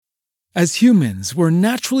As humans, we're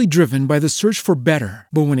naturally driven by the search for better.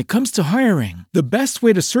 But when it comes to hiring, the best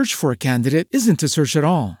way to search for a candidate isn't to search at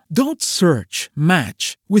all. Don't search,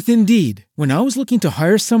 match with Indeed. When I was looking to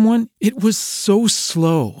hire someone, it was so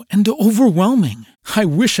slow and overwhelming. I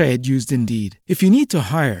wish I had used Indeed. If you need to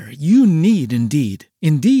hire, you need Indeed.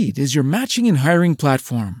 Indeed is your matching and hiring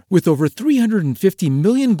platform with over 350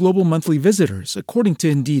 million global monthly visitors, according to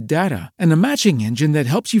Indeed data, and a matching engine that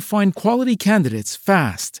helps you find quality candidates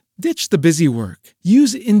fast. Ditch the busy work.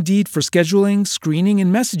 Use Indeed for scheduling, screening,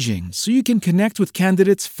 and messaging so you can connect with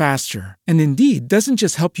candidates faster. And Indeed doesn't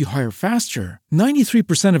just help you hire faster.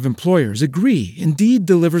 93% of employers agree Indeed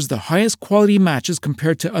delivers the highest quality matches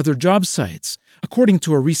compared to other job sites, according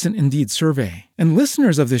to a recent Indeed survey. And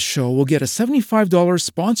listeners of this show will get a $75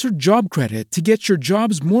 sponsored job credit to get your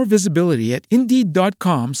jobs more visibility at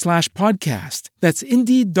Indeed.com/podcast. That's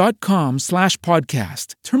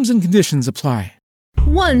Indeed.com/podcast. Terms and conditions apply.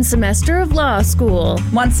 1 semester of law school.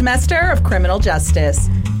 1 semester of criminal justice.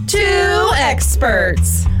 2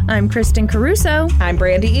 experts. I'm Kristen Caruso. I'm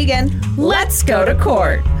Brandy Egan. Let's go to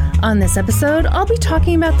court. On this episode, I'll be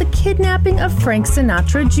talking about the kidnapping of Frank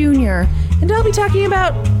Sinatra Jr. And I'll be talking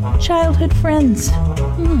about childhood friends.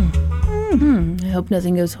 I hope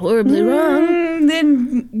nothing goes horribly wrong.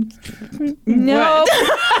 Then, no.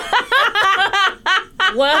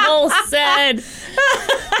 Well said.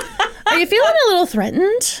 Are you feeling a little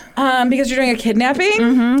threatened? Because you're doing a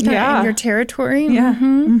kidnapping? Yeah. In your territory? Yeah.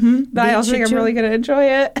 But I also think I'm really going to enjoy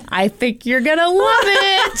it. I think you're going to love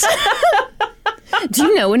it. Do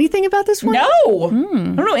you know anything about this one? No. I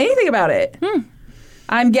don't know anything about it.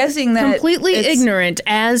 I'm guessing that completely ignorant,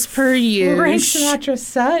 as per you. Frank Sinatra's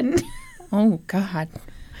son. Oh, God.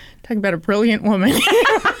 Talk about a brilliant woman.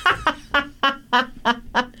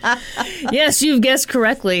 Yes, you've guessed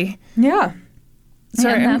correctly. Yeah.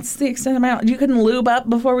 Sorry, and that's the extent of my knowledge. You couldn't lube up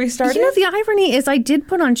before we started? You know, the irony is I did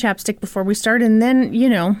put on chapstick before we started, and then, I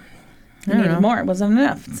don't know. More. It wasn't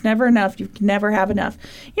enough. It's never enough. You can never have enough.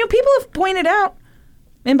 People have pointed out,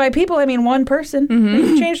 and by people I mean one person, that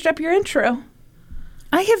you've changed up your intro.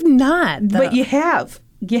 I have not, though. But you have.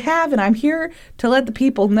 You have, and I'm here to let the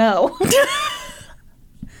people know.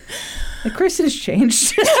 Like Kristen has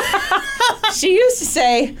changed. She used to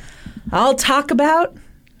say, I'll talk about,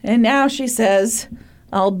 and now she says,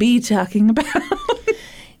 I'll be talking about.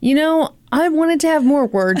 I wanted to have more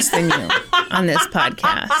words than you on this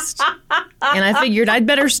podcast. And I figured I'd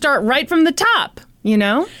better start right from the top,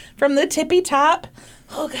 From the tippy top.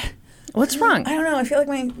 Oh, God. What's wrong? I don't know. I feel like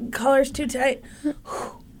my collar's too tight.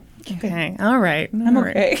 Okay. All right. I'm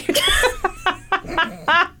okay.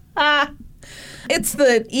 It's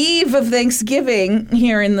the eve of Thanksgiving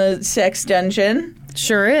here in the sex dungeon.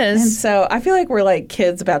 Sure is. And so I feel like we're like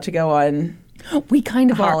kids about to go on. We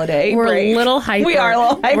kind of holiday are. We're break. a little hyper. We are a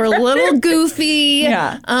little hyper. We're a little goofy.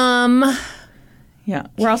 Yeah. Yeah.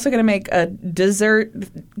 We're also going to make a dessert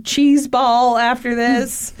cheese ball after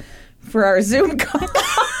this for our Zoom call.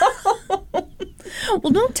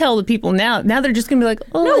 Well, don't tell the people now. Now they're just going to be like,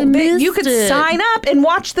 I but missed you could it. sign up and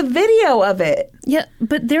watch the video of it. Yeah,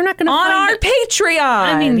 but they're not going to on our Patreon.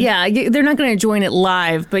 I mean, yeah, they're not going to join it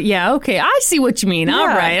live, but yeah, okay, I see what you mean. Yeah, all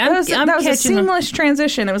right, that was a seamless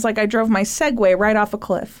transition. It was like I drove my Segway right off a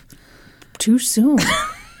cliff. Too soon.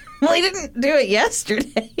 Well, he didn't do it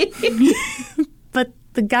yesterday. But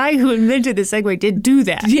the guy who invented the Segway did do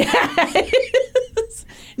that. Yes.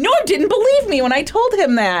 Norm didn't believe me when I told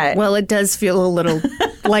him that. Well, it does feel a little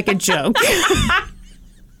like a joke.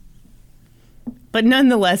 But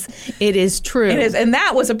nonetheless, it is true. It is. And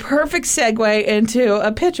that was a perfect segue into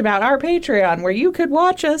a pitch about our Patreon where you could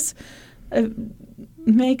watch us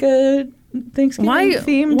make a Thanksgiving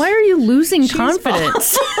themed. Why are you losing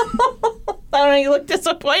confidence? I don't know. You look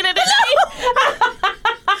disappointed at me.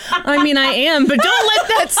 I mean, I am, but don't let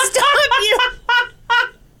that stop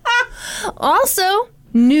you. Also,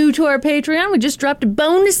 new to our Patreon, we just dropped a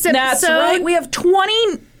bonus episode. That's right. We have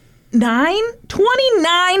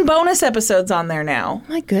 29 bonus episodes on there now.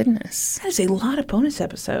 My goodness. That is a lot of bonus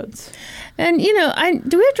episoes. And,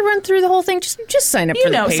 do we have to run through the whole thing? Just sign up for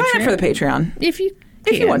the Patreon. Sign up for the Patreon. If you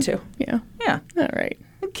want to. Yeah. Yeah. All right.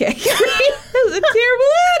 Okay. That was a terrible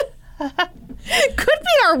ad. Could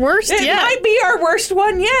be our worst yet. It might be our worst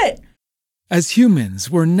one yet. As humans,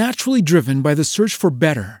 we're naturally driven by the search for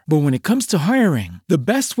better. But when it comes to hiring, the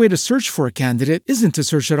best way to search for a candidate isn't to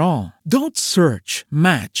search at all. Don't search,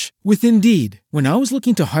 match with Indeed. When I was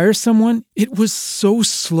looking to hire someone, it was so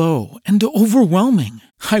slow and overwhelming.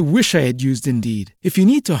 I wish I had used Indeed. If you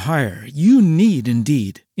need to hire, you need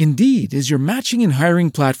Indeed. Indeed is your matching and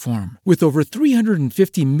hiring platform with over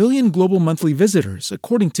 350 million global monthly visitors,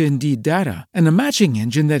 according to Indeed data, and a matching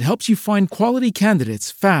engine that helps you find quality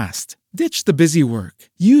candidates fast. Ditch the busy work.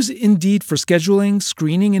 Use Indeed for scheduling,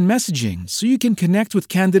 screening, and messaging so you can connect with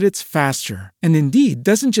candidates faster. And Indeed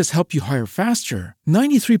doesn't just help you hire faster.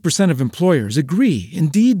 93% of employers agree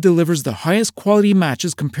Indeed delivers the highest quality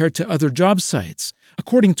matches compared to other job sites,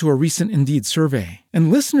 according to a recent Indeed survey.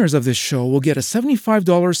 And listeners of this show will get a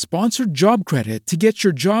 $75 sponsored job credit to get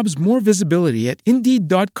your jobs more visibility at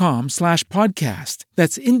Indeed.com/podcast.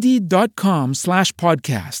 That's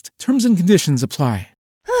Indeed.com/podcast. Terms and conditions apply.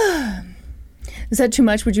 Is that too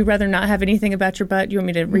much? Would you rather not have anything about your butt? You want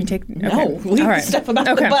me to retake? No, okay. leave the stuff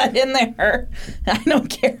about the butt in there. I don't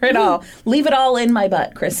care at all. Leave it all in my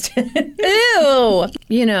butt, Kristen. Ew!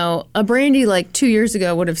 You know, a Brandy like 2 years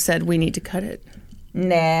ago would have said we need to cut it.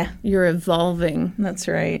 Nah. You're evolving. That's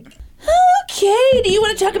right. Okay, do you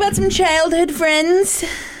want to talk about some childhood friends?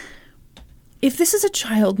 If this is a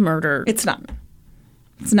child murder... It's not.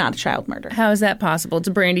 It's not a child murder. How is that possible? It's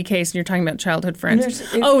a Brandy case and you're talking about childhood friends.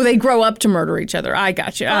 They grow up to murder each other. I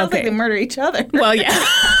got you. I don't think they murder each other. Well, yeah.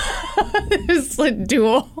 It's like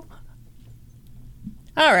dual.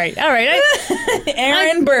 All right.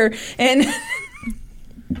 Aaron Burr and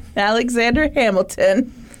Alexander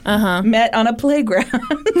Hamilton met on a playground.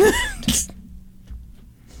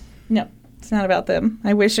 No, it's not about them.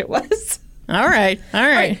 I wish it was. All right.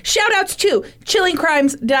 Shout outs to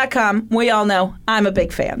chillingcrimes.com. We all know I'm a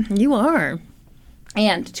big fan. You are.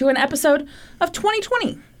 And to an episode of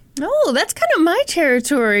 2020. Oh, that's kind of my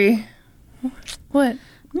territory. What?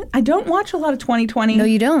 I don't watch a lot of 2020. No,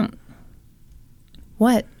 you don't.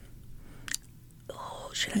 What? Oh,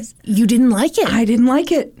 should I? You didn't like it. I didn't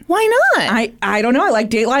like it. Why not? I don't know. I like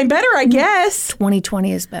Dateline better, I guess.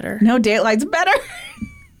 2020 is better. No, Dateline's better.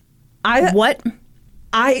 What?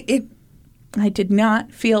 I did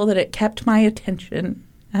not feel that it kept my attention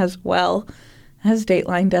as well as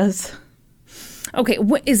Dateline does. Okay,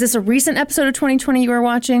 is this a recent episode of 2020 you were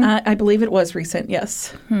watching? I believe it was recent,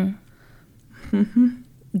 yes.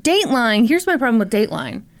 Dateline, here's my problem with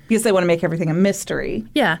Dateline. Because they want to make everything a mystery.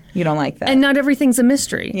 Yeah. You don't like that. And not everything's a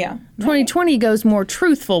mystery. Yeah. 2020 goes more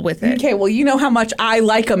truthful with it. Okay, well, you know how much I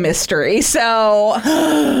like a mystery, so...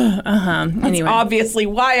 That's anyway. obviously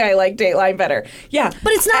why I like Dateline better. Yeah.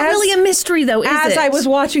 But it's not really a mystery, though, is it? As I was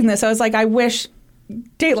watching this, I was like, I wish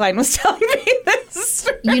Dateline was telling me this.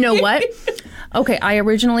 You know what? Okay, I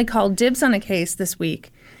originally called dibs on a case this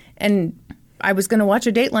week, and I was going to watch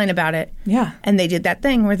a Dateline about it. Yeah. And they did that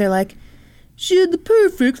thing where they're like, she had the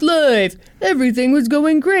perfect life. Everything was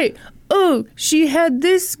going great. Oh, she had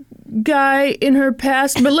this guy in her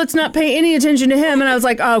past, but let's not pay any attention to him. And I was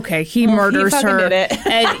like, oh, okay, he murders her. Did it.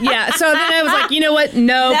 And yeah, so then I was like, you know what?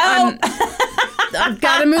 No. I've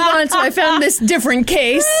got to move on. So I found this different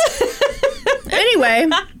case. Anyway,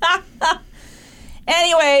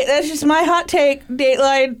 that's just my hot take.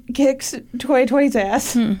 Dateline kicks 2020's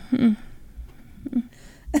ass.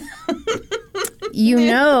 You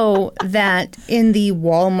know that in the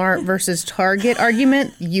Walmart versus Target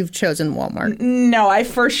argument, you've chosen Walmart. No, I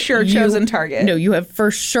for sure chosen Target. No, you have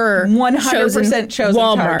for sure 100% chosen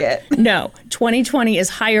Walmart. Target. No, 2020 is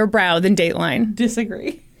higher brow than Dateline.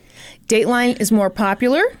 Disagree. Dateline is more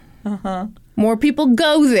popular. More people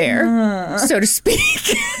go there, so to speak.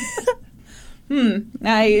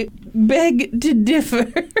 I beg to differ.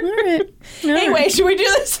 All right. Anyway, should we do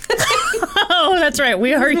this? Oh, that's right.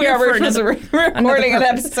 We are here for recording an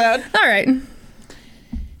episode. All right.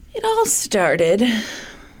 It all started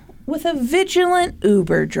with a vigilant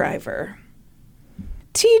Uber driver,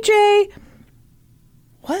 TJ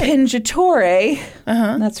Pingatore.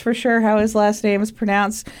 That's for sure how his last name is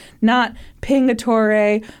pronounced. Not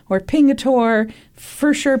Pingatore or Pingator.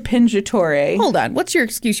 For sure, Pingatore. Hold on. What's your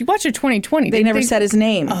excuse? You watched it 2020. They never said his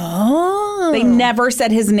name. Oh. They never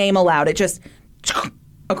said his name aloud. It just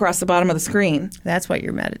across the bottom of the screen. That's why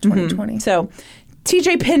you're mad at 2020. So,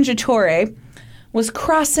 TJ Pingatore was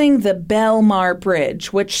crossing the Belmar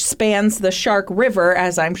Bridge, which spans the Shark River,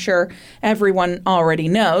 as I'm sure everyone already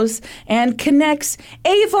knows, and connects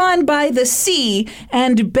Avon by the Sea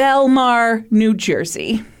and Belmar, New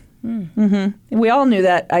Jersey. We all knew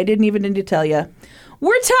that. I didn't even need to tell you.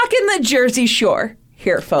 We're talking the Jersey Shore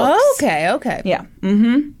here, folks. Okay. Yeah.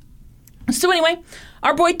 So anyway,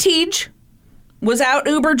 our boy Tej was out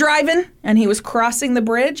Uber driving, and he was crossing the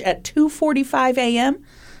bridge at 2:45 a.m.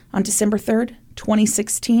 on December 3rd,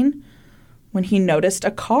 2016, when he noticed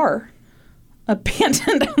a car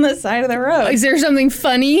abandoned on the side of the road. Is there something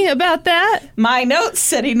funny about that? My notes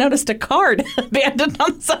said he noticed a car abandoned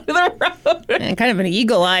on the side of the road. And kind of an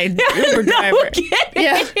eagle-eyed Uber driver. No kidding.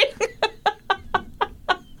 Yeah.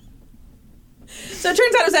 So it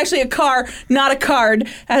turns out it was actually a car, not a card,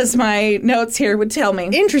 as my notes here would tell me.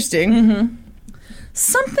 Interesting.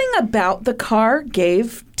 Something about the car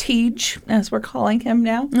gave Tej, as we're calling him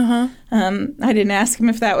now. I didn't ask him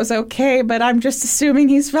if that was okay, but I'm just assuming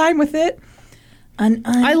he's fine with it.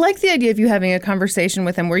 I like the idea of you having a conversation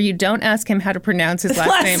with him where you don't ask him how to pronounce his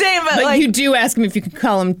last name, but like, you do ask him if you can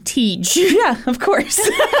call him Tej. Yeah, of course.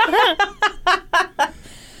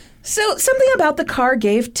 So something about the car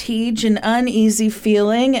gave Tej an uneasy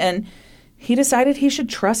feeling, and he decided he should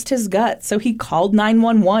trust his gut. So he called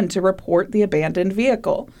 911 to report the abandoned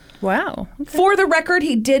vehicle. Wow. Okay. For the record,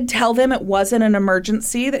 he did tell them it wasn't an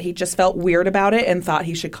emergency, that he just felt weird about it and thought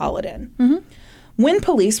he should call it in. When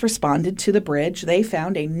police responded to the bridge, they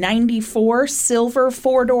found a 94 silver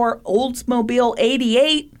four-door Oldsmobile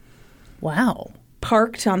 88 Wow.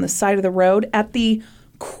 parked on the side of the road at the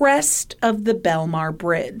crest of the Belmar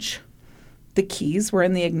Bridge. The keys were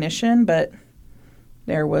in the ignition, but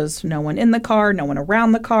there was no one in the car, no one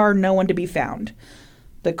around the car, no one to be found.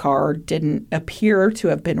 The car didn't appear to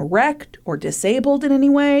have been wrecked or disabled in any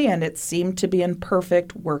way, and it seemed to be in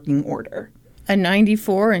perfect working order. A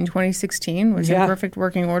 94 in 2016 was in perfect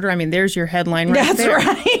working order. I mean, there's your headline right there.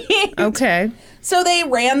 That's right. Okay. So they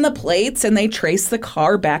ran the plates and they traced the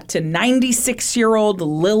car back to 96-year-old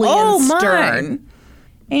Lillian Stern.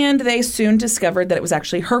 And they soon discovered that it was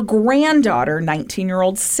actually her granddaughter,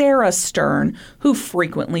 19-year-old Sarah Stern, who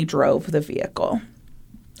frequently drove the vehicle.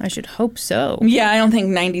 I should hope so. Yeah, I don't think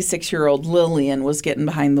 96-year-old Lillian was getting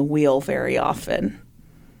behind the wheel very often.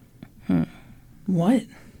 What?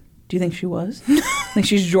 Do you think she was? Think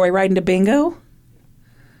she's joyriding to bingo?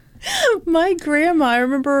 My grandma, I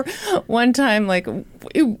remember one time, like,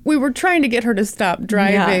 we were trying to get her to stop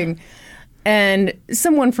driving. Yeah. And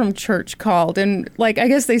someone from church called, and, like, I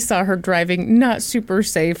guess they saw her driving not super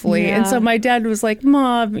safely. Yeah. And so my dad was like,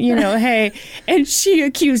 Mom, you know, hey. And she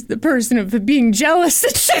accused the person of being jealous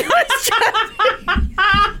that she was driving.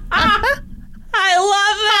 I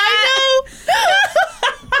love that.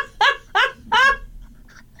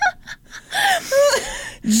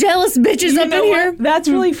 Jealous bitches up in here. That's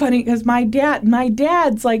really funny because my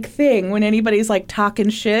dad's, like, thing, when anybody's, like, talking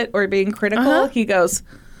shit or being critical, he goes,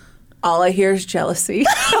 all I hear is jealousy.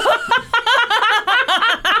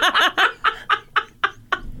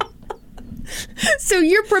 So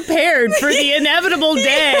you're prepared for the inevitable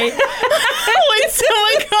day when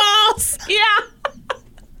someone calls. Yeah.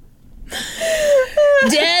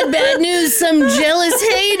 Dad, bad news. Some jealous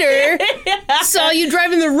hater saw you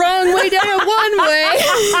driving the wrong way down a one-way.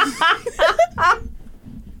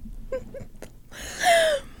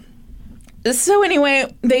 So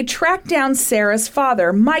anyway, they tracked down Sarah's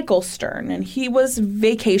father, Michael Stern, and he was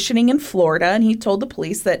vacationing in Florida, and he told the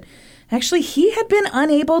police that actually he had been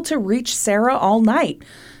unable to reach Sarah all night.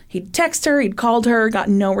 He'd texted her, he'd called her, got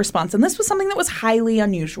no response, and this was something that was highly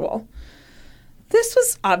unusual. This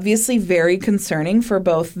was obviously very concerning for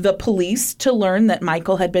both the police to learn that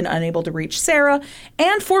Michael had been unable to reach Sarah,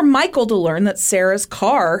 and for Michael to learn that Sarah's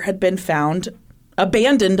car had been found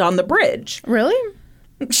abandoned on the bridge. Really?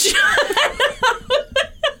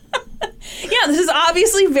 Yeah, this is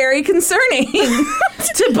obviously very concerning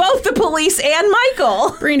to both the police and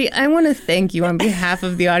Michael. Brandy, I want to thank you on behalf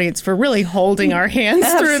of the audience for really holding our hands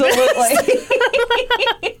through this.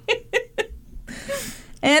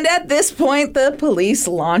 And at this point, the police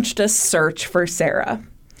launched a search for Sarah.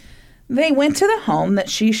 They went to the home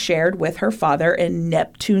that she shared with her father in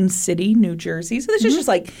Neptune City, New Jersey. So this is just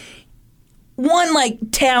like one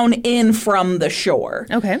town in from the shore.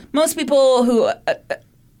 Okay. Most people who, I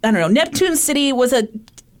don't know, Neptune City was a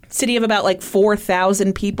city of about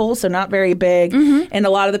 4,000 people, so not very big. Mm-hmm. And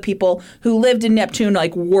a lot of the people who lived in Neptune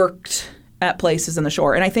worked at places in the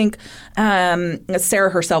shore. And I think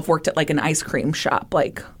Sarah herself worked at an ice cream shop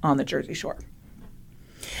on the Jersey Shore.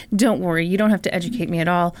 Don't worry, you don't have to educate me at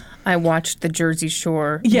all. I watched the Jersey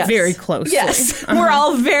Shore very closely. Yes, we're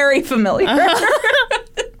all very familiar.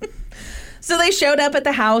 So they showed up at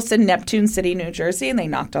the house in Neptune City, New Jersey, and they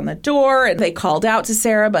knocked on the door, and they called out to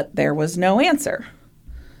Sarah, but there was no answer.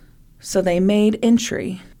 So they made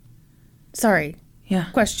entry. Sorry. Yeah.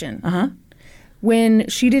 Question. Uh-huh. When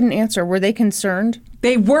she didn't answer, were they concerned?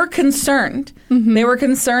 They were concerned. Mm-hmm. They were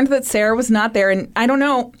concerned that Sarah was not there, and I don't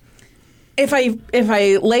know. if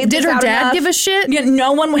I laid Did this her out dad enough, give a shit? Yeah,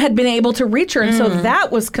 no one had been able to reach her, and so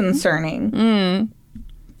that was concerning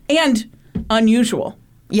and unusual.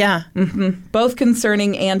 Yeah. Both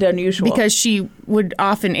concerning and unusual. Because she would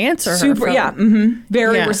often answer her phone. Yeah.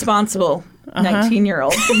 Very Yeah. responsible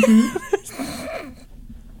 19-year-old.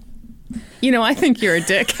 You know, I think you're a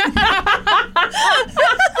dick.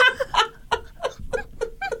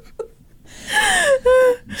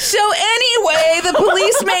 So anyway, the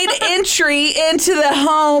police made entry into the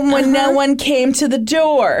home when no one came to the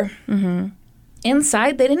door.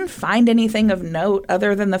 Inside, they didn't find anything of note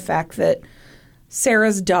other than the fact that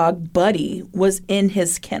Sarah's dog, Buddy, was in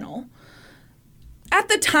his kennel. At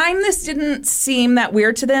the time, this didn't seem that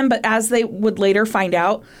weird to them, but as they would later find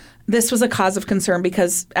out, this was a cause of concern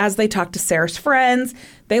because as they talked to Sarah's friends,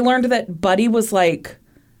 they learned that Buddy was like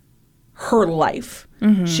her life.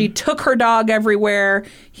 She took her dog everywhere.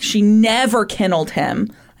 She never kenneled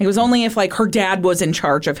him. It was only if like her dad was in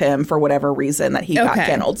charge of him for whatever reason that he got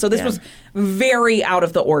kenneled. So this was very out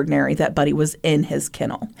of the ordinary that Buddy was in his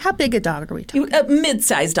kennel. How big a dog are we talking? A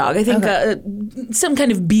mid-sized dog. I think some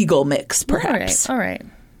kind of beagle mix, perhaps. All right.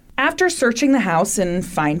 After searching the house and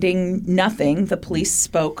finding nothing, the police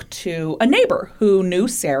spoke to a neighbor who knew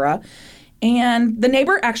Sarah. And the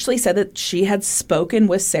neighbor actually said that she had spoken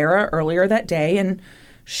with Sarah earlier that day. And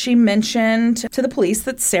she mentioned to the police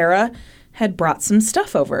that Sarah had brought some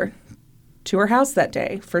stuff over to her house that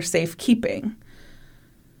day for safekeeping.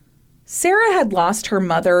 Sarah had lost her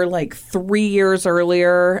mother like 3 years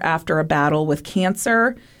earlier after a battle with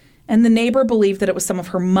cancer. And the neighbor believed that it was some of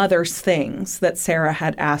her mother's things that Sarah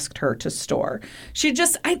had asked her to store. She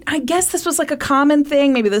just, I guess this was like a common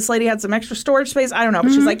thing. Maybe this lady had some extra storage space. I don't know.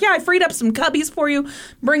 But she's like, yeah, I freed up some cubbies for you.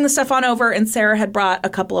 Bring the stuff on over. And Sarah had brought a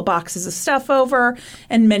couple of boxes of stuff over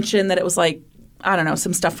and mentioned that it was like, I don't know,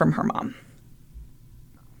 some stuff from her mom.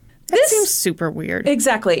 That seems super weird.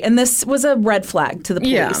 Exactly. And this was a red flag to the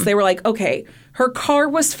police. Yeah. They were like, okay, her car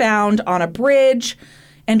was found on a bridge.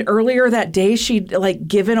 And earlier that day, she'd like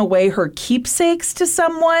given away her keepsakes to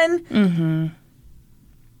someone.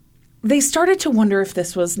 They started to wonder if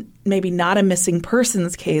this was maybe not a missing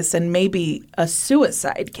persons case and maybe a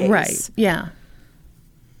suicide case. Right. Yeah.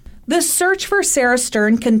 The search for Sarah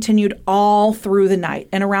Stern continued all through the night.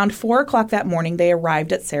 And around 4 o'clock that morning, they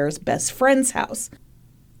arrived at Sarah's best friend's house,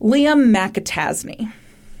 Liam McAtasney.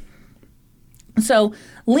 So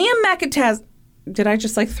Liam McAtasney. Did I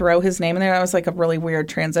just like throw his name in there? That was like a really weird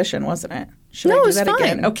transition, wasn't it? Should I do that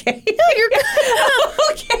again? Okay. No, you're good.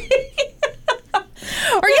 Okay.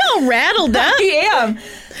 Are you all rattled up? I am.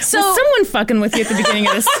 So Was someone fucking with you at the beginning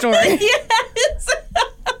of this story? Yes.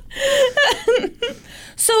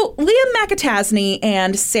 So Liam McAtasney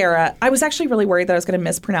and Sarah, I was actually really worried that I was going to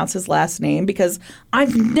mispronounce his last name because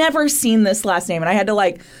I've never seen this last name. And I had to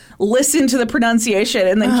like listen to the pronunciation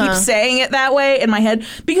and then keep saying it that way in my head.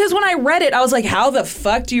 Because when I read it, I was like, how the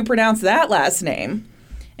fuck do you pronounce that last name?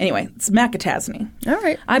 Anyway, it's McAtasney. All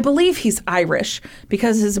right. I believe he's Irish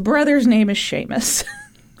because his brother's name is Seamus.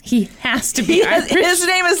 He has to be Irish. His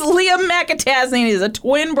name is Liam McAtasney, and he's a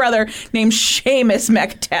twin brother named Seamus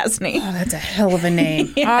McAtasney. Oh, that's a hell of a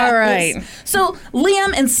name. All right. So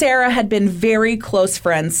Liam and Sarah had been very close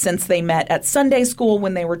friends since they met at Sunday school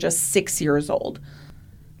when they were just 6 years old.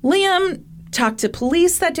 Liam talked to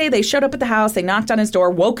police that day. They showed up at the house. They knocked on his door,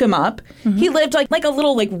 woke him up. He lived like a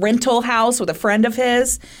little like rental house with a friend of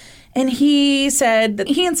his. And he said that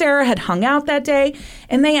he and Sarah had hung out that day.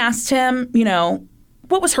 And they asked him, you know,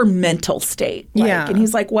 what was her mental state like? Yeah. And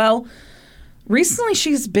he's like, well, recently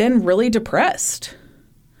she's been really depressed.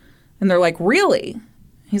 And they're like, really?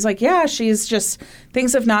 He's like, yeah, she's just,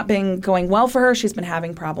 things have not been going well for her. She's been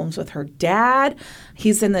having problems with her dad.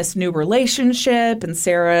 He's in this new relationship, and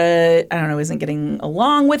Sarah, I don't know, isn't getting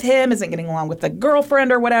along with him, isn't getting along with the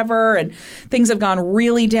girlfriend or whatever, and things have gone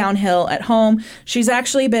really downhill at home. She's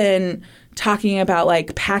actually been talking about,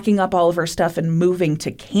 like, packing up all of her stuff and moving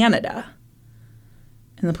to Canada.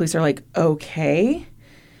 And the police are like, okay.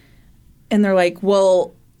 And they're like,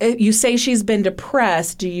 well, you say she's been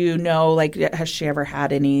depressed. Do you know, like, has she ever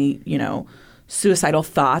had any, you know, suicidal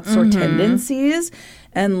thoughts or tendencies?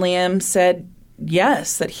 And Liam said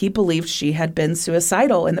yes, that he believed she had been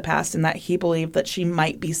suicidal in the past and that he believed that she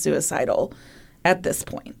might be suicidal at this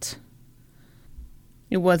point.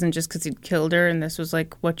 It wasn't just because he'd killed her and this was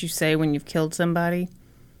like what you say when you've killed somebody?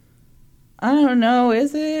 I don't know,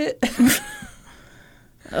 is it?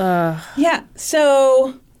 Yeah,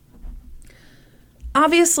 so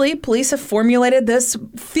obviously police have formulated this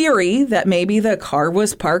theory that maybe the car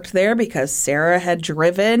was parked there because Sarah had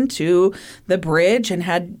driven to the bridge and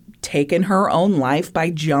had taken her own life by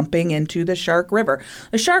jumping into the Shark River.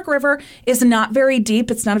 The Shark River is not very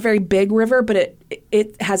deep. It's not a very big river, but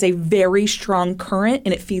it has a very strong current,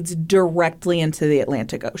 and it feeds directly into the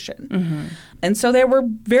Atlantic Ocean. Mm-hmm. And so they were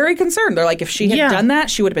very concerned. They're like, if she had done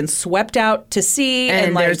that, she would have been swept out to sea.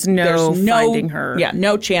 And like, there's no finding her. Yeah,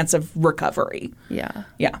 no chance of recovery. Yeah.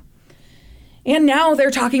 Yeah. And now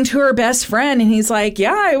they're talking to her best friend, and he's like,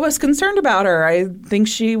 yeah, I was concerned about her. I think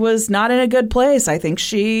she was not in a good place. I think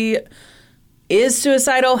she is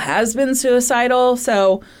suicidal, has been suicidal.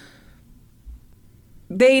 So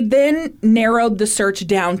they then narrowed the search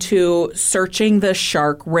down to searching the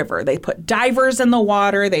Shark River. They put divers in the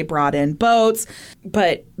water. They brought in boats.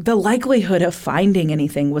 But the likelihood of finding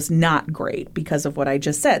anything was not great because of what I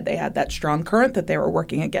just said. They had that strong current that they were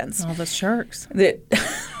working against. All the sharks.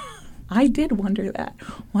 I did wonder that.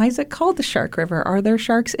 Why is it called the Shark River? Are there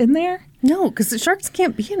sharks in there? No, because the sharks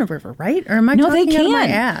can't be in a river, right? Or am I talking out of my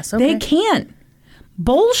ass? Okay. They can.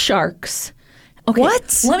 Bull sharks. Okay.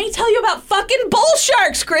 What? Let me tell you about fucking bull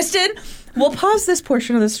sharks, Kristen. We'll pause this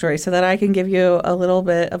portion of the story so that I can give you a little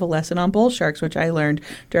bit of a lesson on bull sharks, which I learned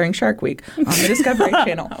during Shark Week on the Discovery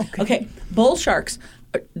Channel. Okay. Bull sharks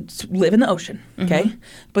live in the ocean, okay? Mm-hmm.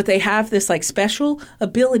 But they have this like special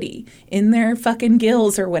ability in their fucking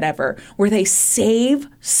gills or whatever where they save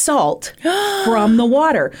salt from the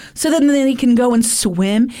water. So then they can go and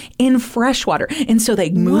swim in fresh water. And so they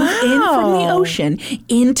move in from the ocean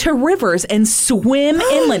into rivers and swim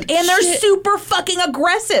inland. And they're super fucking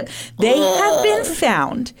aggressive. They have been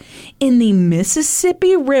found in the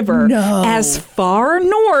Mississippi River as far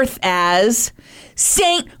north as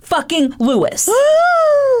St. fucking Louis.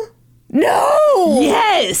 No!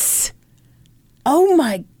 Yes! Oh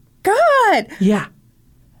my God! Yeah.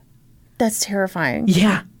 That's terrifying.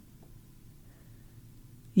 Yeah.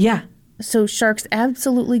 Yeah. So sharks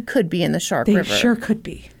absolutely could be in the Shark River. They sure could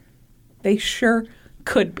be. They sure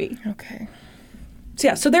could be. Okay. So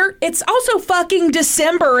yeah, it's also fucking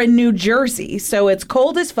December in New Jersey, so it's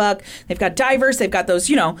cold as fuck. They've got divers, they've got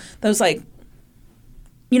those, those like,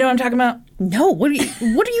 you know what I'm talking about? No, what are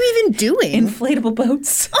you even doing? Inflatable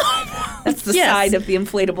boats. That's the side of the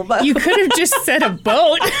inflatable boat. You could have just said a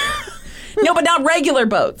boat. No, but not regular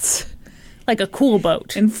boats. Like a cool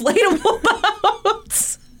boat. Inflatable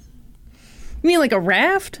boats. You mean like a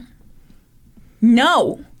raft?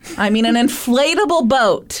 No. I mean an inflatable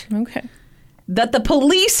boat. Okay. That the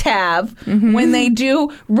police have when they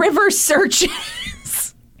do river searches.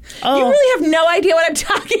 Oh. You really have no idea what I'm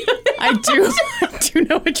talking about. I do. I do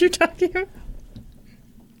know what you're talking about.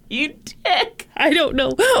 You dick. I don't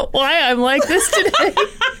know why I'm like this today.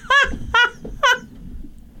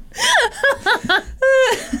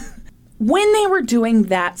 When they were doing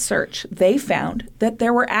that search, they found that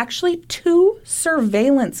there were actually 2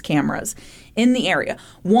 surveillance cameras in the area.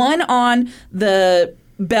 One on the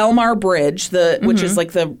Belmar Bridge, which is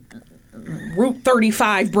like the Route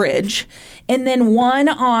 35 bridge, and then one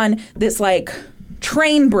on this like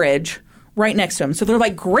train bridge right next to him. So they're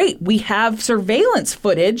like, great, we have surveillance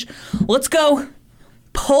footage. Let's go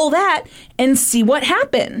pull that and see what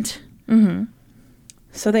happened. Mm-hmm.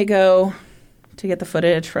 So they go to get the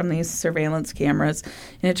footage from these surveillance cameras,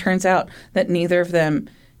 and it turns out that neither of them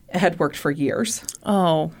had worked for years.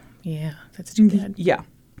 Oh, yeah, that's too bad. Yeah.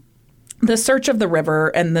 The search of the river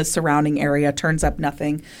and the surrounding area turns up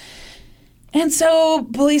nothing. And so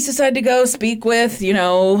police decide to go speak with,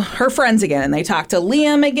 her friends again. And they talk to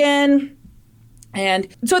Liam again. And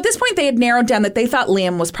so at this point, they had narrowed down that they thought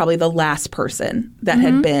Liam was probably the last person that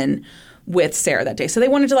had been with Sarah that day. So they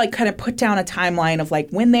wanted to kind of put down a timeline of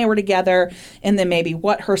when they were together and then maybe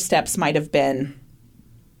what her steps might have been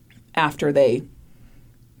after they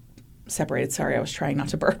separated. Sorry, I was trying not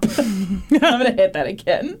to burp. I'm going to hit that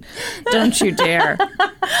again. Don't you dare.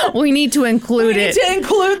 We need to include it. To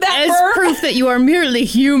include that as burp. Proof that you are merely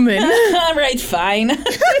human. All right, fine.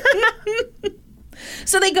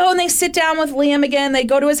 So they go and they sit down with Liam again. They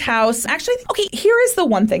go to his house. Actually, okay, here is the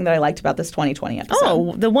one thing that I liked about this 2020 episode.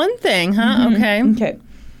 Oh, the one thing, huh? Mm-hmm. Okay. Okay.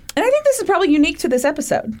 And I think this is probably unique to this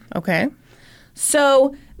episode. Okay.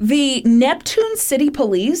 So the Neptune City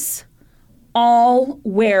Police all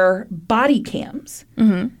wear body cams.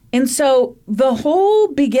 Mm-hmm. And so the whole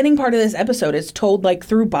beginning part of this episode is told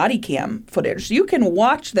through body cam footage. So you can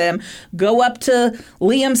watch them go up to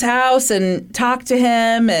Liam's house and talk to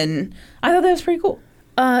him. And I thought that was pretty cool.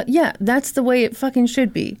 Yeah, that's the way it fucking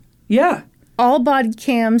should be. Yeah. All body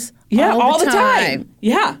cams. Yeah, all the time.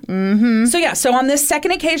 Yeah. Mm-hmm. So on this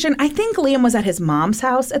second occasion, I think Liam was at his mom's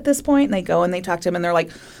house at this point, and they go and they talk to him, and they're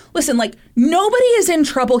like, listen, nobody is in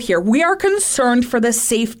trouble here. We are concerned for the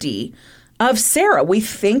safety of Sarah. We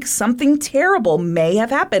think something terrible may have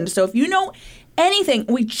happened. So if you know anything,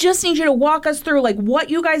 we just need you to walk us through like what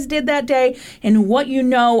you guys did that day and what you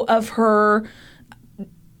know of her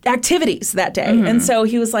activities that day. And so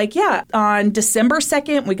he was like, yeah, on December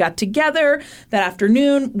 2nd, we got together that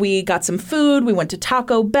afternoon. We got some food. We went to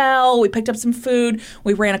Taco Bell. We picked up some food.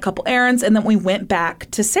 We ran a couple errands. And then we went back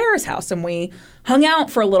to Sarah's house and we hung out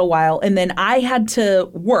for a little while. And then I had to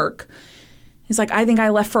work. He's like, I think I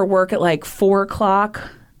left for work at like 4 o'clock.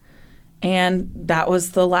 And that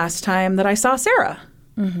was the last time that I saw Sarah.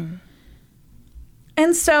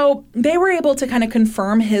 And so they were able to kind of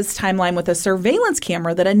confirm his timeline with a surveillance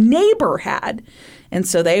camera that a neighbor had. And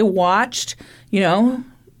so they watched, you know,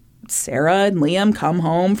 Sarah and Liam come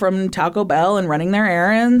home from Taco Bell and running their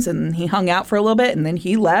errands. And he hung out for a little bit and then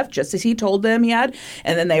he left just as he told them he had.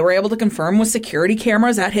 And then they were able to confirm with security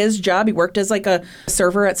cameras at his job. He worked as like a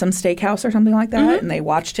server at some steakhouse or something like that. And they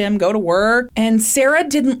watched him go to work. And Sarah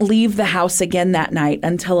didn't leave the house again that night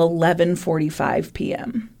until 11:45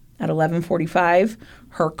 p.m. At 11:45,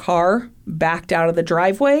 her car backed out of the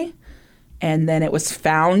driveway, and then it was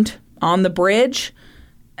found on the bridge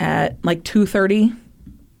at like 2:30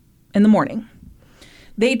 in the morning.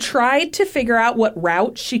 They tried to figure out what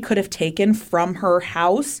route she could have taken from her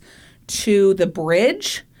house to the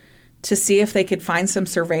bridge to see if they could find some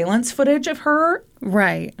surveillance footage of her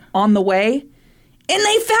on the way, and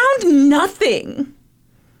they found nothing.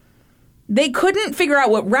 They couldn't figure out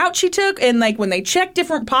what route she took. And like when they checked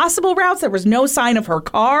different possible routes, there was no sign of her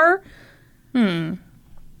car.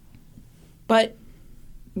 But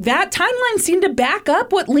that timeline seemed to back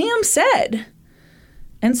up what Liam said.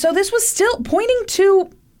 And so this was still pointing to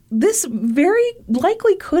this very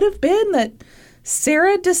likely could have been that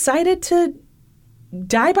Sarah decided to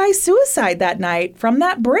die by suicide that night from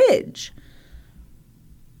that bridge.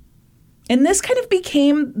 And this kind of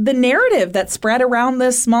became the narrative that spread around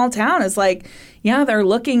this small town. Is like, yeah, they're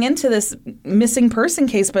looking into this missing person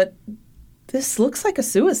case, but this looks like a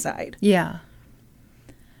suicide. Yeah.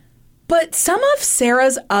 But some of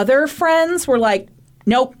Sarah's other friends were like,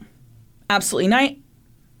 nope, absolutely not.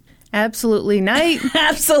 Absolutely not.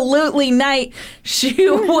 Absolutely not. She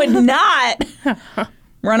would not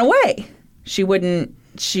run away. She wouldn't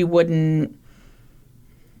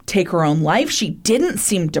take her own life. She didn't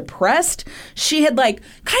seem depressed. She had like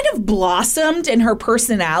kind of blossomed in her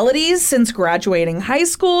personalities since graduating high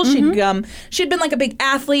school. She'd been like a big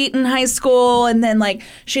athlete in high school, and then like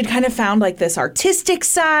she'd kind of found like this artistic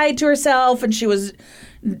side to herself, and she was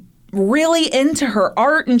really into her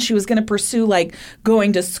art, and she was going to pursue like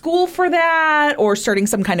going to school for that or starting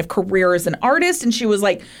some kind of career as an artist. And she was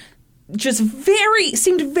like just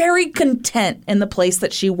seemed very content in the place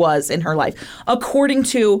that she was in her life, according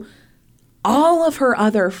to all of her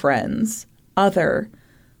other friends other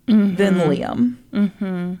than Liam.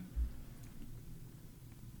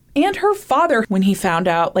 And her father, when he found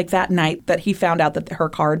out, like that night that he found out that her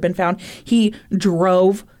car had been found, he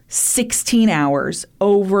drove 16 hours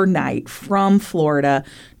overnight from Florida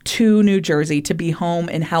to New Jersey to be home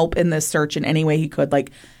and help in this search in any way he could,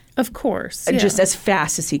 like, of course, just as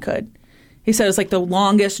fast as he could. He said it was like the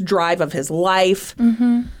longest drive of his life.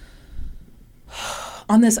 On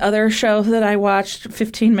this other show that I watched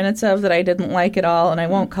 15 minutes of that I didn't like at all, and I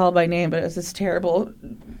won't call by name, but it was this terrible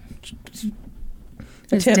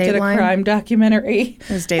attempt at a crime documentary. It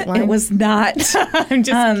was Dateline? It was not. I'm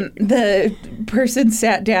just the person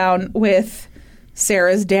sat down with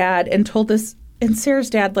Sarah's dad and told this, and Sarah's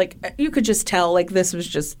dad, like, you could just tell, like, this was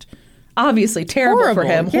just obviously terrible for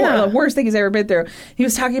him. Yeah. The worst thing he's ever been through. He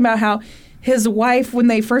was talking about how his wife, when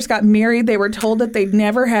they first got married, they were told that they'd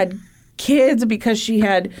never had kids because she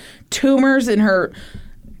had tumors in her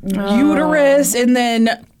uterus, and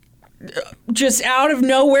then just out of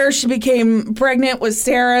nowhere she became pregnant with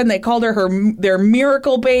Sarah, and they called her their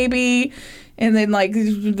miracle baby. And then, like,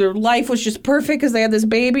 their life was just perfect because they had this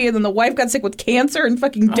baby, and then the wife got sick with cancer and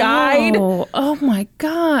fucking died. Oh my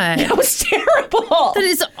God. That was terrible. That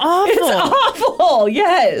is awful. It's awful,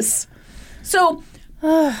 yes. So,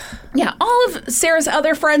 yeah, all of Sarah's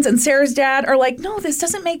other friends and Sarah's dad are like, no, this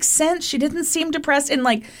doesn't make sense. She didn't seem depressed. And,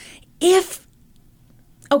 like, if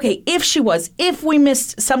we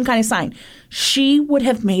missed some kind of sign, she would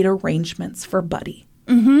have made arrangements for Buddy.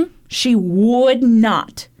 She would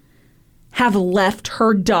not have left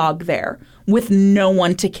her dog there with no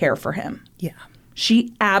one to care for him. Yeah.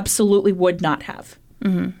 She absolutely would not have.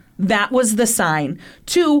 That was the sign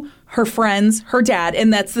to her friends, her dad,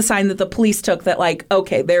 and that's the sign that the police took that, like,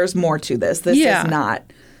 okay, there's more to this.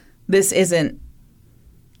 This isn't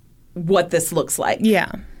what this looks like.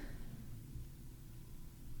 Yeah.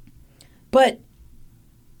 But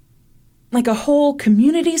like a whole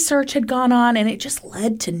community search had gone on, and it just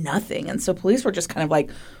led to nothing. And so police were just kind of like,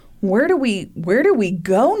 where do we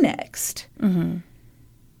go next? Mm-hmm.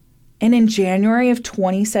 And in January of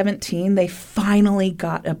 2017, they finally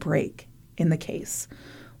got a break in the case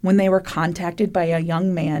when they were contacted by a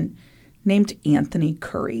young man named Anthony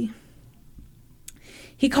Curry.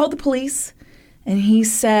 He called the police, and he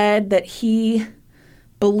said that he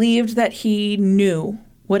believed that he knew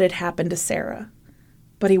what had happened to Sarah,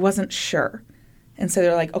 but he wasn't sure. And so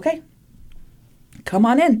they're like, okay, come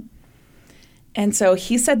on in. And so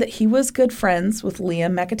he said that he was good friends with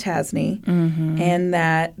Liam McAtasney, and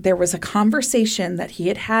that there was a conversation that he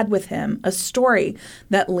had had with him, a story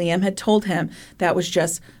that Liam had told him that was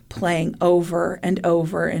just playing over and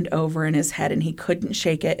over and over in his head, and he couldn't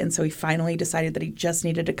shake it. And so he finally decided that he just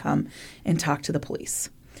needed to come and talk to the police.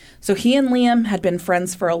 So he and Liam had been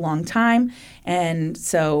friends for a long time, and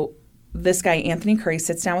so this guy, Anthony Curry,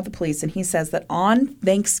 sits down with the police, and he says that on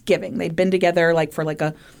Thanksgiving, they'd been together like for like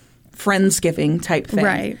a Friendsgiving type thing.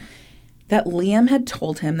 Right. That Liam had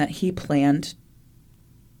told him that he planned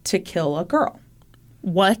to kill a girl.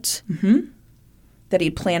 What? That he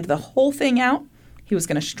planned the whole thing out. He was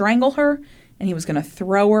going to strangle her, and he was going to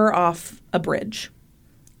throw her off a bridge.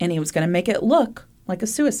 And he was going to make it look like a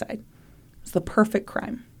suicide. It's the perfect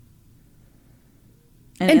crime.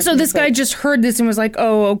 And so this guy just heard this and was like,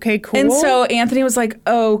 oh, okay, cool. And so Anthony was like,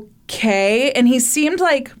 okay. And he seemed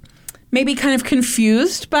like maybe kind of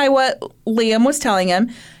confused by what Liam was telling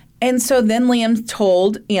him. And so then Liam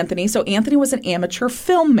told Anthony. So Anthony was an amateur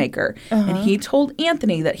filmmaker. And he told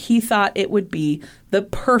Anthony that he thought it would be the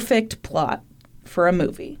perfect plot for a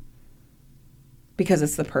movie. Because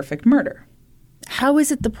it's the perfect murder. How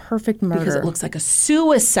is it the perfect murder? Because it looks like a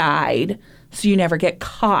suicide, so you never get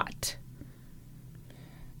caught.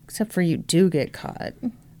 Except for you do get caught.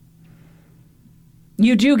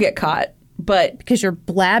 You do get caught, but... Because you're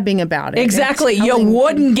blabbing about it. Exactly. You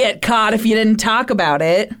wouldn't get caught if you didn't talk about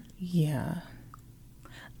it. Yeah.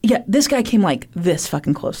 Yeah, this guy came like this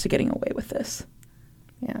fucking close to getting away with this.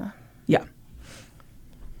 Yeah. Yeah.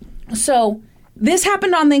 So this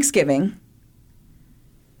happened on Thanksgiving.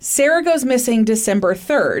 Sarah goes missing December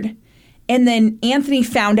 3rd. And then Anthony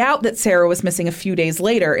found out that Sarah was missing a few days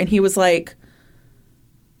later. And he was like,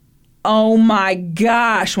 oh my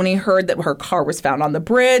gosh, when he heard that her car was found on the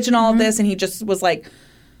bridge and all of this. And he just was like,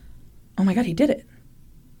 oh my God, he did it.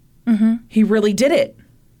 He really did it.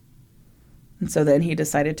 And so then he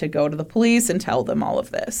decided to go to the police and tell them all of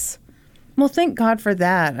this. Well, thank God for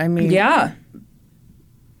that. I mean, yeah.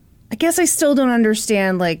 I guess I still don't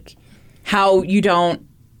understand, like, how you don't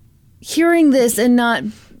hearing this and not,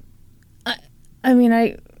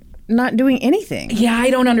 not doing anything. Yeah, I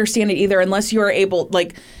don't understand it either unless you are able,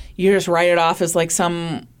 like, you just write it off as like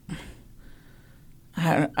some,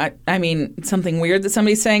 I mean, something weird that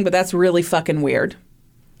somebody's saying, but that's really fucking weird.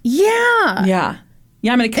 Yeah. Yeah.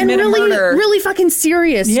 Yeah, I'm going to commit a murder. Really fucking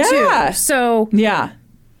serious, too. So. Yeah.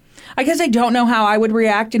 I guess I don't know how I would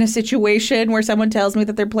react in a situation where someone tells me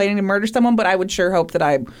that they're planning to murder someone, but I would sure hope that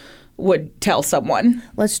I would tell someone.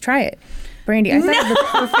 Let's try it. Brandy, I thought of the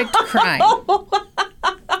perfect crime.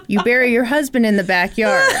 You bury your husband in the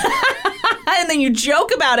backyard. And then you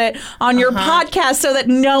joke about it on your podcast so that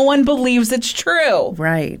no one believes it's true.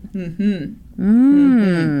 Right.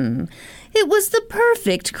 It was the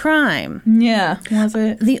perfect crime. Yeah, was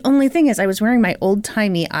it? The only thing is I was wearing my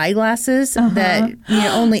old-timey eyeglasses that,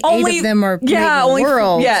 only 8 of them are made in the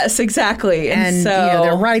world. Yes, exactly. And so,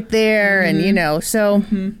 they're right there. And, so,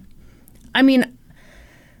 I mean,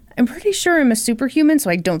 I'm pretty sure I'm a superhuman, so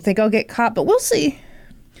I don't think I'll get caught, but we'll see.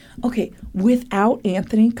 Okay, without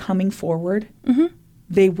Anthony coming forward,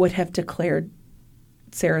 they would have declared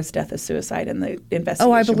Sarah's death as suicide and the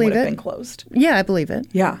investigation would have been closed. Yeah, I believe it.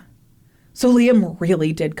 Yeah. So Liam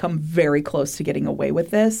really did come very close to getting away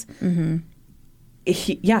with this.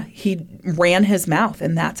 He ran his mouth,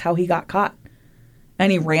 and that's how he got caught.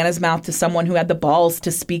 And he ran his mouth to someone who had the balls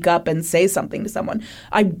to speak up and say something to someone.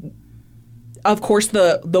 Of course,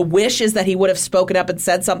 the wish is that he would have spoken up and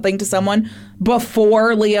said something to someone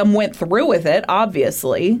before Liam went through with it,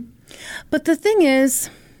 obviously. But the thing is,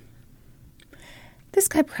 this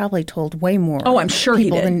guy probably told way more. Oh, I'm sure he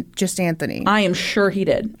did. Than just Anthony. I am sure he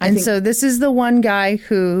did. So this is the one guy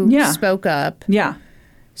who spoke up. Yeah.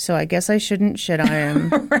 So I guess I shouldn't shit on him.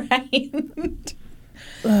 Right.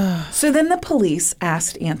 So then the police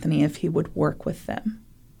asked Anthony if he would work with them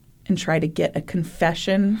and try to get a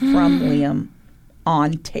confession from Liam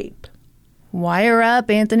on tape. Wire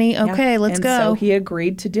up, Anthony. Okay, let's go. So he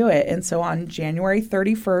agreed to do it. And so on January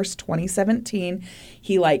 31st, 2017,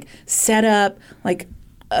 he set up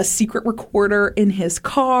a secret recorder in his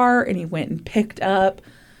car, and he went and picked up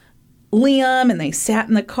Liam, and they sat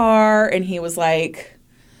in the car, and he was like,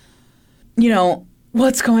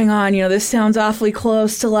 what's going on? This sounds awfully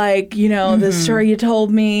close to the story you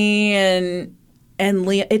told me. And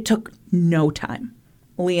Liam, it took no time.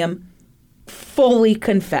 Liam fully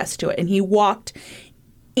confessed to it, and he walked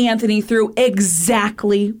Anthony through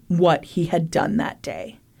exactly what he had done that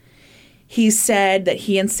day. He said that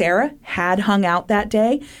he and Sarah had hung out that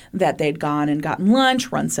day, that they'd gone and gotten lunch,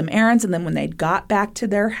 run some errands, and then when they'd got back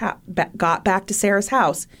to Sarah's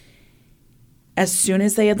house, as soon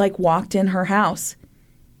as they had walked in her house,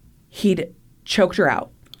 he'd choked her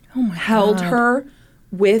out. Oh my held God. her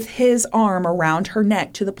with his arm around her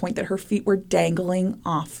neck to the point that her feet were dangling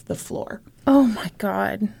off the floor. Oh my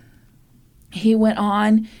God. He went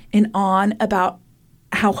on and on about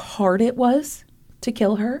how hard it was to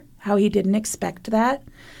kill her, how he didn't expect that,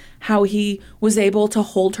 how he was able to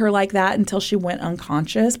hold her like that until she went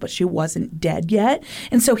unconscious, but she wasn't dead yet.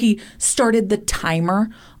 And so he started the timer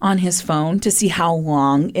on his phone to see how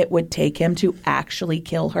long it would take him to actually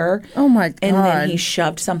kill her. Oh my God. And then he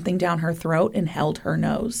shoved something down her throat and held her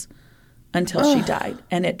nose until she died.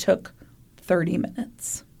 And it took 30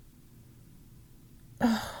 minutes.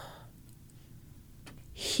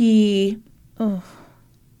 He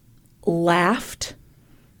laughed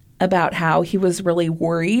about how he was really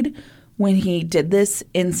worried when he did this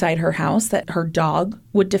inside her house that her dog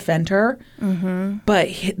would defend her. Mm-hmm. But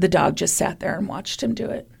the dog just sat there and watched him do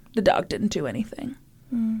it. The dog didn't do anything.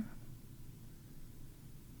 Mm.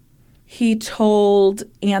 He told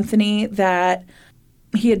Anthony that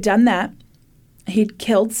he had done that. He'd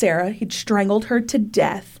killed Sarah. He'd strangled her to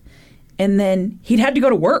death. And then he'd had to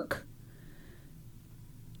go to work.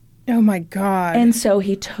 Oh my God. And so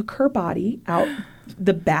he took her body out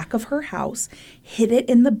the back of her house, hid it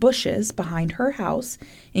in the bushes behind her house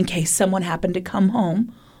in case someone happened to come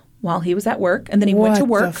home while he was at work. And then he went to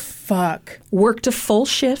work. What the fuck? Worked a full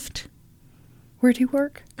shift. Where'd he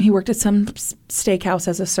work? He worked at some steakhouse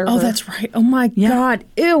as a server. Oh, that's right. Oh my God.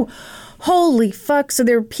 Ew. Holy fuck. So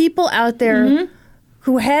there were people out there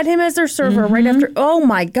who had him as their server right after. Oh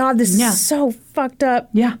my God. This is so fucked up.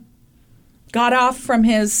 Yeah. Got off from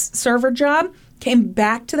his server job, came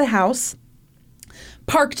back to the house,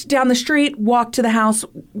 parked down the street, walked to the house,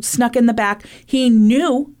 snuck in the back. He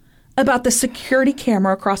knew about the security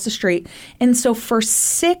camera across the street. And so for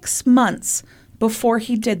 6 months before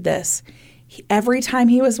he did this, every time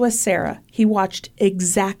he was with Sarah, he watched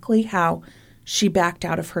exactly how she backed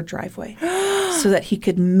out of her driveway so that he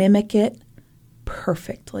could mimic it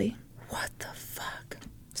perfectly. What the fuck?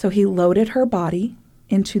 So he loaded her body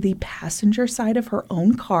into the passenger side of her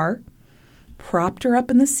own car, propped her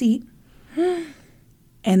up in the seat,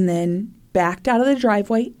 and then backed out of the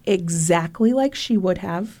driveway exactly like she would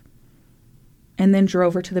have, and then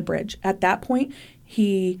drove her to the bridge. At that point,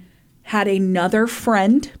 he had another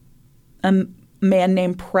friend, a man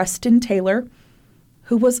named Preston Taylor,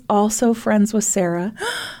 who was also friends with Sarah,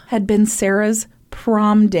 had been Sarah's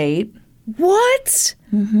prom date. What?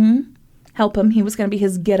 Help him. He was going to be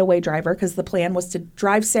his getaway driver because the plan was to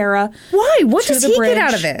drive Sarah. Why? What to does the he bridge. get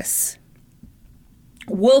out of this?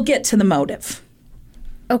 We'll get to the motive.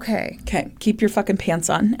 Okay. Okay, keep your fucking pants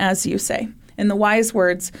on, as you say. In the wise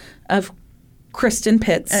words of Kristen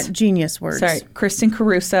Pitts. Genius words. Sorry, Kristen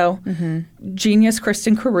Caruso. Genius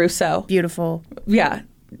Kristen Caruso. Beautiful. Yeah.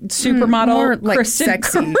 Supermodel more like Kristen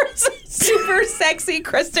sexy. Caruso. Super sexy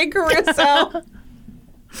Kristen Caruso.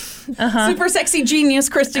 Super sexy genius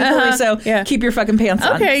Kristen Caruso. Yeah. Keep your fucking pants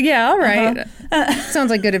on. Okay, yeah, all right. Sounds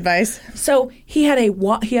like good advice. So he had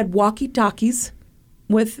he had walkie-talkies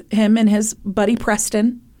with him and his buddy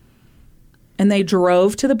Preston, and they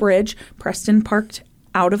drove to the bridge. Preston parked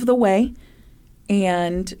out of the way,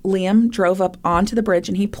 and Liam drove up onto the bridge,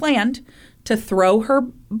 and he planned to throw her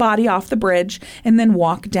body off the bridge and then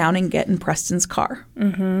walk down and get in Preston's car.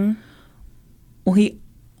 Mm-hmm. Well, he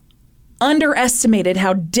underestimated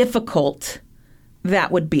how difficult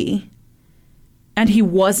that would be. And he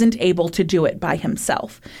wasn't able to do it by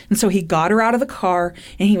himself. And so he got her out of the car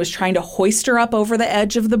and he was trying to hoist her up over the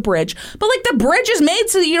edge of the bridge. But the bridge is made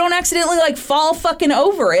so that you don't accidentally fall fucking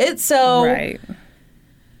over it. So Right.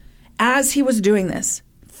 As he was doing this,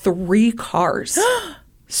 3 cars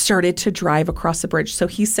started to drive across the bridge. So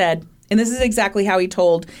he said, and this is exactly how he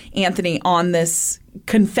told Anthony on this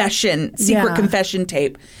secret confession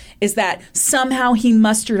tape, is that somehow he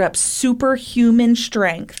mustered up superhuman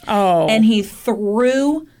strength. Oh. And he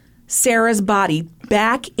threw Sarah's body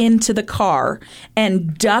back into the car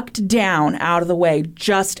and ducked down out of the way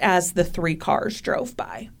just as the 3 cars drove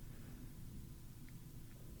by.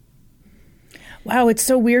 Wow, it's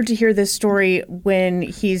so weird to hear this story when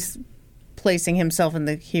he's placing himself in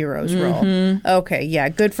the hero's role. Okay, yeah,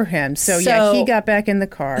 good for him. So yeah, he got back in the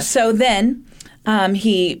car. So then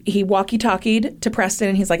he walkie-talkied to Preston,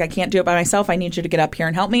 and he's like, I can't do it by myself. I need you to get up here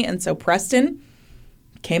and help me. And so Preston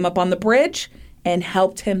came up on the bridge and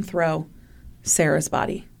helped him throw Sarah's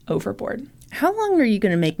body overboard. How long are you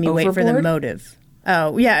going to make me wait for the motive?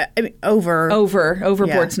 Oh, yeah, I mean,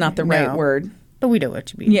 Overboard's not the right word. But we know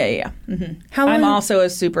what you mean. Yeah. Mm-hmm. How long? I'm also a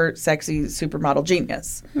super sexy supermodel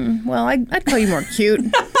genius. Well, I'd call you more cute.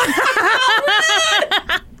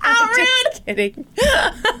 How rude! Just kidding.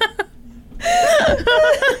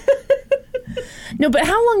 No, but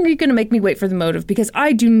how long are you going to make me wait for the motive? Because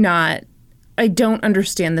I don't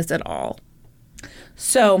understand this at all.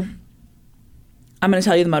 So I'm going to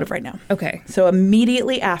tell you the motive right now. Okay. So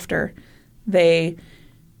immediately after they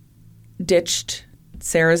ditched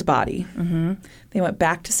Sarah's body, they went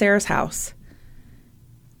back to Sarah's house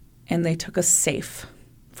and they took a safe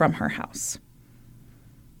from her house.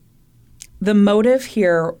 The motive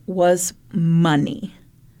here was money.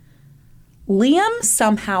 Liam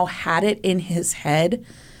somehow had it in his head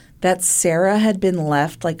that Sarah had been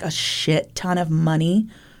left like a shit ton of money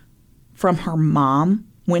from her mom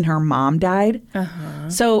when her mom died.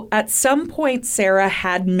 So at some point, Sarah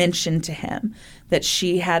had mentioned to him that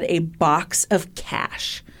she had a box of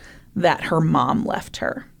cash that her mom left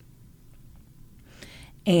her.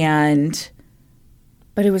 But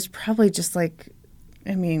it was probably just like,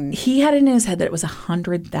 I mean... He had it in his head that it was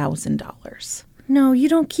 $100,000. No, you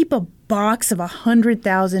don't keep a box of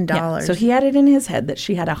 $100,000. Yeah, so he had it in his head that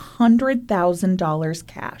she had $100,000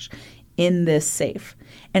 cash in this safe.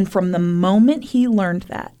 And from the moment he learned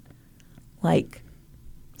that, like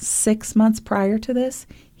 6 months prior to this,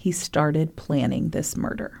 he started planning this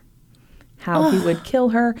murder. How he would kill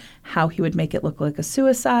her, how he would make it look like a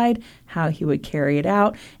suicide, how he would carry it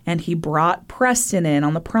out. And he brought Preston in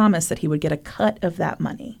on the promise that he would get a cut of that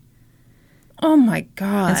money. Oh, my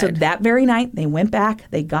God. And so that very night, they went back,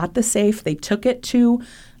 they got the safe, they took it to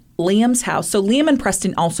Liam's house. So Liam and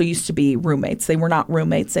Preston also used to be roommates. They were not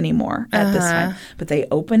roommates anymore at this time. But they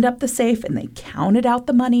opened up the safe and they counted out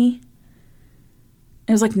the money.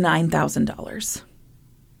 It was like $9,000.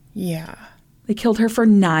 Yeah. They killed her for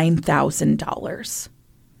 $9,000.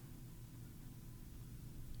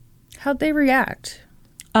 How'd they react?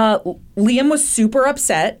 Liam was super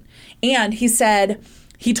upset, and he said...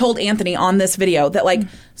 He told Anthony on this video that, like,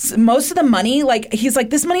 most of the money, like, he's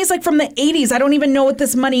like, this money is, like, from the 80s. I don't even know what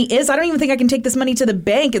this money is. I don't even think I can take this money to the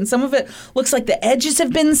bank. And some of it looks like the edges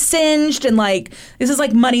have been singed. And, like, this is,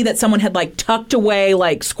 like, money that someone had, like, tucked away,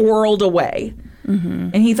 like, squirreled away.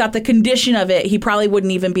 And he thought the condition of it, he probably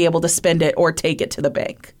wouldn't even be able to spend it or take it to the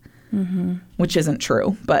bank. Which isn't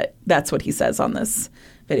true. But that's what he says on this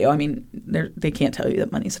video. I mean, they can't tell you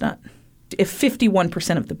that money's not... If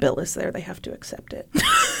 51% of the bill is there, they have to accept it.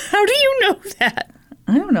 How do you know that?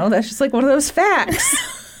 I don't know. That's just like one of those facts.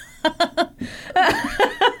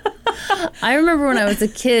 I remember when I was a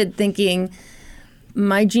kid thinking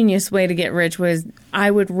my genius way to get rich was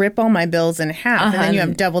I would rip all my bills in half and then you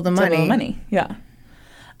have double the money. Double the money, yeah.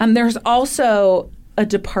 There's also a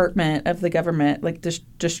department of the government, like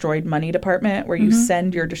destroyed money department, where you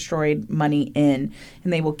send your destroyed money in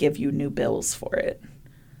and they will give you new bills for it.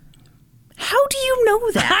 How do you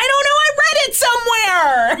know that? I don't know. I read it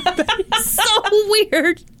somewhere. That is so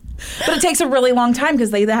weird. But it takes a really long time because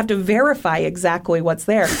they have to verify exactly what's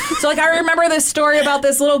there. So, like, I remember this story about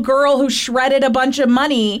this little girl who shredded a bunch of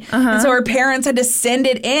money. And so her parents had to send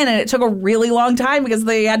it in, and it took a really long time because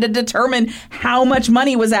they had to determine how much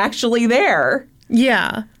money was actually there.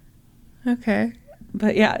 Yeah. Okay.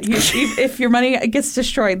 But yeah, if your money gets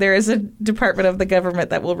destroyed, there is a department of the government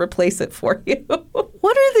that will replace it for you.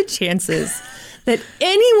 What are the chances that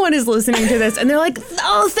anyone is listening to this and they're like,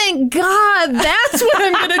 oh, thank God, that's what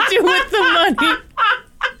I'm going to do with the money?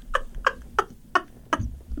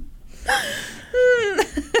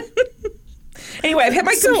 Anyway, I've hit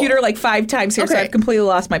my computer like 5 times here, so I've completely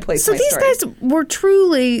lost my place. So these guys were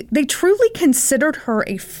truly considered her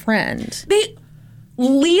a friend.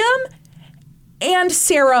 Liam and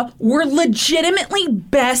Sarah were legitimately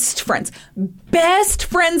best friends. Best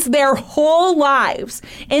friends their whole lives.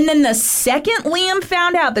 And then the second Liam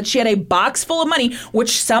found out that she had a box full of money,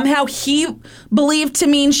 which somehow he believed to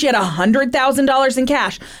mean she had $100,000 in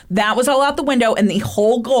cash, that was all out the window. And the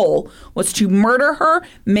whole goal was to murder her,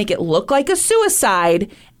 make it look like a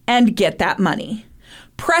suicide, and get that money.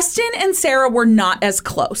 Preston and Sarah were not as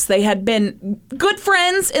close. They had been good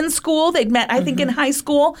friends in school. They'd met, I think, in high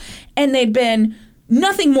school. And they'd been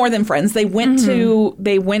nothing more than friends. They went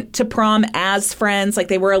to prom as friends. Like,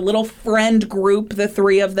 they were a little friend group, the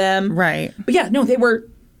three of them. Right. But yeah, no, they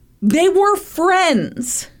were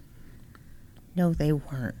friends. No, they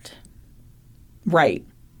weren't. Right.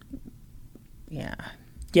 Yeah.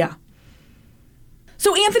 Yeah.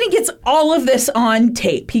 So Anthony gets all of this on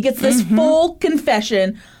tape. He gets this full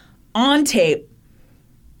confession on tape.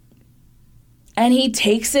 And he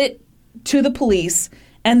takes it to the police.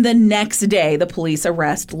 And the next day, the police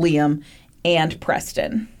arrest Liam and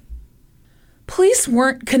Preston. Police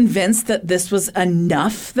weren't convinced that this was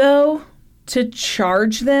enough, though, to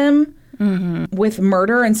charge them with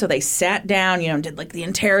murder. And so they sat down, did like the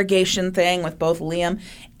interrogation thing with both Liam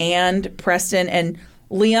and Preston. And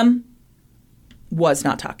Liam was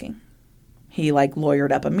not talking. He like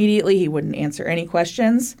lawyered up immediately. He wouldn't answer any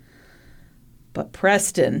questions. But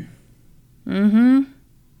Preston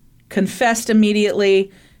confessed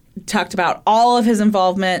immediately, talked about all of his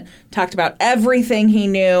involvement, talked about everything he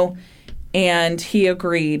knew, and he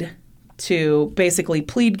agreed to basically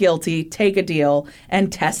plead guilty, take a deal,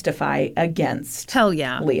 and testify against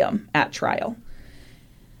Liam at trial.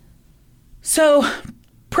 So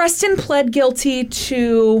Preston pled guilty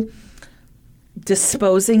to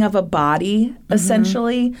disposing of a body,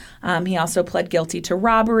 essentially. He also pled guilty to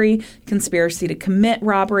robbery, conspiracy to commit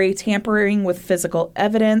robbery, tampering with physical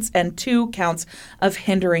evidence, and 2 counts of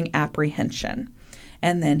hindering apprehension.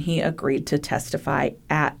 And then he agreed to testify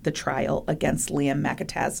at the trial against Liam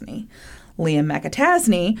McAtasney. Liam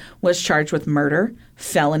McAtasney was charged with murder,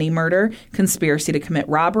 felony murder, conspiracy to commit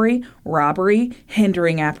robbery,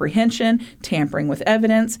 hindering apprehension, tampering with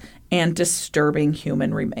evidence, and disturbing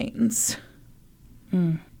human remains.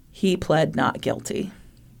 He pled not guilty.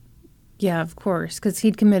 Yeah, of course, because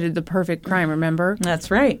he'd committed the perfect crime, remember? That's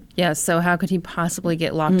right. Yeah, so how could he possibly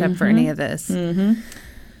get locked up for any of this?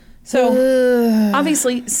 So,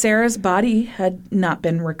 obviously, Sarah's body had not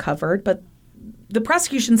been recovered, but the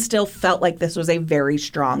prosecution still felt like this was a very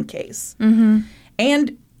strong case.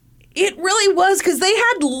 And it really was, because they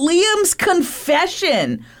had Liam's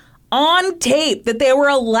confession on tape that they were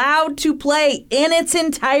allowed to play in its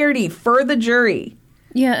entirety for the jury.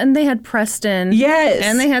 Yeah, and they had Preston. Yes.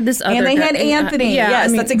 And they had this other And they guy. had Anthony. Yes, I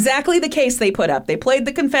mean, that's exactly the case they put up. They played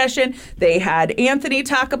the confession. They had Anthony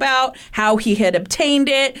talk about how he had obtained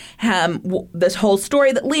it, this whole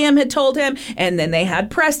story that Liam had told him. And then they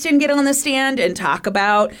had Preston get on the stand and talk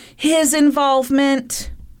about his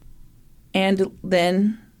involvement. And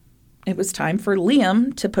then it was time for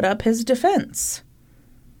Liam to put up his defense.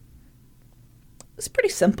 It was pretty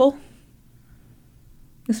simple.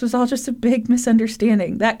 This was all just a big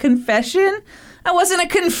misunderstanding. That confession, that wasn't a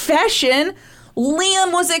confession.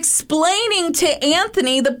 Liam was explaining to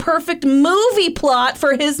Anthony the perfect movie plot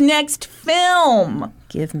for his next film.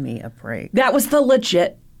 Give me a break. That was the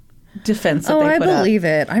legit defense that they put up. I believe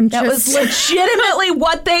it. That was legitimately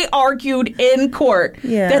what they argued in court.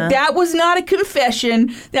 Yeah. That was not a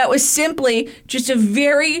confession. That was simply just a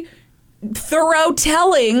very thorough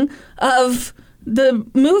telling of the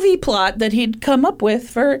movie plot that he'd come up with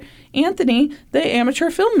for Anthony, the amateur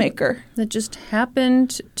filmmaker. That just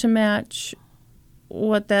happened to match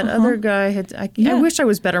what that other guy had. I wish I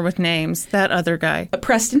was better with names. That other guy.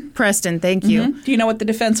 Preston. Preston, thank you. Do you know what the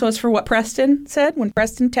defense was for what Preston said when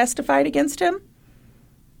Preston testified against him?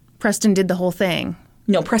 Preston did the whole thing.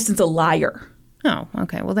 No, Preston's a liar. Oh,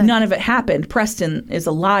 okay. Well, then. None of it happened. Preston is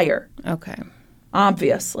a liar. Okay.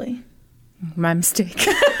 Obviously. My mistake.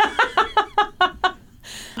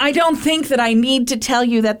 I don't think that I need to tell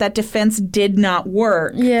you that that defense did not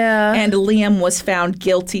work. Yeah. And Liam was found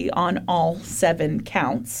guilty on all 7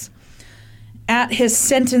 counts. At his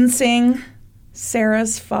sentencing,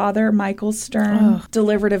 Sarah's father, Michael Stern,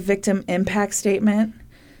 delivered a victim impact statement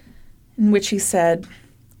in which he said,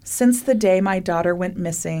 "Since the day my daughter went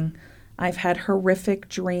missing, I've had horrific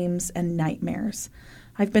dreams and nightmares.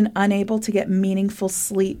 I've been unable to get meaningful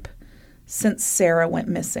sleep since Sarah went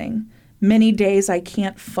missing. Many days I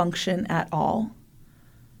can't function at all.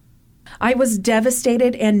 I was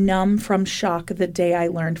devastated and numb from shock the day I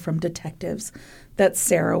learned from detectives that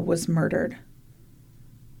Sarah was murdered.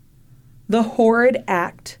 The horrid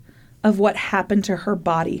act of what happened to her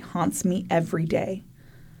body haunts me every day.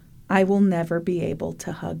 I will never be able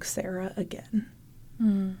to hug Sarah again."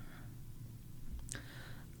 Liam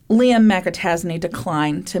McAtasney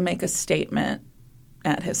declined to make a statement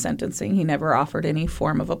at his sentencing. He never offered any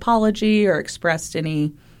form of apology or expressed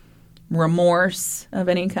any remorse of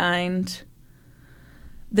any kind.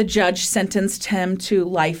 The judge sentenced him to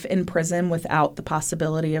life in prison without the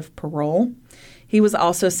possibility of parole. He was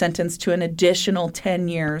also sentenced to an additional 10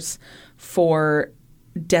 years for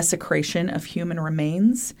desecration of human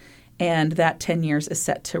remains. And that 10 years is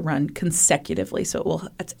set to run consecutively. So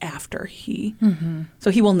it's after so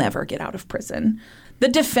he will never get out of prison. The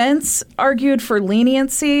defense argued for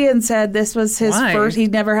leniency and said this was his first. He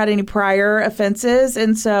never had any prior offenses,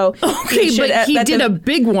 and so he did a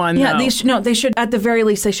big one. Yeah, though. they should at the very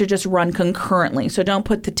least they should just run concurrently. So don't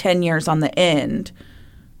put the 10 years on the end.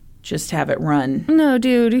 Just have it run. No,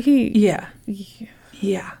 dude. Yeah.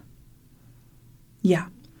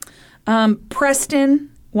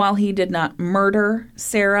 Preston, while he did not murder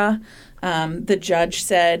Sarah, the judge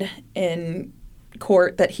said in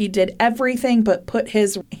court that he did everything but put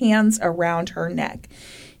his hands around her neck.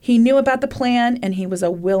 He knew about the plan and he was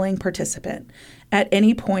a willing participant. At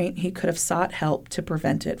any point, he could have sought help to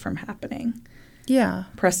prevent it from happening. Yeah.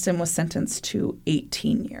 Preston was sentenced to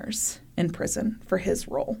 18 years in prison for his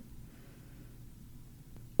role.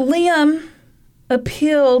 Liam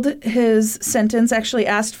appealed his sentence, actually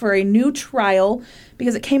asked for a new trial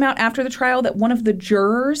because it came out after the trial that one of the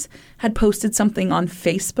jurors had posted something on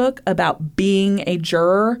Facebook about being a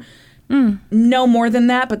juror. No more than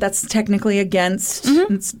that, but that's technically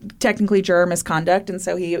it's technically juror misconduct. And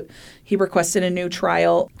so he requested a new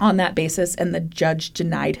trial on that basis, and the judge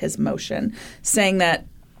denied his motion, saying that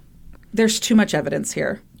there's too much evidence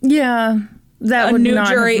here. Yeah. That would not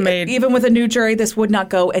have made... Even with a new jury, this would not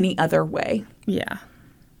go any other way. Yeah.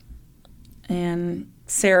 And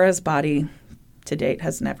Sarah's body to date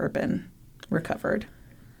has never been recovered.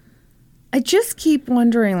 I just keep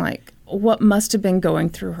wondering, what must have been going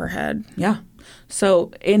through her head. Yeah.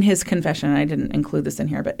 So in his confession, and I didn't include this in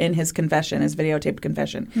here, but in his confession, his videotaped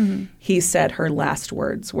confession, he said her last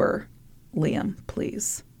words were, "Liam,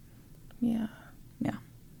 please." Yeah. Yeah.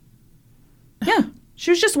 Yeah.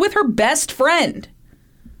 She was just with her best friend.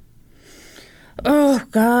 Oh,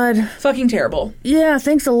 God. Fucking terrible. Yeah,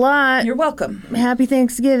 thanks a lot. You're welcome. Happy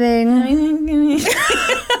Thanksgiving. Oh,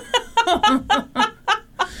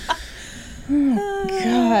 God.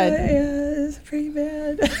 Yeah, it's pretty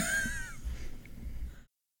bad.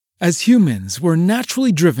 As humans, we're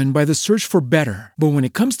naturally driven by the search for better. But when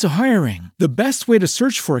it comes to hiring, the best way to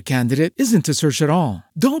search for a candidate isn't to search at all.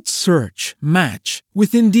 Don't search, match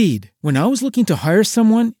with Indeed. When I was looking to hire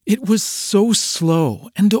someone, it was so slow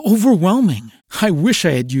and overwhelming. I wish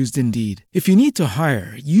I had used Indeed. If you need to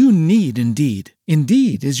hire, you need Indeed.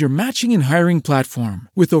 Indeed is your matching and hiring platform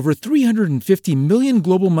with over 350 million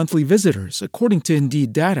global monthly visitors, according to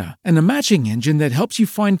Indeed data, and a matching engine that helps you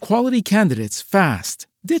find quality candidates fast.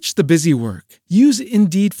 Ditch the busy work. Use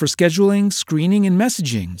Indeed for scheduling, screening, and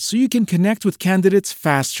messaging so you can connect with candidates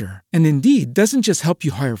faster. And Indeed doesn't just help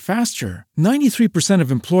you hire faster. 93%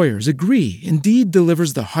 of employers agree Indeed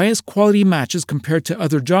delivers the highest quality matches compared to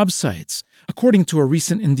other job sites, according to a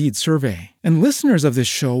recent Indeed survey. And listeners of this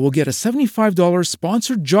show will get a $75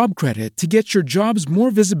 sponsored job credit to get your jobs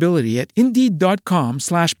more visibility at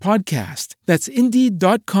Indeed.com/podcast. That's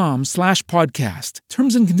Indeed.com/podcast.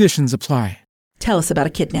 Terms and conditions apply. Tell us about a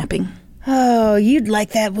kidnapping. Oh, you'd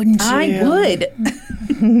like that, wouldn't you? I would.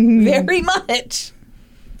 Very much.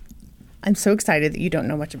 I'm so excited that you don't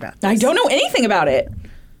know much about this. I don't know anything about it.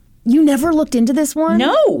 You never looked into this one?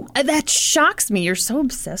 No. That shocks me. You're so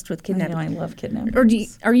obsessed with kidnapping. I love kidnapping. Or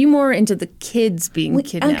are you more into the kids being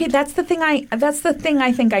kidnapped? Okay, that's the thing I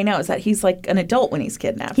think I know is that he's like an adult when he's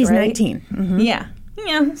kidnapped. He's right? 19. Mm-hmm. Yeah.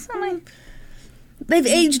 Yeah. So they've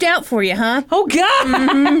aged out for you, huh? Oh, God.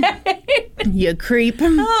 Mm-hmm. You creep.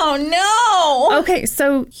 Oh, no. Okay,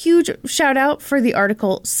 so huge shout out for the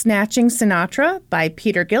article Snatching Sinatra by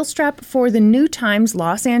Peter Gilstrap for the New Times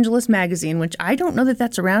Los Angeles magazine, which I don't know that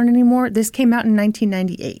that's around anymore. This came out in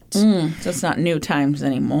 1998. So it's not New Times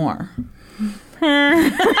anymore.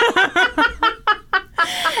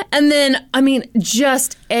 And then,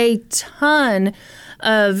 just a ton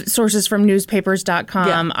of sources from newspapers.com.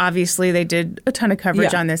 Yeah. Obviously, they did a ton of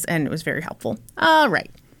coverage on this, and it was very helpful. All right.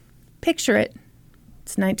 Picture it.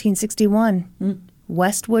 It's 1961,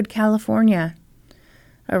 Westwood, California.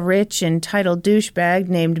 A rich, entitled douchebag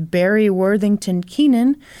named Barry Worthington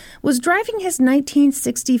Keenan was driving his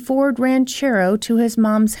 1960 Ford Ranchero to his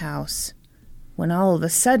mom's house when all of a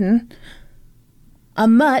sudden, a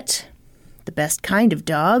mutt, the best kind of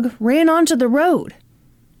dog, ran onto the road.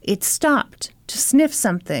 It stopped to sniff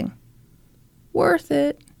something. Worth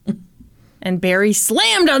it. And Barry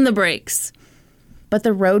slammed on the brakes. But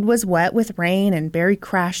the road was wet with rain and Barry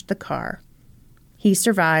crashed the car. He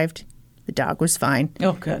survived. The dog was fine.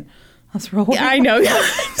 Oh, good. That's real. Yeah, I know.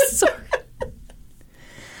 I'm sorry.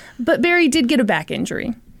 But Barry did get a back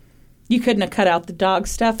injury. You couldn't have cut out the dog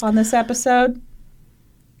stuff on this episode?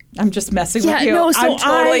 I'm just messing with you. No, so I'm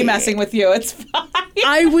totally messing with you. It's fine.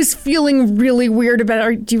 I was feeling really weird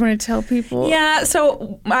about it. Do you want to tell people? Yeah,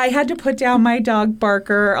 so I had to put down my dog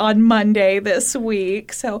Barker on Monday this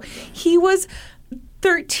week. So he was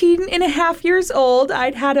 13 and a half years old.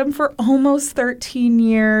 I'd had him for almost 13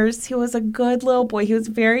 years. He was a good little boy. He was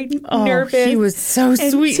very nervous. He was so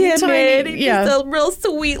sweet and tiny. Yeah. Just a real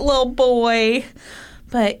sweet little boy.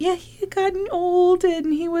 But yeah, he had gotten old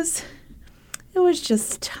and it was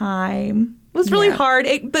just time. It was really hard.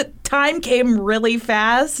 The time came really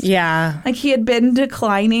fast. Yeah. Like he had been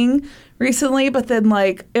declining recently, but then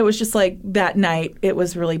like it was just like that night it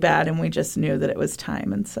was really bad and we just knew that it was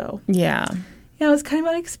time. And so yeah, it was kind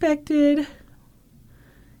of unexpected.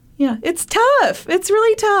 Yeah, it's tough. It's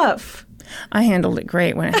really tough. I handled it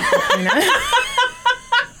great when it happened.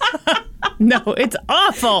 No, it's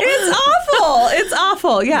awful. It's awful. It's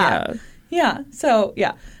awful. Yeah. So,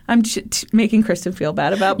 yeah. I'm making Kristen feel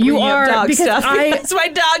bad about bringing up dog stuff because my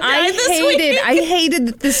dog died this week. I hated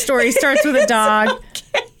that this story starts with a dog.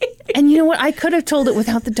 Okay. And you know what? I could have told it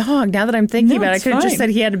without the dog. Now that I'm thinking about it, I could have just said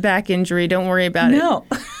he had a back injury. Don't worry about it. No.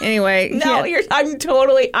 Anyway.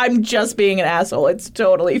 I'm just being an asshole. It's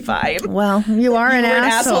totally fine. Well, you are an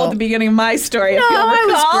asshole at the beginning of my story. No, I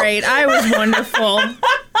was great. I was wonderful.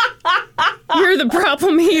 You're the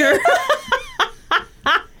problem here.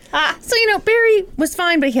 So, Barry was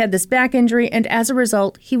fine, but he had this back injury, and as a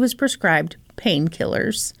result, he was prescribed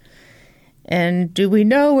painkillers. And do we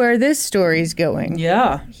know where this story's going?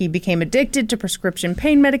 Yeah. He became addicted to prescription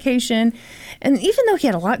pain medication, and even though he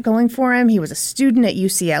had a lot going for him, he was a student at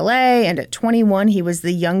UCLA, and at 21, he was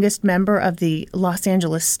the youngest member of the Los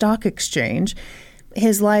Angeles Stock Exchange.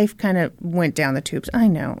 His life kind of went down the tubes. I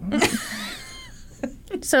know.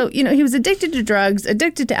 So, he was addicted to drugs,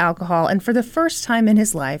 addicted to alcohol, and for the first time in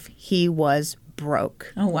his life, he was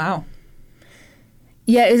broke. Oh, wow.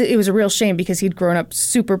 Yeah, it was a real shame because he'd grown up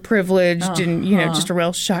super privileged and, just a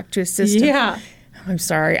real shock to his system. Yeah. I'm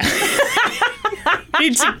sorry.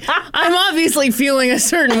 I'm obviously feeling a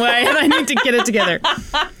certain way and I need to get it together.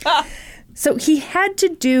 So he had to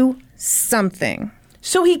do something.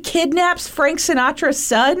 So he kidnaps Frank Sinatra's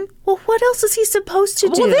son? Well, what else is he supposed to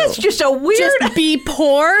do? Well, that's just a weird... Just be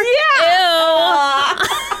poor? Yeah.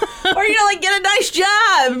 Ew. Or, get a nice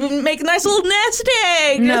job, make a nice little nest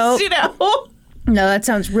egg. No. No, that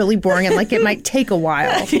sounds really boring and like it might take a while.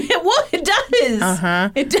 Well, it does. Uh-huh.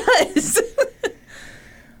 It does.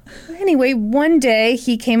 Anyway, one day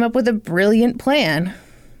he came up with a brilliant plan.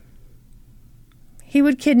 He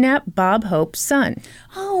would kidnap Bob Hope's son.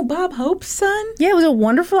 Oh, Bob Hope's son? Yeah, it was a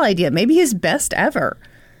wonderful idea. Maybe his best ever.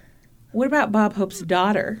 What about Bob Hope's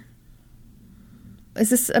daughter? Is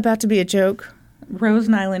this about to be a joke? Rose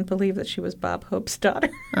Nyland believed that she was Bob Hope's daughter.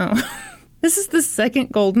 Oh. This is the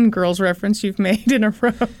second Golden Girls reference you've made in a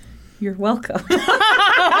row. You're welcome.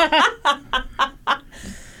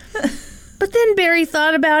 But then Barry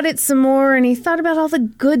thought about it some more, and he thought about all the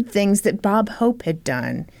good things that Bob Hope had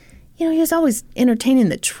done. He was always entertaining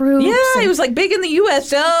the troops. Yeah, he was like big in the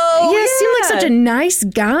USO. Yeah, seemed like such a nice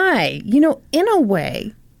guy. In a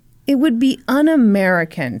way, it would be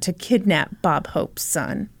un-American to kidnap Bob Hope's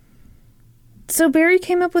son. So Barry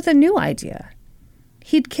came up with a new idea.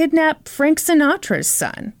 He'd kidnap Frank Sinatra's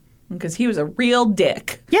son. Because he was a real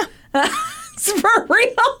dick. Yeah. It's for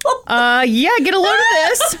real? Yeah, get a load of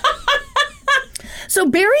this. So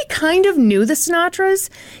Barry kind of knew the Sinatras.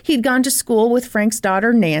 He'd gone to school with Frank's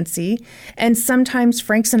daughter, Nancy, and sometimes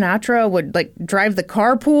Frank Sinatra would, drive the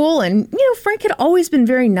carpool, and, Frank had always been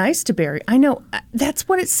very nice to Barry. I know, that's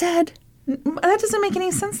what it said. That doesn't make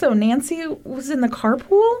any sense, though. Nancy was in the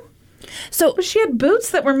carpool? But she had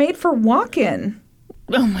boots that were made for walking.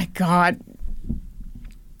 Oh, my God.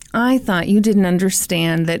 I thought you didn't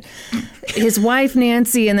understand that his wife,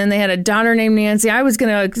 Nancy, and then they had a daughter named Nancy. I was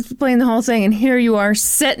going to explain the whole thing, and here you are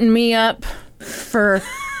setting me up for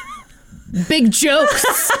big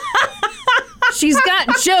jokes. She's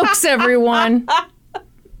got jokes, everyone.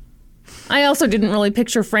 I also didn't really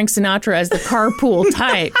picture Frank Sinatra as the carpool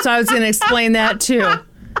type, so I was going to explain that, too.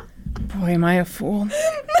 Boy, am I a fool.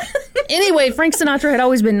 Anyway, Frank Sinatra had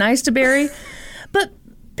always been nice to Barry, but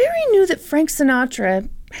Barry knew that Frank Sinatra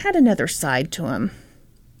had another side to him.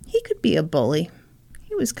 He could be a bully.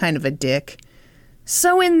 He was kind of a dick.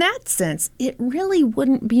 So in that sense, it really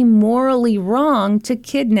wouldn't be morally wrong to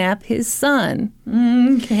kidnap his son.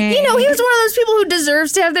 Okay. He was one of those people who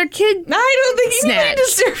deserves to have their kid I don't think snatched. Anybody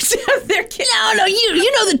deserves to have their kid. No,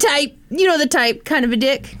 you know the type. You know the type, kind of a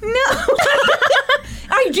dick. No.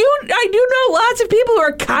 I do know lots of people who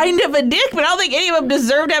are kind of a dick, but I don't think any of them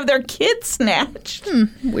deserve to have their kids snatched.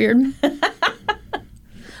 Weird.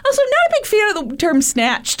 Also, not a big fan of the term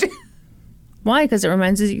snatched. Why? Because it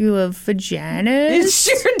reminds you of vaginas? It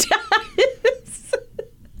sure does.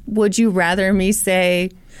 Would you rather me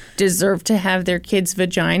say deserve to have their kids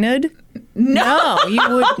vaginaed? No, you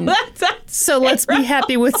wouldn't. So let's be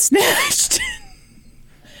happy with snatched.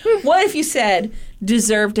 What if you said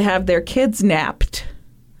deserve to have their kids napped?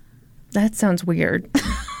 That sounds weird.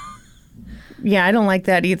 Yeah, I don't like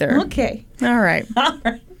that either. Okay. All right. All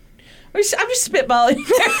right. I'm just spitballing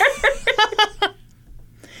there.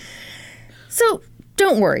 So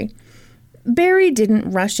don't worry. Barry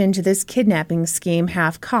didn't rush into this kidnapping scheme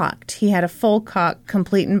half-cocked. He had a full cock,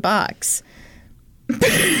 complete in box.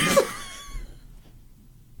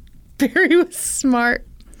 Barry was smart.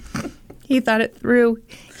 He thought it through.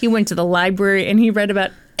 He went to the library and he read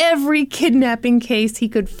about every kidnapping case he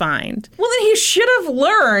could find. Well, then he should have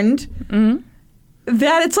learned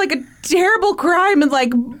that it's like a terrible crime and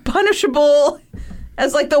like punishable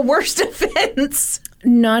as like the worst offense.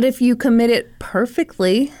 Not if you commit it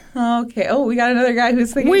perfectly. Okay. Oh, we got another guy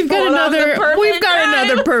who's thinking We've got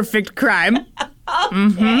another perfect crime.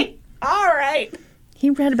 Okay. All right. He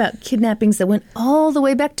read about kidnappings that went all the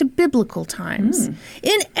way back to biblical times.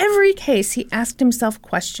 In every case, he asked himself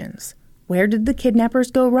questions. Where did the kidnappers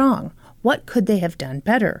go wrong? What could they have done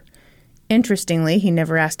better? Interestingly, he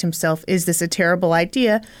never asked himself, is this a terrible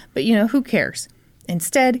idea? But, who cares?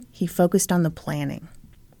 Instead, he focused on the planning.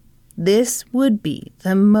 This would be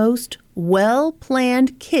the most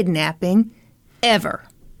well-planned kidnapping ever.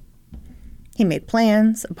 He made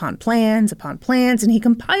plans upon plans upon plans, and he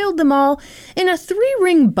compiled them all in a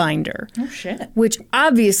 3-ring binder. Oh, shit. Which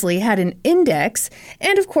obviously had an index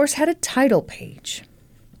and, of course, had a title page.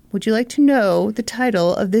 Would you like to know the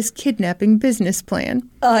title of this kidnapping business plan?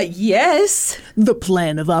 Yes. The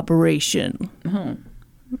Plan of Operation. Oh.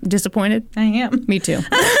 Disappointed? I am. Me too.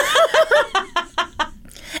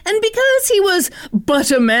 And because he was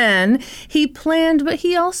but a man, he planned, but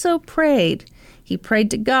he also prayed. He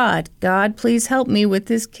prayed to God. God, please help me with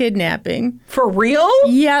this kidnapping. For real?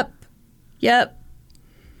 Yep.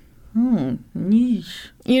 Yeesh.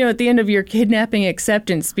 At the end of your kidnapping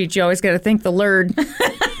acceptance speech, you always got to thank the Lord.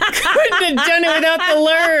 Couldn't have done it without the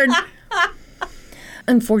Lord.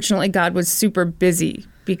 Unfortunately, God was super busy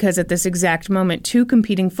because at this exact moment, 2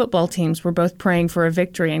 competing football teams were both praying for a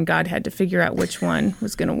victory, and God had to figure out which one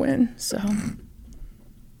was going to win. So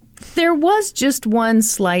there was just one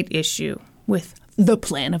slight issue with the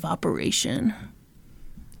plan of operation.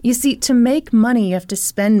 You see, to make money, you have to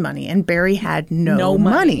spend money, and Barry had no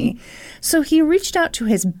money. So he reached out to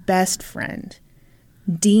his best friend,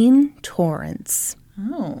 Dean Torrance.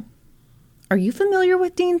 Oh. Are you familiar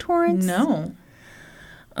with Dean Torrance? No.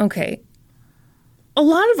 Okay. A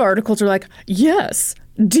lot of articles are like, yes,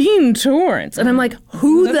 Dean Torrance. And I'm like,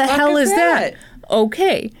 who the hell is that?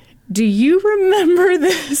 Okay. Do you remember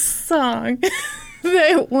this song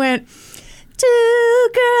that went, 2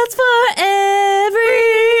 girls for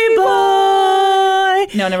every boy?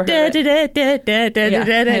 No, never heard it. I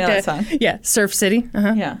know that song. Yeah, Surf City.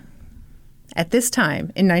 Yeah. At this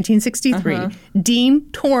time, in 1963,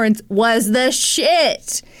 Dean Torrance was the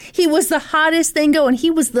shit. He was the hottest thing going.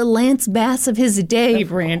 He was the Lance Bass of his day,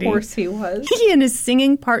 Brandy. Of course he was. He and his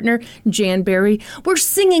singing partner, Jan Barry, were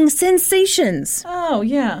singing sensations. Oh,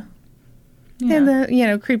 yeah. And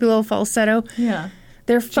the, creepy little falsetto. Yeah.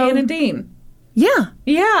 Their Jan and Dean. Yeah.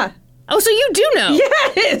 Yeah. Oh, so you do know.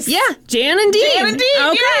 Yes. Yeah, Jan and Dean. Jan and Dean,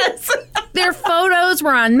 okay. yes. Their photos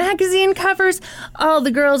were on magazine covers. All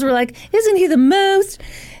the girls were like, isn't he the most?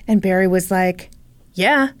 And Barry was like,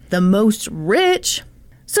 yeah, the most rich.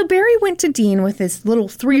 So Barry went to Dean with his little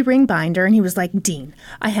 3-ring binder, and he was like, Dean,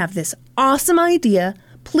 I have this awesome idea.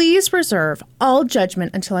 Please reserve all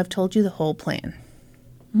judgment until I've told you the whole plan.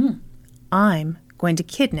 I'm going to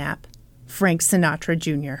kidnap Frank Sinatra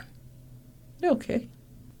Jr. Okay.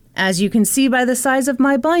 As you can see by the size of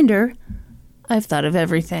my binder, I've thought of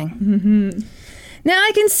everything. Now,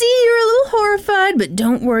 I can see you're a little horrified, but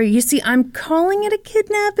don't worry. You see, I'm calling it a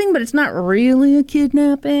kidnapping, but it's not really a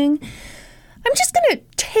kidnapping. I'm just going to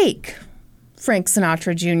take Frank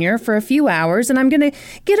Sinatra Jr. for a few hours, and I'm going to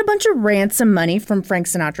get a bunch of ransom money from Frank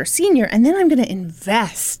Sinatra Sr., and then I'm going to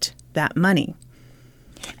invest that money.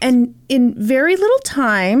 And in very little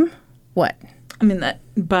time, what? I mean, that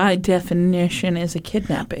by definition is a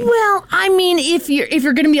kidnapping. Well, I mean, if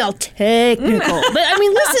you're going to be all technical. But, I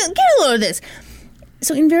mean, listen, get a load of this.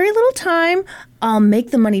 So in very little time, I'll make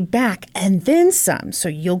the money back and then some. So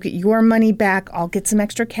you'll get your money back. I'll get some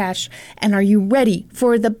extra cash. And are you ready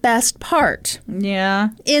for the best part? Yeah.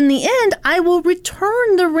 In the end, I will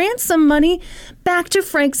return the ransom money back to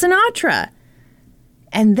Frank Sinatra.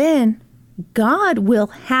 And then God will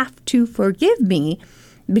have to forgive me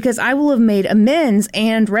because I will have made amends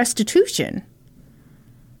and restitution.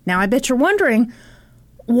 Now, I bet you're wondering,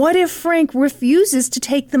 what if Frank refuses to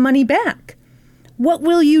take the money back? What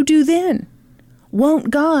will you do then?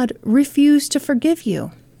 Won't God refuse to forgive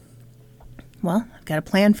you? Well, I've got a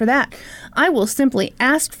plan for that. I will simply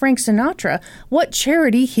ask Frank Sinatra what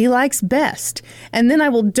charity he likes best, and then I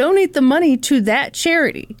will donate the money to that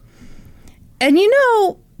charity. And you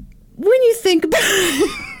know, when you think about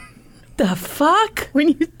it, The fuck? when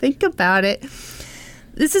you think about it,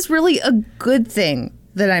 this is really a good thing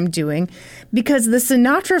that I'm doing because the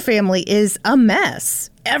Sinatra family is a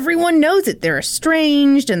mess. Everyone knows it. They're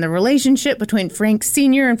estranged, and the relationship between Frank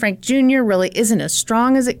Sr. and Frank Jr. really isn't as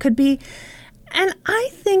strong as it could be. And I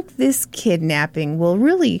think this kidnapping will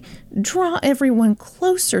really draw everyone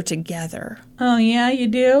closer together. Oh, yeah, you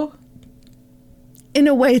do? In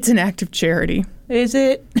a way, it's an act of charity. Is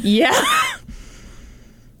it? Yeah.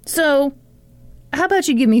 So, how about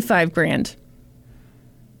you give me $5,000?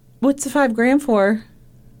 What's the $5,000 for?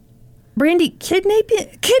 Brandy, kidnapping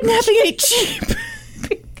ain't cheap.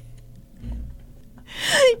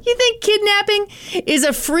 You think kidnapping is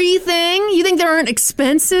a free thing? You think there aren't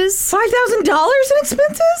expenses? $5,000 in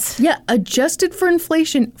expenses? Yeah, adjusted for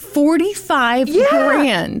inflation,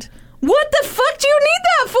 $45,000. What the fuck do you need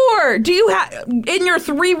that for? Do you have, in your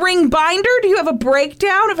 3-ring binder, do you have a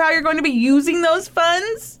breakdown of how you're going to be using those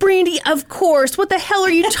funds? Brandy, of course. What the hell are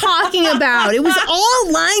you talking about? It was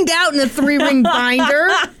all lined out in a 3-ring binder.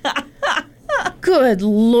 Good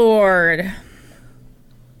Lord.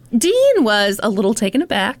 Dean was a little taken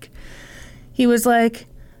aback. He was like,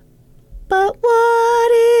 but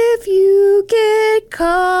what if you get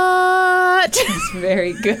caught? It's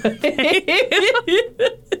very good.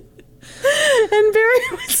 And Barry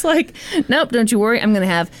was like, nope, don't you worry. I'm going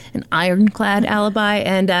to have an ironclad alibi.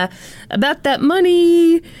 And about that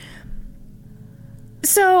money.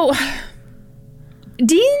 So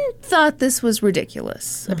Dean thought this was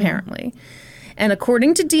ridiculous, apparently. And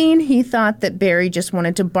according to Dean, he thought that Barry just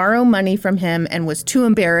wanted to borrow money from him and was too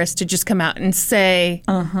embarrassed to just come out and say,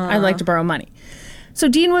 I'd like to borrow money. So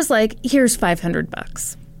Dean was like, here's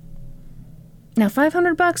 $500. Now,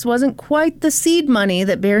 $500 wasn't quite the seed money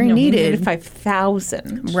that Barry needed. He needed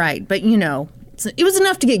 $5,000. Right, but you know, it was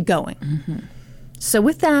enough to get going. So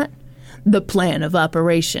with that, the plan of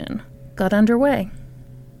operation got underway.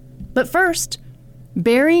 But first,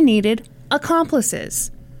 Barry needed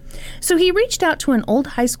accomplices. So he reached out to an old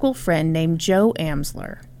high school friend named Joe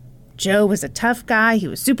Amsler. Joe was a tough guy, he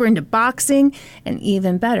was super into boxing, and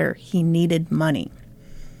even better, he needed money.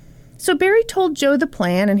 So Barry told Joe the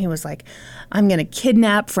plan, and he was like, I'm going to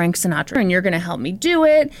kidnap Frank Sinatra, and you're going to help me do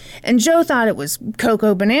it. And Joe thought it was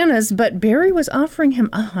cocoa bananas, but Barry was offering him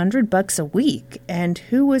 $100 a week. And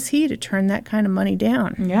who was he to turn that kind of money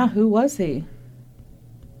down? Yeah, who was he?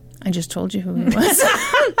 I just told you who he was.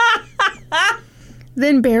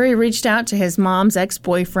 Then Barry reached out to his mom's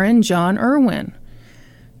ex-boyfriend, John Irwin.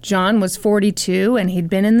 John was 42, and he'd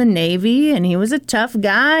been in the Navy, and he was a tough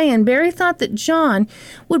guy, and Barry thought that John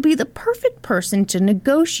would be the perfect person to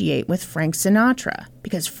negotiate with Frank Sinatra,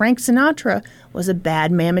 because Frank Sinatra was a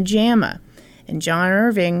bad mamma jamma, and John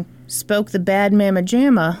Irving spoke the bad mamma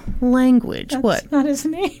jamma language. That's what? Not his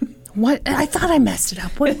name. What? I thought I messed it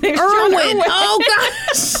up. What? Irwin. John Irwin. Oh,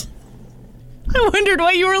 gosh. I wondered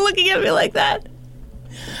why you were looking at me like that.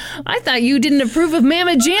 I thought you didn't approve of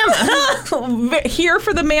Mamma Jamma. Here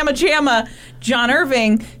for the Mamma Jamma, John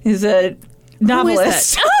Irving is a novelist. Who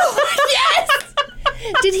is that? Oh, yes!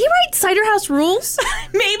 Did he write Cider House Rules?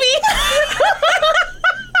 Maybe.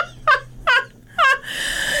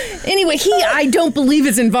 Anyway, I don't believe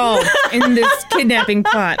is involved in this kidnapping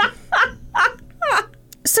plot.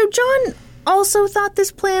 So John also thought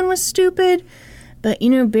this plan was stupid, but, you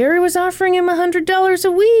know, Barry was offering him $100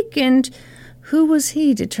 a week, and who was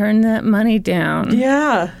he to turn that money down?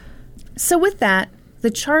 Yeah. So with that, the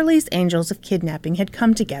Charlie's Angels of Kidnapping had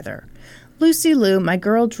come together. Lucy Lou, my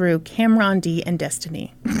girl Drew, Cameron D, and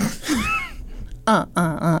Destiny. Now,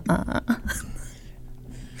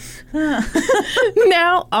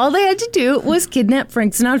 all they had to do was kidnap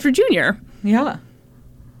Frank Sinatra Jr. Yeah.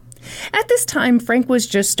 At this time, Frank was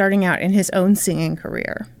just starting out in his own singing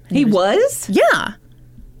career. He was? Yeah.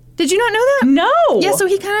 Did you not know that? No. Yeah, so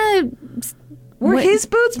he kind of... Were his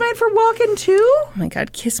boots made for walking too? Oh my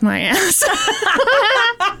God, kiss my ass.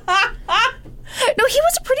 No, he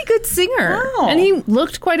was a pretty good singer. Oh. And he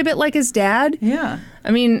looked quite a bit like his dad. Yeah. I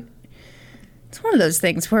mean, it's one of those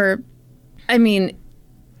things where, I mean,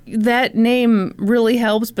 that name really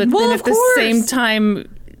helps, but Well, then of at the course. same time,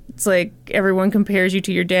 It's like everyone compares you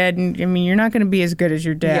to your dad, and I mean, you're not going to be as good as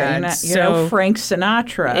your dad. Yeah, you're no Frank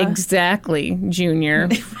Sinatra. Exactly, Junior.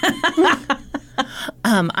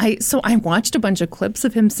 I watched a bunch of clips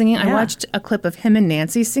of him singing. Yeah. I watched a clip of him and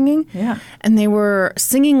Nancy singing. Yeah. And they were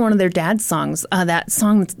singing one of their dad's songs. That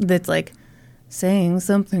song that's like, saying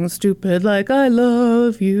something stupid like I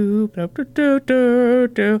love you.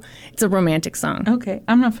 It's a romantic song. Okay,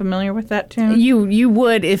 I'm not familiar with that tune. You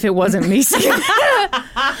would if it wasn't me singing.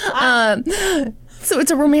 So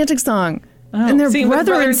it's a romantic song. Oh, and they're sing with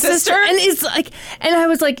brother and sister. And it's like, and I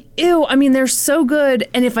was like, ew, I mean, they're so good.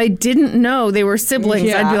 And if I didn't know they were siblings,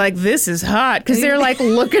 Yeah. I'd be like, this is hot. Because they're like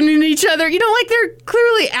looking at each other, like they're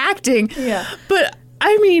clearly acting. Yeah. But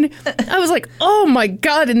I mean, I was like, oh my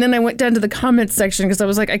God. And then I went down to the comments section because I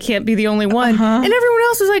was like, I can't be the only one. And everyone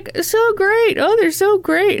else was like, so great. Oh, they're so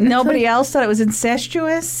great. And Nobody else thought it was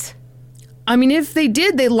incestuous? I mean, if they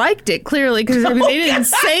did, they liked it, clearly, because I mean, they didn't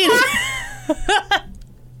say it.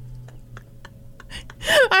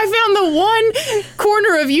 I found the one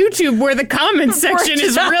corner of YouTube where the comments section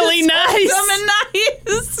is really nice.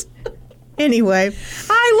 Nice. Anyway.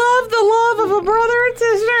 I love the love of a brother and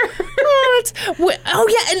sister. Oh,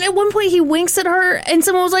 yeah, and at one point he winks at her, and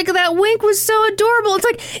someone was like, that wink was so adorable. It's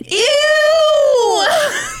like, ew!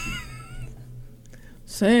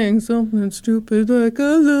 Saying something stupid like,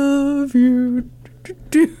 I love you.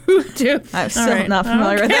 I'm still not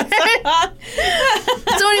familiar with that.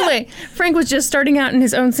 So anyway, Frank was just starting out in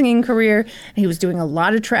his own singing career, and he was doing a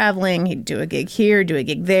lot of traveling. He'd do a gig here, do a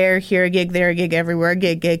gig there, here a gig, there a gig, everywhere a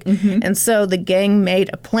gig. And so the gang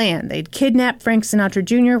made a plan. They'd kidnap Frank Sinatra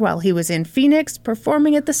Jr. while he was in Phoenix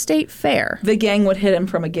performing at the state fair. The gang would hit him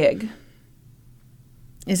from a gig.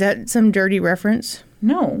 Is that some dirty reference?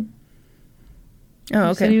 No. Oh,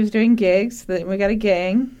 He said okay. he was doing gigs. Then we got a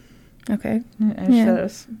gang. Okay. I said it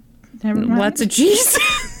was. Never mind. Lots of cheese.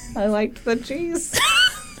 I liked the cheese.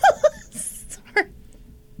 Sorry.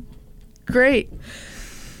 Great.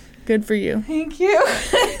 Good for you. Thank you.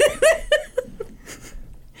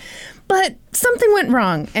 But something went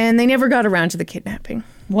wrong, and they never got around to the kidnapping.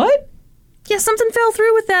 What? Yeah, something fell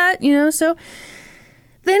through with that, so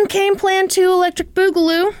then came Plan 2 Electric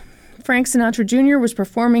Boogaloo. Frank Sinatra Jr. was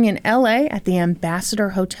performing in L.A. at the Ambassador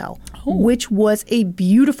Hotel, which was a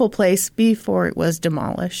beautiful place before it was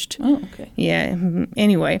demolished. Oh, okay. Yeah,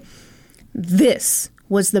 anyway, this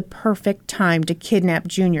was the perfect time to kidnap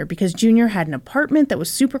Junior because Junior had an apartment that was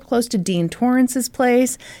super close to Dean Torrance's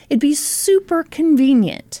place. It'd be super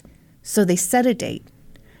convenient. So they set a date,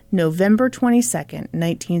 November 22nd,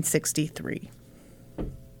 1963.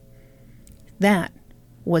 That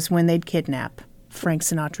was when they'd kidnap Frank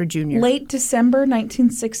Sinatra Jr. Late December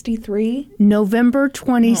 1963. November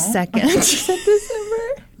 22nd.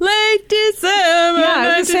 December. Late December. Yeah, I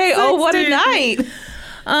was going to say, oh, what a night.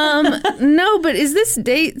 No, but is this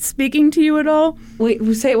date speaking to you at all? Wait,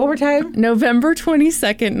 say it one more time. November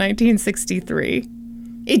 22nd, 1963.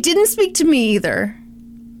 It didn't speak to me either.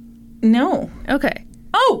 No. Okay.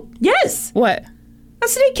 Oh, yes. What?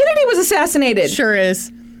 That's the day Kennedy was assassinated. Sure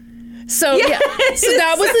is. So, Yes. yeah. So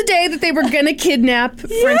that was the day that they were going to kidnap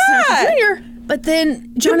Frank Sinatra Jr. But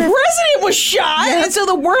then John The F. president was shot, and so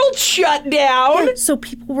the world shut down. So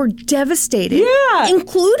people were devastated. Yeah.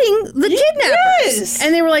 Including the kidnappers. Yes.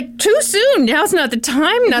 And they were like, too soon. Now's not the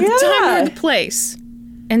time, not the time Yeah. or the place.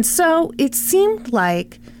 And so it seemed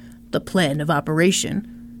like the plan of operation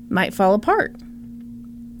might fall apart.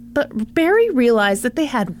 But Barry realized that they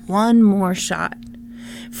had one more shot.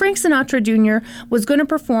 Frank Sinatra Jr. was going to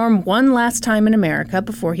perform one last time in America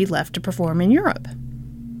before he left to perform in Europe.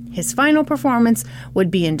 His final performance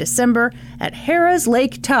would be in December at Harrah's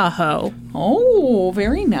Lake Tahoe. Oh,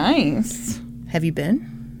 very nice. Have you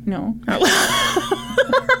been? No.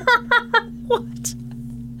 What?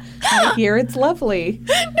 I hear it's lovely.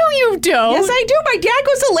 No, you don't. Yes, I do. My dad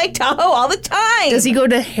goes to Lake Tahoe all the time. Does he go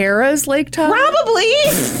to Harrah's Lake Tahoe? Probably.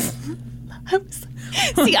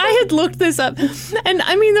 See, I had looked this up, and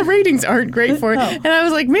I mean, the ratings aren't great for it. Oh. And I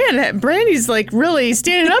was like, man, Brandy's like really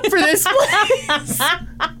standing up for this place.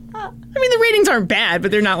 I mean, the ratings aren't bad,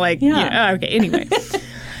 but they're not like, okay, anyway.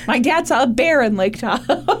 My dad saw a bear in Lake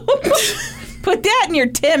Tahoe. Put that in your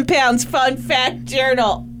 10 pounds fun fact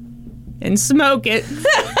journal. And smoke it.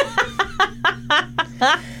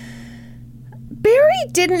 Barry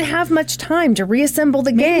didn't have much time to reassemble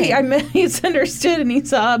the gang. I misunderstood and he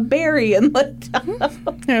saw a berry in Lake Tahoe.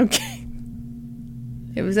 Okay.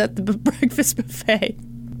 It was at the breakfast buffet.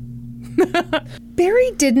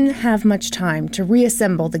 Barry didn't have much time to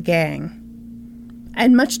reassemble the gang.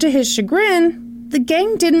 And much to his chagrin, the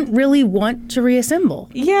gang didn't really want to reassemble.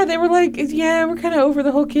 Yeah, they were like, yeah, we're kind of over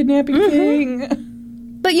the whole kidnapping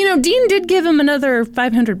thing. But, Dean did give him another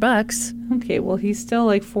 $500. Okay, well, he's still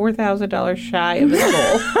like $4,000 shy of his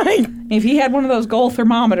goal. If he had one of those goal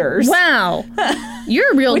thermometers. Wow.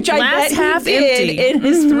 You're a real which glass I bet half he did empty. in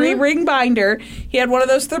his 3-ring binder. He had one of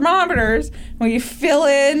those thermometers where you fill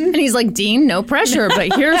in. And he's like, Dean, no pressure,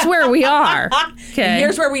 but here's where we are. Okay. And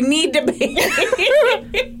here's where we need to be.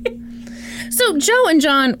 So Joe and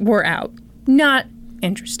John were out, not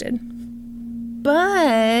interested.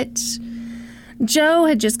 But Joe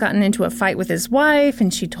had just gotten into a fight with his wife,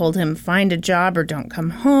 and she told him, find a job or don't come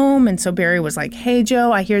home. And so Barry was like, hey,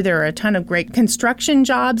 Joe, I hear there are a ton of great construction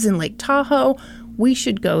jobs in Lake Tahoe. We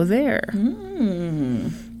should go there.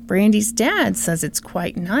 Brandy's dad says it's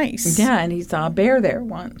quite nice. Yeah, and he saw a bear there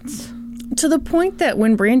once. To the point that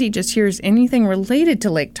when Brandy just hears anything related to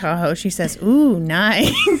Lake Tahoe, she says, ooh,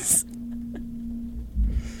 nice.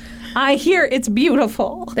 I hear it's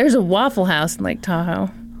beautiful. There's a Waffle House in Lake Tahoe.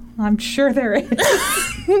 I'm sure there is.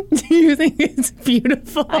 Do you think it's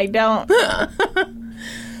beautiful? I don't.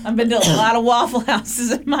 I've been to a lot of Waffle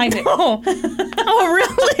Houses in my day. Oh,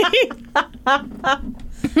 really?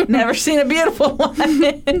 Never seen a beautiful one.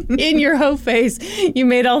 In your hoe face, you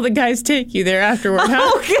made all the guys take you there afterward, huh?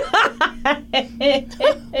 Oh, God.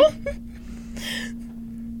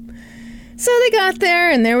 So they got there,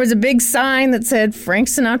 and there was a big sign that said Frank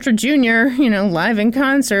Sinatra Jr., live in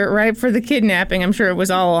concert, right for the kidnapping. I'm sure it was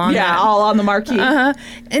all on Yeah, that. all on the marquee. Uh-huh.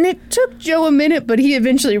 And it took Joe a minute, but he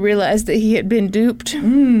eventually realized that he had been duped. He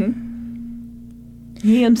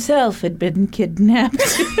himself had been kidnapped.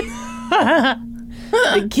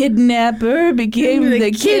 The kidnapper became the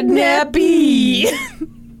kidnappee.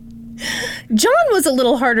 John was a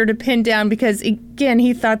little harder to pin down because, again,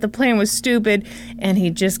 he thought the plan was stupid, and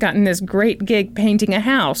he'd just gotten this great gig painting a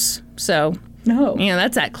house. So, No.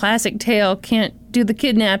 that's that classic tale, can't do the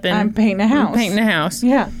kidnapping. I'm painting a house. I'm painting a house.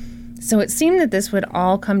 Yeah. So it seemed that this would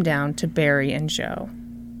all come down to Barry and Joe.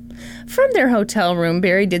 From their hotel room,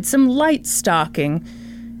 Barry did some light stalking.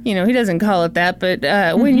 He doesn't call it that, but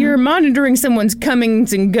when you're monitoring someone's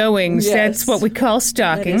comings and goings, Yes. that's what we call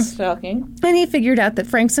stalking. That is stalking. And he figured out that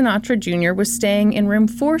Frank Sinatra Jr. was staying in room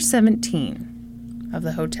 417 of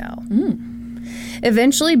the hotel.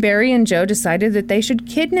 Eventually, Barry and Joe decided that they should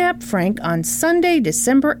kidnap Frank on Sunday,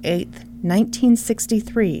 December 8th,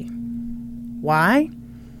 1963. Why?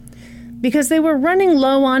 Because they were running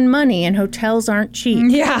low on money and hotels aren't cheap.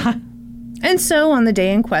 Yeah. And so, on the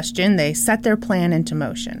day in question, they set their plan into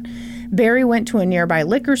motion. Barry went to a nearby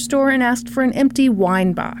liquor store and asked for an empty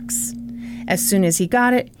wine box. As soon as he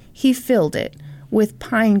got it, he filled it with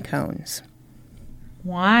pine cones.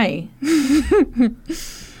 Why?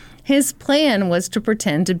 His plan was to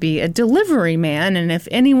pretend to be a delivery man, and if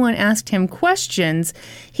anyone asked him questions,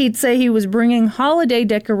 he'd say he was bringing holiday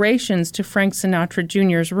decorations to Frank Sinatra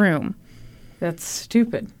Jr.'s room. That's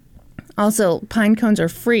stupid. Also, pine cones are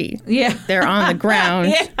free. Yeah. They're on the ground.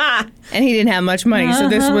 Yeah. And he didn't have much money, so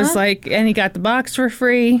this was and he got the box for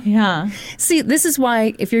free. Yeah. See, this is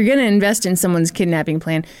why if you're going to invest in someone's kidnapping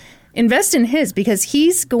plan, invest in his, because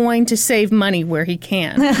he's going to save money where he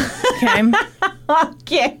can. Okay?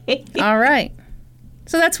 Okay. All right.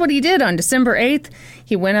 So that's what he did on December 8th.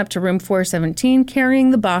 He went up to room 417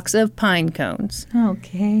 carrying the box of pine cones.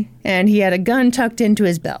 Okay. And he had a gun tucked into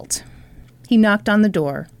his belt. He knocked on the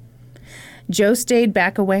door. Joe stayed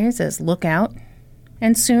back a ways as lookout,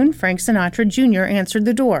 and soon Frank Sinatra Jr. answered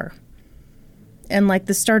the door. And like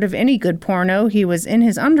the start of any good porno, he was in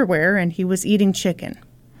his underwear and he was eating chicken.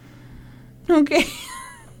 Okay.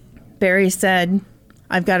 Barry said,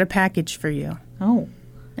 I've got a package for you. Oh.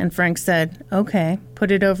 And Frank said, okay,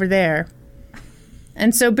 put it over there.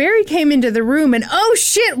 And so Barry came into the room and, oh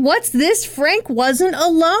shit, what's this? Frank wasn't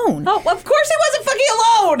alone. Oh, of course he wasn't fucking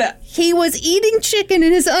alone. He was eating chicken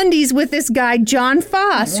in his undies with this guy, John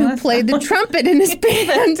Foss, who played the trumpet in his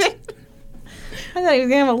band. I thought he was going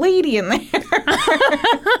to have a lady in there.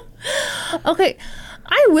 Okay,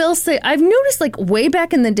 I will say, I've noticed way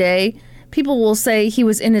back in the day, people will say he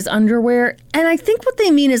was in his underwear, and I think what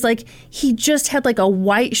they mean is he just had a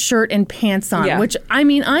white shirt and pants on, Yeah. which,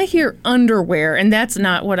 I hear underwear, and that's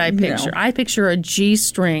not what I picture. No. I picture a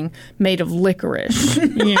G-string made of licorice,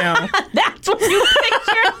 That's what you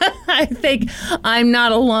picture. I think I'm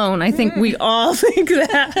not alone. I think we all think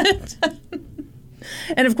that.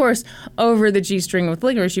 And of course, over the G-string with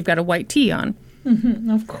licorice, you've got a white tee on.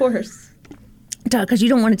 Of course. Because you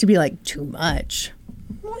don't want it to be too much.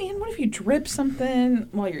 Well, Ian, what if you drip something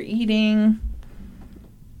while you're eating?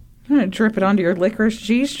 I'm going to drip it onto your licorice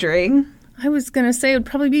G-string. I was going to say it would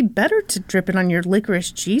probably be better to drip it on your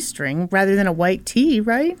licorice G-string rather than a white tee,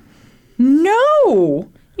 right? No!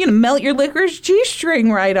 You're going to melt your licorice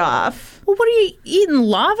G-string right off. Well, what are you eating,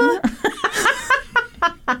 lava?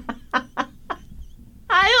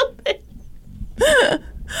 I hope it the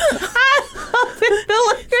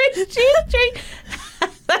licorice cheese drink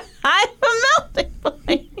has a melting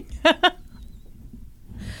point.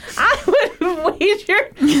 I would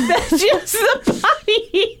wager that just the body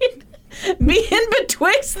heat being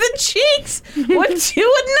betwixt the cheeks would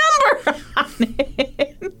do a number on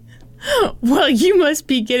it. Well, you must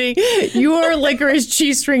be getting your licorice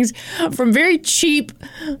cheese strings from very cheap,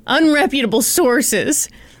 unreputable sources.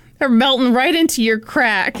 They're melting right into your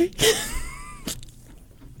crack.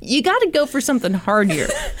 You got to go for something hardier,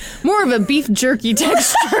 more of a beef jerky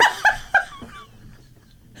texture.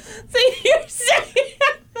 So you're saying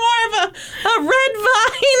more of a red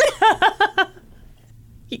vine?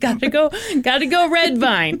 You got to go red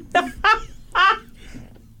vine.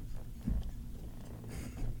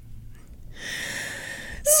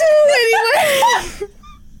 So anyway,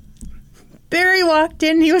 Barry walked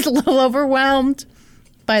in. He was a little overwhelmed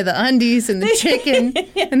by the undies and the chicken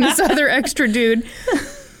and this other extra dude.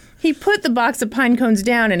 He put the box of pine cones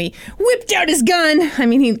down and he whipped out his gun. I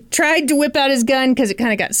mean, he tried to whip out his gun because it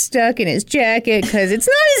kind of got stuck in his jacket because it's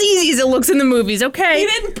not as easy as it looks in the movies, okay? You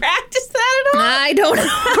didn't practice that at all? I don't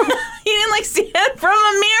know. You didn't, like, see it from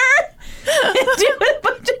a mirror and do it a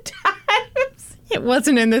bunch of times? It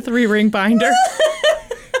wasn't in the 3-ring binder.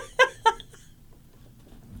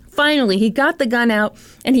 Finally, he got the gun out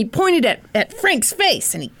and he pointed at Frank's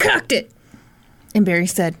face and he cocked it. And Barry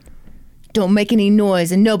said, "Don't make any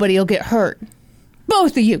noise and nobody will get hurt.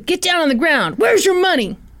 Both of you, get down on the ground. Where's your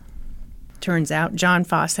money?" Turns out John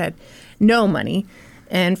Foss had no money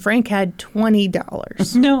and Frank had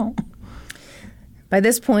 $20. No. By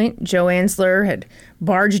this point, Joe Ansler had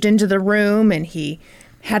barged into the room and he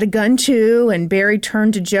had a gun too, and Barry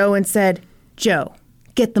turned to Joe and said, "Joe,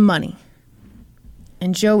 get the money."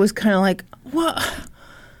 And Joe was kind of like, "What?"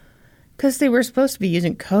 Because they were supposed to be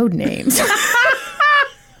using code names.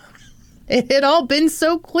 It had all been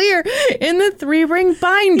so clear in the 3-ring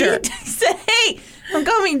binder. Say, "Hey, I'm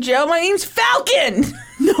coming, Joe. My name's Falcon."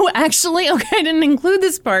 No, actually, okay, I didn't include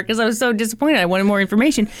this part because I was so disappointed. I wanted more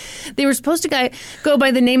information. They were supposed to go by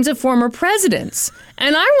the names of former presidents.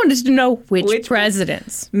 And I wanted to know which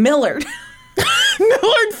presidents. Millard.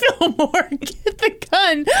 Millard Fillmore, get the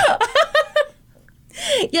gun.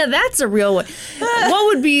 Yeah, that's a real one. What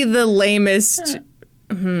would be the lamest?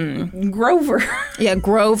 Grover. Yeah,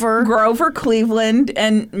 Grover. Grover Cleveland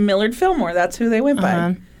and Millard Fillmore. That's who they went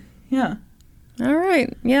by. Yeah. All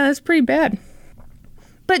right. Yeah, that's pretty bad.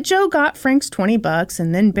 But Joe got Frank's $20,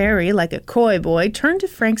 and then Barry, like a coy boy, turned to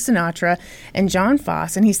Frank Sinatra and John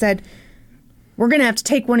Foss, and he said, "We're going to have to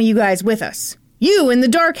take one of you guys with us. You in the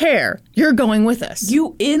dark hair. You're going with us."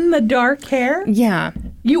 You in the dark hair? Yeah.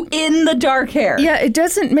 You in the dark hair? Yeah, it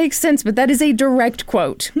doesn't make sense, but that is a direct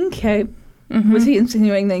quote. Okay. Mm-hmm. Was he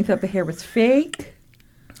insinuating that he thought the hair was fake?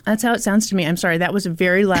 That's how it sounds to me. I'm sorry. That was a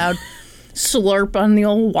very loud slurp on the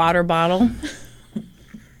old water bottle.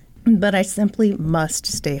 But I simply must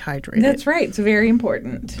stay hydrated. That's right. It's very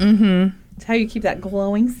important. Mm-hmm. It's how you keep that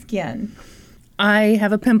glowing skin. I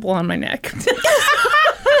have a pimple on my neck.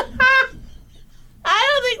 I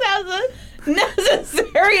don't think that was a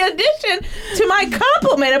necessary addition to my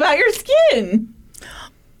compliment about your skin.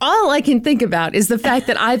 All I can think about is the fact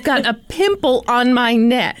that I've got a pimple on my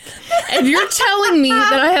neck. And you're telling me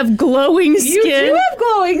that I have glowing skin? You do have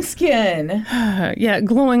glowing skin. Yeah,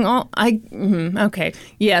 glowing all... okay.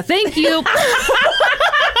 Yeah, thank you.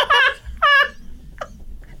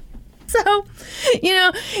 So,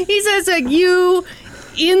 he says, you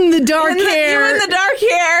in the dark hair. You in the dark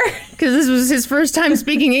hair. Because this was his first time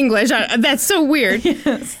speaking English. That's so weird.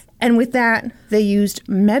 Yes. And with that, they used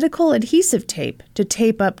medical adhesive tape to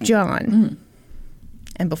tape up John. Mm.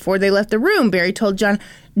 And before they left the room, Barry told John,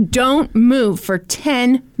 "Don't move for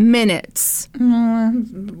 10 minutes.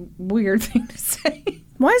 Weird thing to say.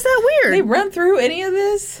 Why is that weird? They run through any of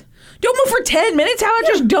this? Don't move for 10 minutes? How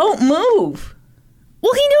about just don't move?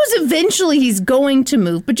 Well, he knows eventually he's going to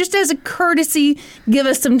move, but just as a courtesy, give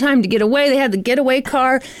us some time to get away. They had the getaway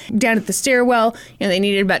car down at the stairwell. They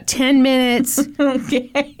needed about 10 minutes.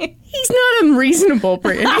 Okay. He's not unreasonable,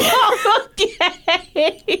 Brittany. Okay.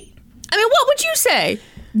 I mean, what would you say?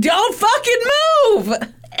 Don't fucking move!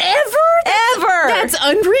 Ever? That's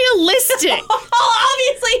unrealistic.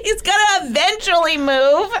 Obviously, he's gonna eventually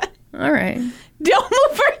move. All right. Don't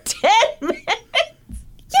move for 10 minutes.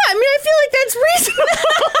 Yeah, I mean, I feel like that's reasonable.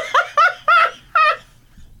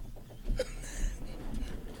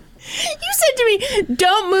 You said to me,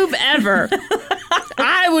 "Don't move ever."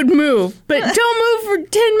 I would move, but don't move for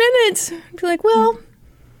 10 minutes. I'd be like, well,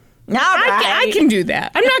 I can do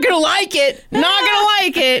that. I'm not going to like it. Not going to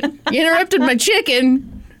like it. You interrupted my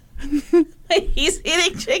chicken. He's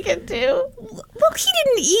eating chicken, too. Well, he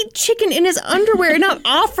didn't eat chicken in his underwear and not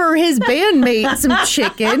offer his bandmate some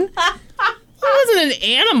chicken. He wasn't an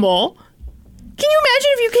animal. Can you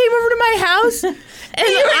imagine if you came over to my house and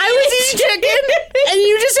I was eating chicken and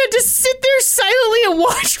you just had to sit there silently and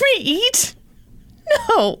watch me eat?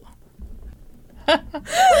 No.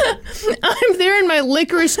 I'm there in my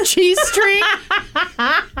licorice cheese tree.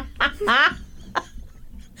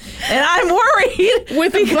 And I'm worried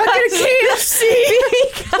with a bucket of KFC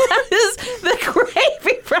because the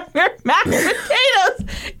gravy from your mashed potatoes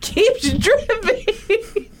keeps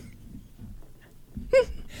dripping.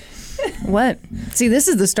 What? See, this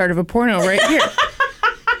is the start of a porno right here.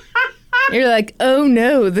 You're like, oh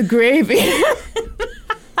no, the gravy.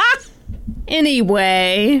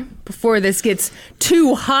 Anyway, before this gets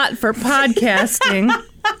too hot for podcasting,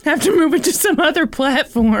 I have to move it to some other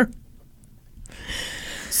platform.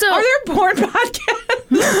 So, are there porn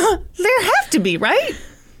podcasts? There have to be, right?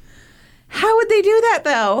 How would they do that,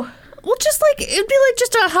 though? Well, just like, it'd be like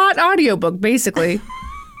just a hot audiobook, basically.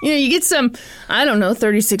 You know, you get some, I don't know,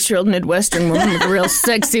 36-year-old Midwestern woman with a real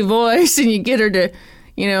sexy voice, and you get her to,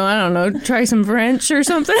 you know, I don't know, try some French or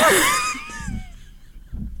something.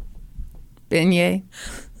 Beignet.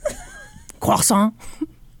 Croissant.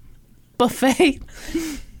 Buffet.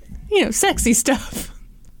 You know, sexy stuff.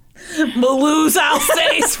 Maloo's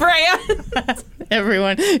Alsace France.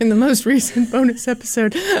 Everyone, in the most recent bonus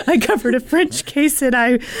episode, I covered a French case that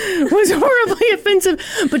I was horribly offensive,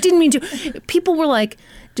 but didn't mean to. People were like,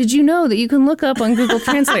 did you know that you can look up on Google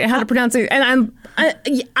Translate how to pronounce it? And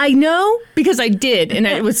I know because I did, and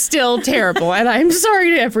it was still terrible, and I'm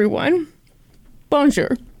sorry to everyone.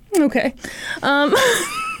 Bonjour. Okay.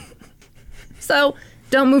 So,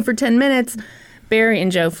 don't move for 10 minutes. Barry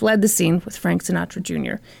and Joe fled the scene with Frank Sinatra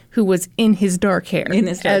Jr., who was in his dark hair,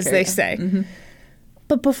 as they say. Mm-hmm.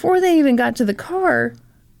 But before they even got to the car,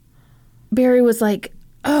 Barry was like,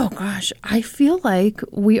 oh, gosh, I feel like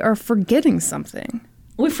we are forgetting something.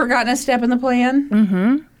 We've forgotten a step in the plan?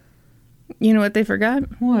 Mm-hmm. You know what they forgot?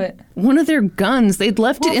 What? One of their guns. They'd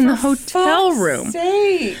left it in the hotel room.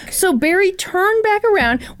 Sake. So Barry turned back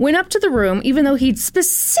around, went up to the room, even though he'd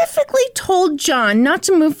specifically told John not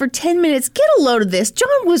to move for 10 minutes. Get a load of this. John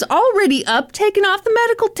was already up, taking off the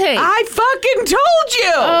medical tape. I fucking told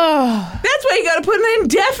you. Oh. That's why you got to put an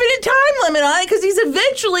indefinite time limit on it, because he's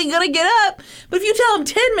eventually going to get up. But if you tell him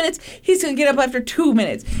 10 minutes, he's going to get up after 2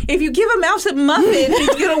 minutes. If you give a mouse a muffin,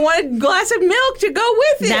 he's going to want a glass of milk to go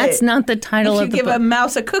with it. That's not the title of the book. If you give a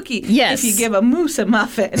mouse a cookie. Yes. If you give a moose a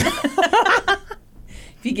muffin.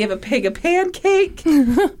 If you give a pig a pancake,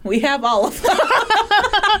 we have all of them.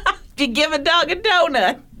 If you give a dog a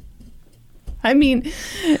donut. I mean,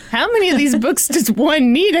 how many of these books does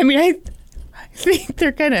one need? I mean, I think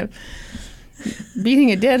they're kind of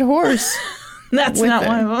beating a dead horse. That's not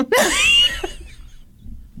one of them.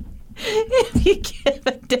 If you give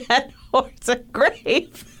a dead horse a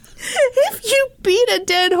grave. If you beat a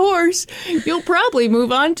dead horse, you'll probably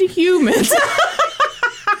move on to humans.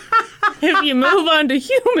 If you move on to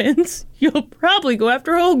humans, you'll probably go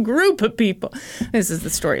after a whole group of people. This is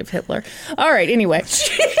the story of Hitler. All right, anyway.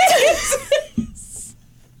 So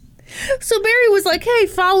Barry was like, hey,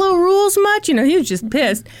 follow rules much? You know, he was just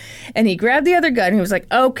pissed. And he grabbed the other gun and he was like,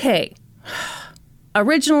 okay.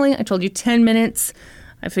 Originally, I told you 10 minutes.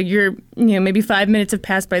 I figure, you know, maybe 5 minutes have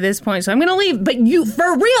passed by this point, so I'm going to leave. But you,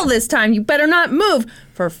 for real this time, you better not move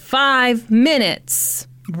for 5 minutes.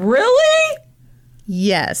 Really?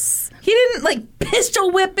 Yes. He didn't, like,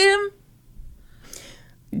 pistol whip him?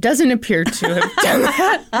 Doesn't appear to have done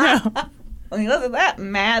that. No. Well, he wasn't that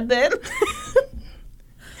mad then.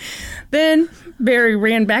 Then Barry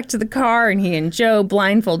ran back to the car, and he and Joe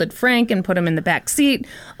blindfolded Frank and put him in the back seat,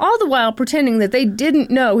 all the while pretending that they didn't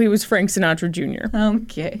know he was Frank Sinatra Jr.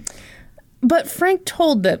 Okay. But Frank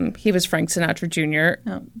told them he was Frank Sinatra Jr.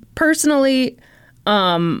 Oh. Personally,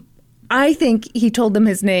 I think he told them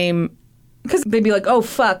his name. Because they'd be like, oh,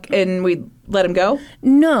 fuck, and we'd let him go?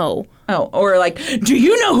 No. Oh, or like, do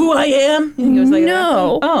you know who I am? And he goes like,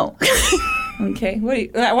 no. Oh. Okay. Why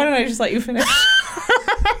don't I just let you finish?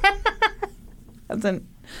 That's a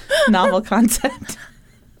novel concept.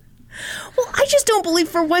 Well, I just don't believe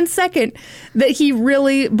for 1 second that he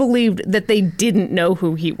really believed that they didn't know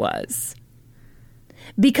who he was.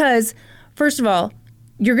 Because, first of all,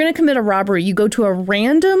 you're going to commit a robbery. You go to a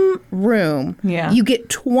random room. Yeah. You get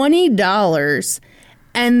 $20.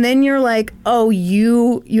 And then you're like, oh,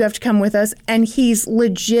 you have to come with us. And he's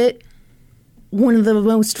legit one of the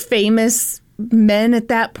most famous men at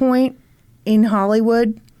that point in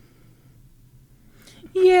Hollywood.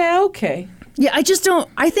 Yeah, okay. Yeah, I just don't.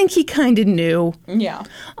 I think he kind of knew. Yeah.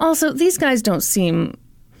 Also, these guys don't seem.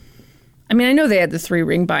 I mean, I know they had the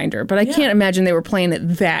 3-ring binder, but I can't imagine they were playing it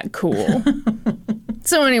that cool.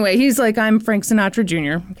 So anyway, he's like, I'm Frank Sinatra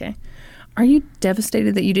Jr. Okay. Are you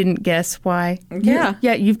devastated that you didn't guess why? Yeah.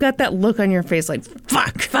 Yeah, you've got that look on your face like,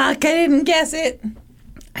 fuck. Fuck, I didn't guess it.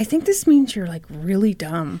 I think this means you're like really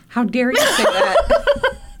dumb. How dare you say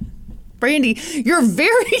that? Brandy, you're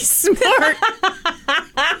very smart.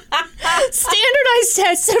 Standardized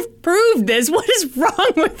tests have proved this. What is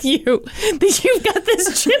wrong with you? That you've got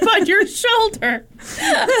this chip on your shoulder.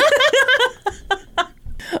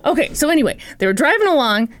 Okay, so anyway, they were driving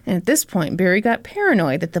along, and at this point, Barry got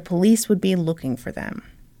paranoid that the police would be looking for them.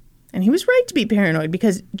 And he was right to be paranoid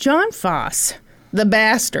because John Foss, the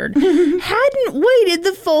bastard, hadn't waited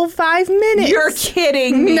the full 5 minutes. You're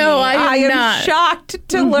kidding me. No, I am not. am shocked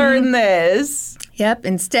to learn this. Yep,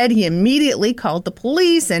 instead he immediately called the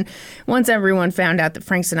police, and once everyone found out that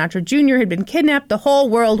Frank Sinatra Jr. had been kidnapped, the whole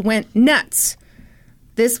world went nuts.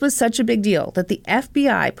 This was such a big deal that the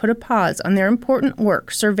FBI put a pause on their important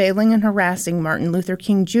work surveilling and harassing Martin Luther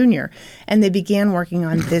King Jr., and they began working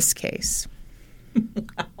on this case.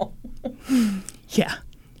 Wow. Yeah.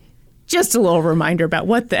 Just a little reminder about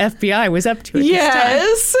what the FBI was up to at Yes.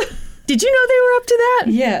 this time. Did you know they were up to that?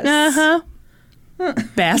 Yes. Uh-huh.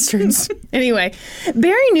 Bastards. Anyway,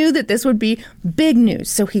 Barry knew that this would be big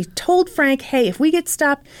news, so he told Frank, hey, if we get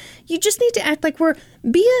stopped, you just need to act like we're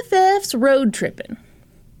BFFs road tripping.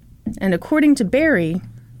 And according to Barry,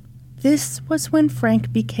 this was when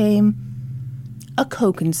Frank became a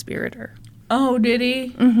co-conspirator. Oh, did he?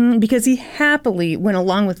 Mm-hmm, because he happily went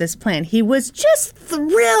along with this plan. He was just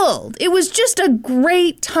thrilled. It was just a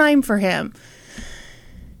great time for him.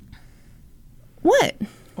 What?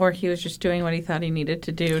 Or he was just doing what he thought he needed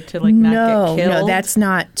to do to, like, not get killed? No, that's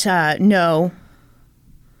not, no.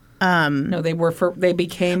 No, they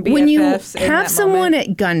became BFFs When you in have that someone moment.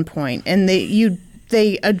 at gunpoint and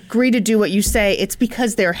they agree to do what you say, it's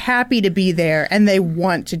because they're happy to be there and they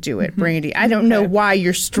want to do it, Brandy. I don't know why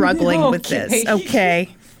you're struggling with this, okay?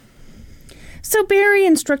 So Barry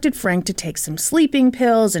instructed Frank to take some sleeping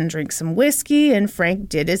pills and drink some whiskey, and Frank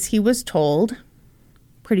did as he was told.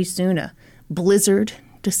 Pretty soon a blizzard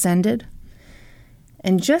descended,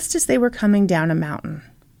 and just as they were coming down a mountain,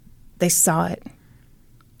 they saw it.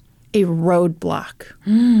 A roadblock.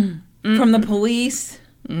 From the police?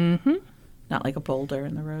 Mm-hmm. Not like a boulder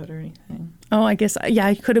in the road or anything. Oh, I guess, yeah,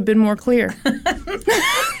 I could have been more clear.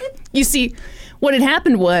 You see, what had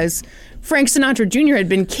happened was Frank Sinatra Jr. had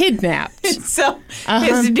been kidnapped. So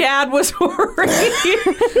his dad was worried.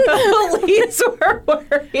 The police were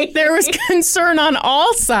worried. There was concern on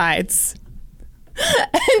all sides.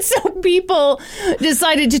 And so people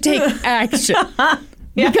decided to take action.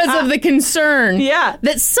 Because of the concern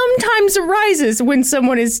that sometimes arises when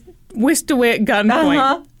someone is whisked away at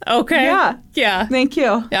gunpoint. Okay? Yeah. Thank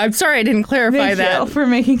you. I'm sorry I didn't clarify that. Thank you for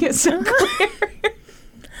making it so clear.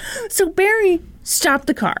 So Barry stopped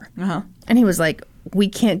the car. And he was like, we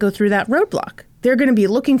can't go through that roadblock. They're going to be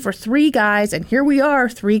looking for 3 guys, and here we are,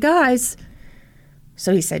 3 guys.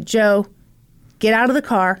 So he said, Joe, get out of the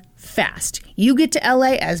car fast. You get to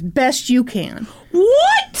L.A. as best you can.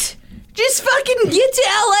 What? Just fucking get to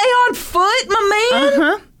L.A. on foot, my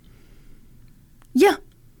man? Yeah.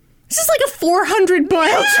 This is like a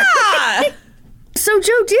 400-mile drive. So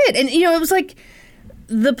Joe did. And, it was like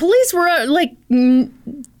the police were,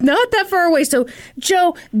 not that far away. So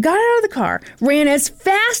Joe got out of the car, ran as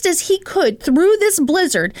fast as he could through this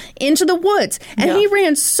blizzard into the woods. And he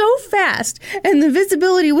ran so fast, and the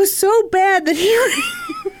visibility was so bad that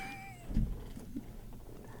he...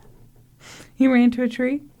 He ran to a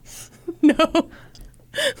tree? No.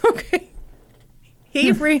 Okay.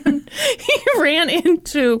 He ran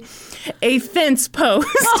into a fence post.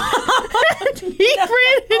 He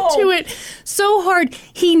ran into it so hard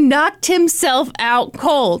he knocked himself out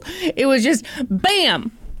cold. It was just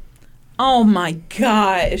bam. Oh my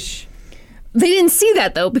gosh. They didn't see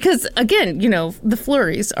that though because again, the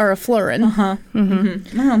flurries are a flurrin.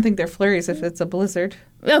 I don't think they're flurries if it's a blizzard.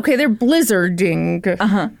 Okay, they're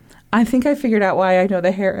blizzarding. I think I figured out why I know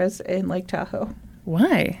the Harrah's in Lake Tahoe.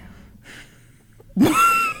 Why?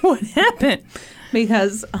 What happened?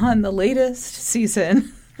 Because on the latest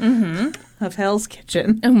season of Hell's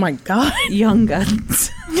Kitchen, Oh my God. Young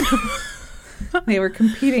Guns, they were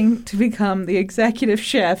competing to become the executive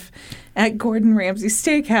chef at Gordon Ramsay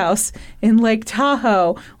Steakhouse in Lake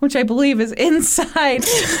Tahoe, which I believe is inside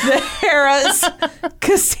the Harrah's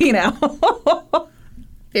casino.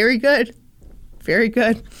 Very good. Very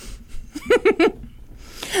good.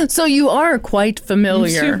 So you are quite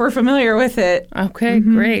familiar. I'm super familiar with it. Okay,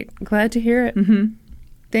 great. Glad to hear it. Mm-hmm.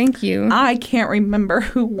 Thank you. I can't remember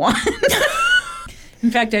who won. In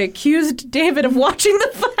fact, I accused David of watching the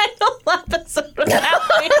final episode without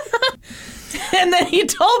me. And then he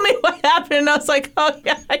told me what happened, and I was like, oh,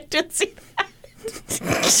 yeah, I did see that.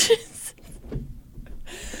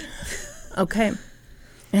 Okay.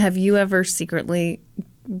 Have you ever secretly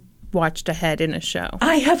watched ahead in a show?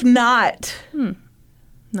 I have not.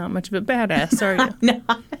 Not much of a badass, are you?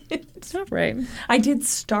 Not. All right. I did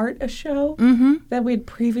start a show that we'd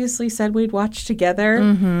previously said we'd watch together,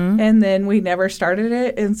 and then we never started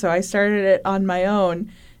it, and so I started it on my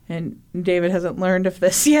own. And David hasn't learned of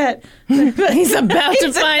this yet. He's about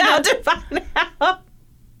to find out.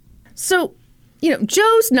 So,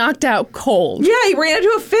 Joe's knocked out cold. Yeah, he ran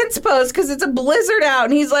into a fence post because it's a blizzard out,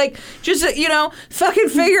 and he's like, just, fucking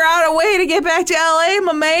figure out a way to get back to L.A.,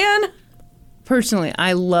 my man. Personally,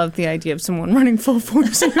 I love the idea of someone running full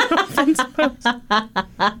force into a fence post. But,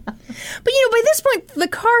 by this point, the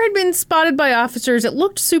car had been spotted by officers. It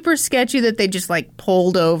looked super sketchy that they just,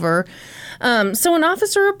 pulled over. So an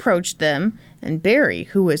officer approached them, and Barry,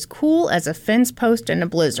 who was cool as a fence post in a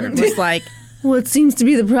blizzard, was like, what seems to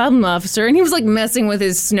be the problem, officer? And he was, messing with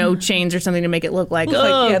his snow chains or something to make it look like,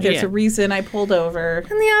 there's a reason I pulled over. And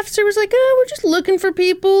the officer was like, we're just looking for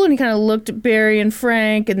people. And he kind of looked at Barry and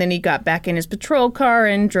Frank, and then he got back in his patrol car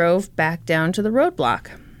and drove back down to the roadblock.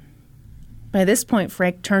 By this point,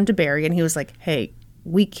 Frank turned to Barry, and he was like, hey,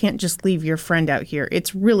 we can't just leave your friend out here.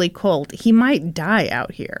 It's really cold. He might die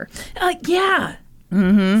out here. Yeah.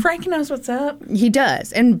 Mm-hmm. Frank knows what's up. He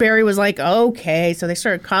does. And Barry was like, okay. So they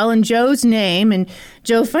started calling Joe's name, and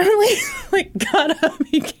Joe finally got up.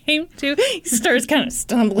 He starts kind of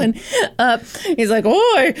stumbling up. He's like,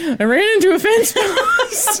 I ran into a fence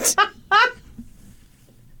post.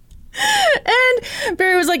 And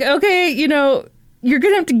Barry was like, okay, you're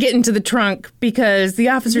going to have to get into the trunk because the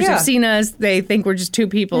officers have seen us. They think we're just two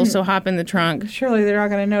people, so hop in the trunk. Surely they're not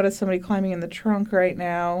going to notice somebody climbing in the trunk right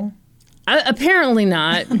now. Apparently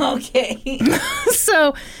not. Okay.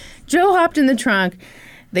 So Joe hopped in the trunk.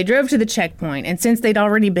 They drove to the checkpoint. And since they'd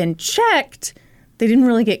already been checked, they didn't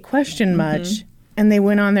really get questioned much. And they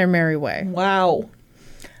went on their merry way. Wow.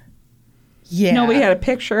 Yeah. Nobody had a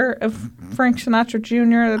picture of Frank Sinatra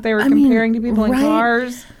Jr. that they were comparing to people in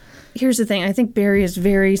cars. Here's the thing. I think Barry is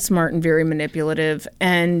very smart and very manipulative.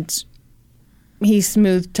 And he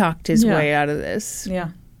smooth-talked his way out of this.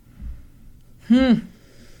 Yeah.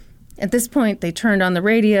 At this point, they turned on the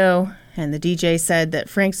radio, and the DJ said that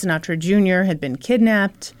Frank Sinatra Jr. had been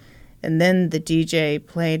kidnapped, and then the DJ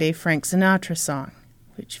played a Frank Sinatra song,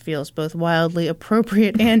 which feels both wildly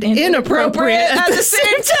appropriate and inappropriate at the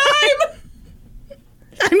same time.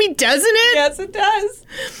 I mean, doesn't it? Yes, it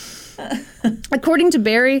does. According to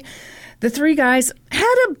Barry, the three guys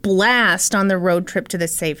had a blast on their road trip to the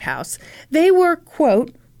safe house. They were,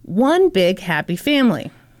 quote, one big happy family.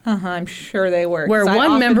 I'm sure they were. Where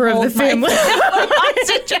one member of the family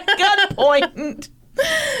hostage at gunpoint.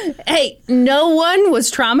 Hey, no one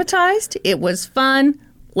was traumatized. It was fun,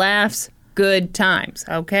 laughs, good times,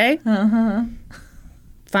 okay?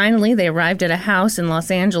 Finally, they arrived at a house in Los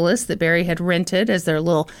Angeles that Barry had rented as their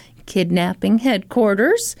little kidnapping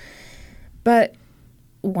headquarters. But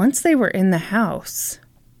once they were in the house,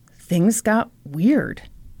 things got weird.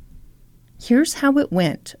 Here's how it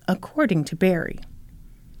went, according to Barry.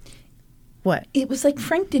 What? It was like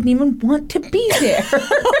Frank didn't even want to be there.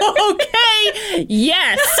 Okay.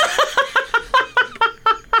 Yes.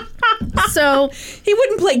 So he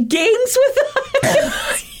wouldn't play games with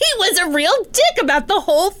us. He was a real dick about the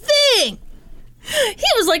whole thing. He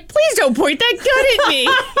was like, please don't point that gun at me.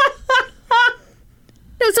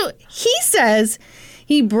 No, so he says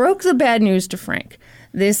he broke the bad news to Frank.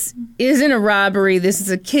 This isn't a robbery. This is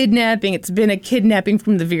a kidnapping. It's been a kidnapping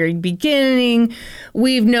from the very beginning.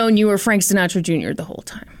 We've known you were Frank Sinatra Jr. the whole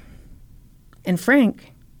time. And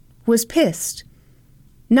Frank was pissed.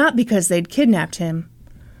 Not because they'd kidnapped him,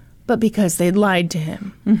 but because they'd lied to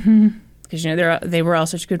him. Because, they were all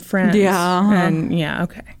such good friends. Yeah. And,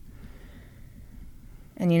 okay.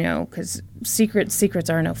 And, because secrets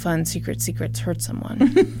are no fun. Secrets hurt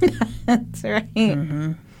someone. That's right.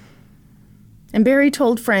 And Barry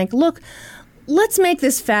told Frank, look, let's make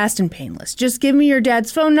this fast and painless. Just give me your dad's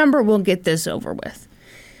phone number. We'll get this over with.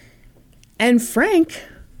 And Frank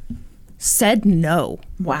said no.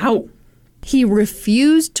 Wow. He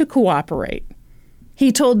refused to cooperate.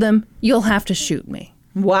 He told them, you'll have to shoot me.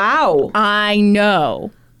 Wow. I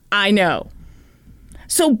know.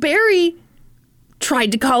 So Barry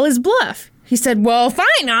tried to call his bluff. He said, well,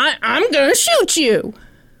 fine, I'm going to shoot you.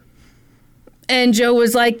 And Joe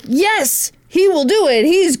was like, yes, he will do it.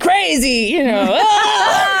 He's crazy, you know.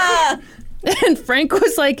 Ah! And Frank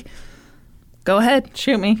was like, go ahead.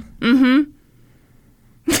 Shoot me.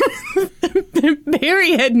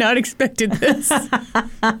 Barry had not expected this.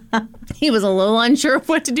 He was a little unsure of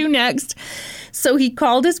what to do next. So he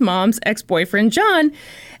called his mom's ex-boyfriend, John,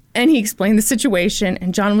 and he explained the situation.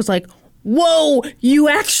 And John was like, whoa, you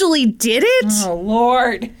actually did it? Oh,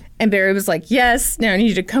 Lord. And Barry was like, yes, now I need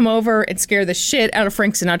you to come over and scare the shit out of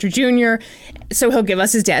Frank Sinatra Jr. so he'll give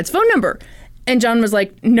us his dad's phone number. And John was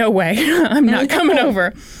like, no way, I'm not coming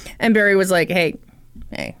over. And Barry was like, hey,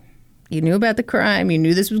 you knew about the crime. You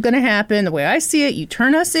knew this was going to happen. The way I see it, you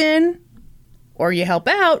turn us in or you help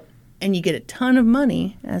out and you get a ton of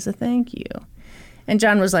money as a thank you. And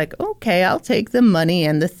John was like, okay, I'll take the money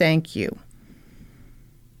and the thank you.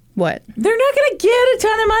 What? They're not going to get a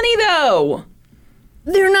ton of money, though.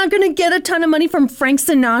 They're not going to get a ton of money from Frank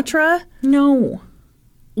Sinatra? No.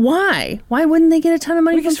 Why? Why wouldn't they get a ton of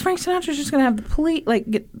money Because from... Frank Sinatra's just going to have the police,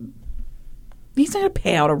 he's not going to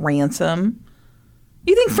pay out a ransom.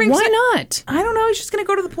 You think Frank... Why not? I don't know. He's just going to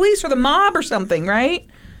go to the police or the mob or something, right?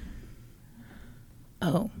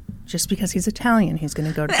 Oh, just because he's Italian, he's going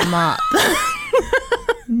to go to the mob.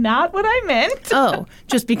 Not what I meant. Oh,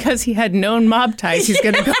 just because he had known mob ties, he's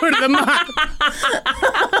going to go to the mob.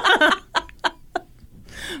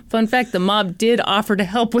 Fun fact, the mob did offer to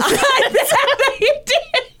help with that. They did.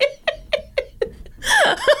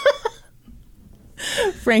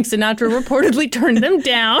 Frank Sinatra reportedly turned them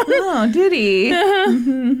down. Oh, did he?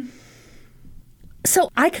 So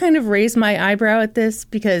I kind of raised my eyebrow at this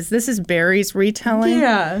because this is Barry's retelling.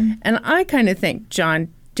 Yeah. And I kind of think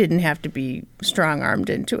John didn't have to be strong-armed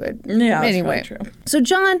into it. Yeah, anyway, that's probably true. So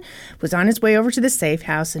John was on his way over to the safe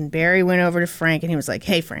house, and Barry went over to Frank, and he was like,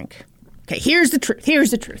 hey, Frank, okay, here's the truth.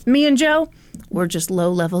 Here's the truth. Me and Joe, we're just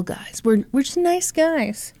low-level guys. We're just nice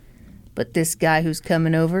guys. But this guy who's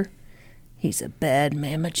coming over, he's a bad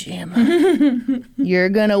mamma jamma. You're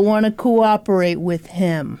going to want to cooperate with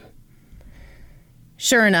him.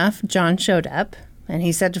 Sure enough, John showed up, and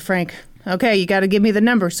he said to Frank, okay, you got to give me the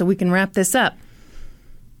number so we can wrap this up.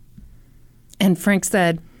 And Frank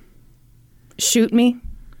said, shoot me,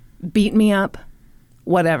 beat me up,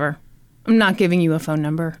 whatever. I'm not giving you a phone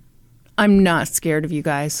number. I'm not scared of you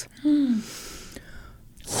guys.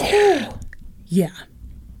 Yeah.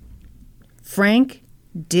 Frank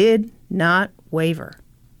did not waver.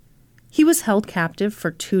 He was held captive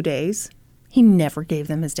for 2 days. He never gave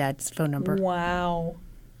them his dad's phone number. Wow.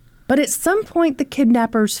 But at some point, the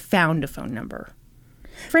kidnappers found a phone number.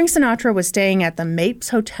 Frank Sinatra was staying at the Mapes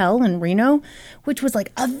Hotel in Reno, which was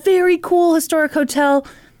like a very cool historic hotel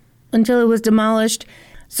until it was demolished.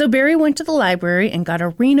 So Barry went to the library and got a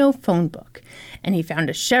Reno phone book, and he found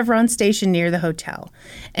a Chevron station near the hotel.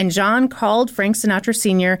 And John called Frank Sinatra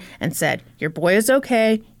Sr. and said, your boy is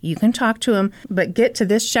okay, you can talk to him, but get to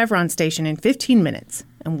this Chevron station in 15 minutes.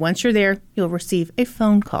 And once you're there, you'll receive a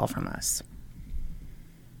phone call from us.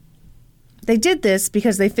 They did this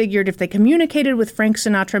because they figured if they communicated with Frank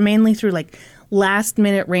Sinatra mainly through like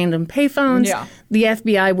last-minute random payphones, the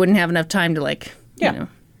FBI wouldn't have enough time to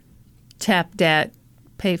tap that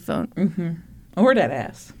payphone. Mm-hmm. Or that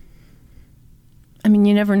ass. I mean,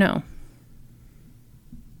 you never know.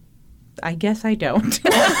 I guess I don't.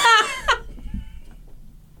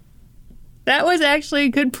 That was actually a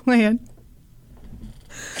good plan.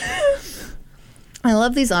 I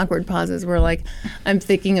love these awkward pauses where, like, I'm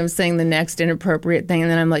thinking of saying the next inappropriate thing,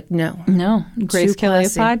 and then I'm like, no. No. Grace Kelly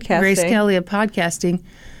of podcasting. Grace Kelly of podcasting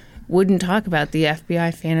wouldn't talk about the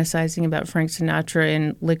FBI fantasizing about Frank Sinatra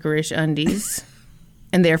in licorice undies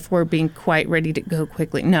and therefore being quite ready to go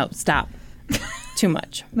quickly. No, stop. Too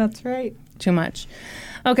much. That's right. Too much.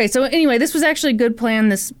 Okay, so anyway, this was actually a good plan,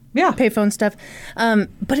 this payphone stuff.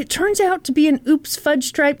 But it turns out to be an oops fudge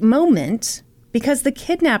stripe moment because the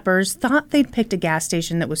kidnappers thought they'd picked a gas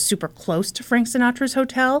station that was super close to Frank Sinatra's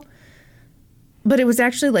hotel, but it was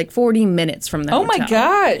actually like 40 minutes from the hotel. Oh my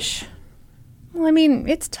gosh. Well, I mean,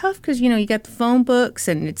 it's tough because, you got the phone books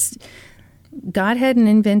and God hadn't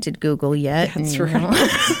invented Google yet. That's and, right.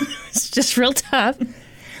 It's just real tough.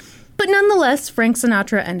 But nonetheless, Frank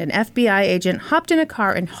Sinatra and an FBI agent hopped in a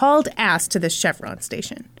car and hauled ass to this Chevron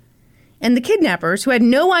station. And the kidnappers, who had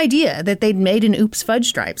no idea that they'd made an oops fudge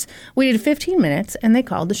stripes, waited 15 minutes and they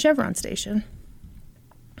called the Chevron station.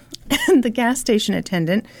 And the gas station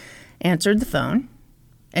attendant answered the phone.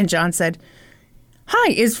 And John said,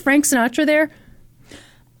 "Hi, is Frank Sinatra there?"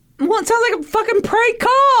 Well, it sounds like a fucking prank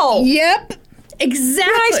call. Yep, exactly.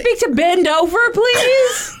 Can I speak to Bend Over,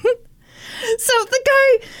 please? So the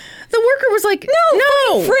guy The worker was like,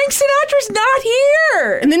 no. Frank Sinatra's not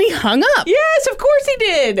here. And then he hung up. Yes, of course he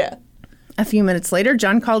did. A few minutes later,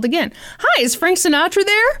 John called again. Hi, is Frank Sinatra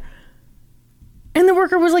there? And the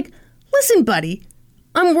worker was like, listen, buddy,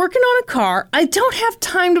 I'm working on a car. I don't have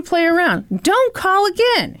time to play around. Don't call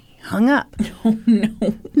again. He hung up. Oh, no.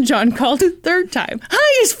 John called a third time.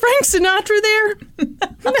 Hi, is Frank Sinatra there?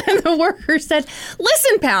 And the worker said,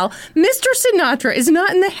 listen, pal, Mr. Sinatra is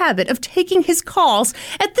not in the habit of taking his calls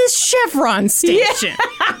at this Chevron station.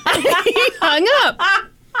 Yeah. He hung up.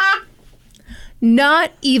 Not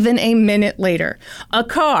even a minute later, a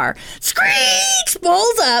car screech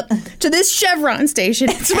pulls up to this Chevron station.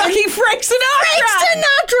 It's fucking Frank Sinatra! Frank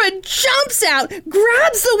Sinatra jumps out,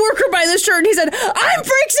 grabs the worker by the shirt, and he said, I'm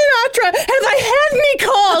Frank Sinatra! Have I had any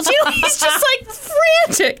calls? You know, he's just like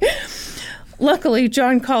frantic. Luckily,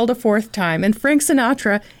 John called a fourth time, and Frank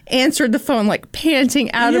Sinatra answered the phone like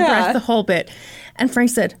panting out of breath the whole bit. And Frank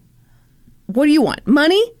said, what do you want,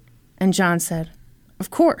 money? And John said, of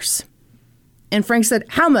course. And Frank said,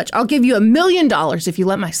 how much? I'll give you $1 million if you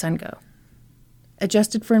let my son go.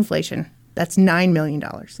 Adjusted for inflation, that's $9 million.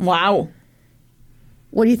 Wow.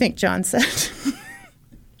 What do you think John said?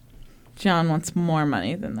 John wants more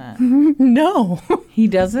money than that. No. He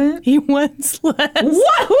doesn't? He wants less.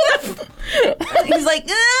 What? He's like,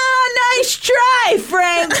 nice try,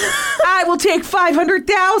 Frank. I will take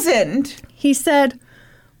 $500,000. He said,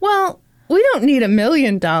 well, we don't need $1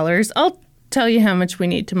 million. I'll tell you how much we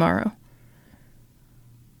need tomorrow.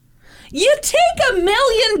 You take $1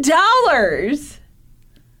 million.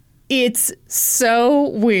 It's so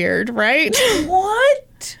weird, right?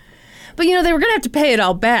 What? But, you know, they were going to have to pay it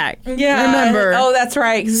all back. Yeah. Remember? Oh, that's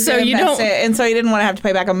right. So you don't. And so he didn't want to have to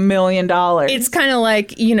pay back $1 million. It's kind of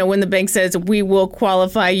like, you know, when the bank says, we will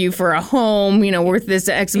qualify you for a home, you know, worth this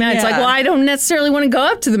X amount. It's like, well, I don't necessarily want to go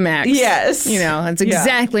up to the max. Yes. You know, that's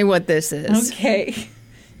exactly what this is. Okay.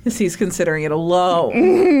 Because he's considering it a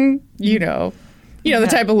loan. You know. You know, the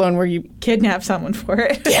type of loan where you kidnap someone for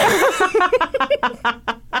it.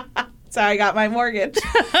 So I got my mortgage.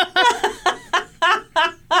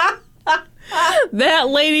 That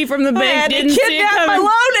lady from the bank didn't see it kidnap coming. my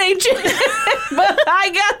loan agent, but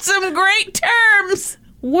I got some great terms.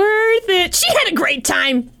 Worth it. She had a great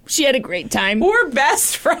time. We're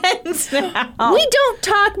best friends now. We don't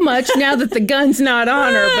talk much now that the gun's not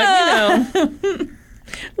on her, but you know.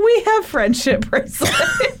 We have friendship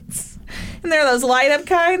bracelets. And they're those light up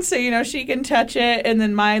kinds, so, you know, she can touch it, and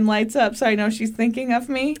then mine lights up, so I know she's thinking of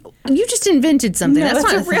me. You just invented something. No, that's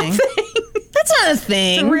not a real thing. That's not a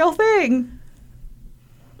thing. It's a real thing.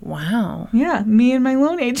 Wow. Yeah, me and my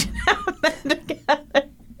loan agent have that together.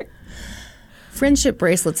 Friendship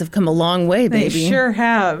bracelets have come a long way, baby. They sure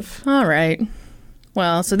have. All right.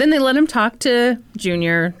 Well, so then they let him talk to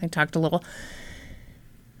Junior. They talked a little.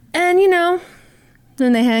 And, you know,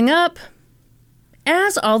 then they hang up.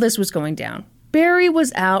 As all this was going down, Barry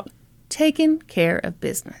was out taking care of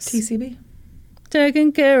business. TCB?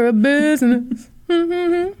 Taking care of business.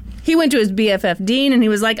 He went to his BFF Dean and he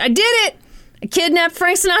was like, I did it! I kidnapped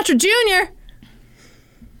Frank Sinatra Jr.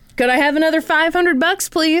 Could I have another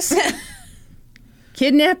 $500, please?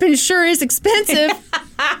 Kidnapping sure is expensive.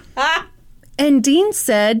 And Dean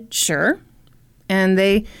said, sure. And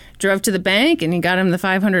they drove to the bank and he got him the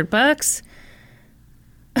 $500.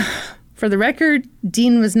 For the record,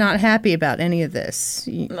 Dean was not happy about any of this.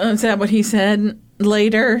 Is that what he said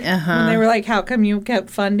later? When they were like, how come you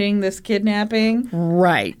kept funding this kidnapping?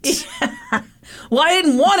 Right. Well, I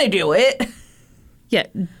didn't want to do it. Yeah,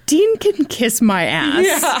 Dean can kiss my ass.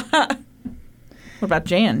 Yeah. What about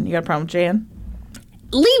Jan? You got a problem with Jan?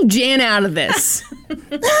 Leave Jan out of this.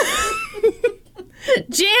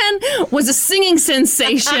 Jan was a singing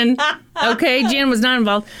sensation. Okay, Jan was not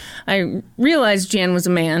involved. I realized Jan was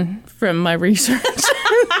a man from my research.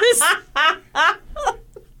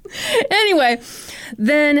 Anyway,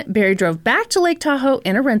 then Barry drove back to Lake Tahoe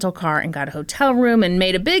in a rental car and got a hotel room and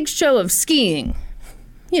made a big show of skiing.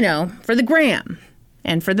 You know, for the gram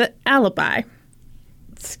and for the alibi.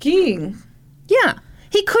 Skiing? Yeah.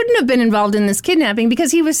 He couldn't have been involved in this kidnapping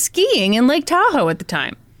because he was skiing in Lake Tahoe at the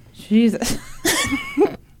time. Jesus.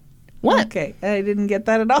 What? Okay, I didn't get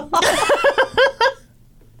that at all.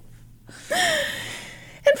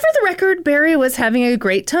 And for the record, Barry was having a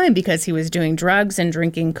great time because he was doing drugs and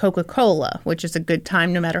drinking Coca-Cola, which is a good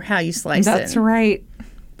time no matter how you slice it. That's right.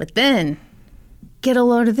 But then, get a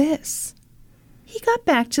load of this. He got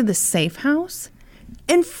back to the safe house,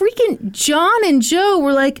 and freaking John and Joe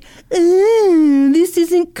were like, this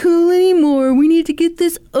isn't cool anymore. We need to get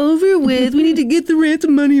this over with. We need to get the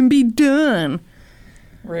ransom money and be done.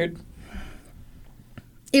 Rude.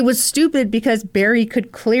 It was stupid because Barry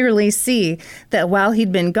could clearly see that while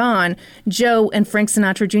he'd been gone, Joe and Frank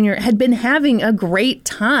Sinatra Jr. had been having a great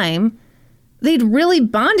time. They'd really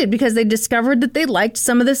bonded because they discovered that they liked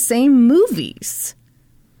some of the same movies.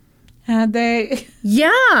 Had they?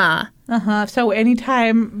 Yeah. Uh-huh. So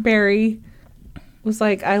anytime Barry was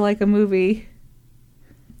like, I like a movie.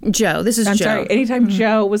 Joe. This is I'm Joe. sorry. Anytime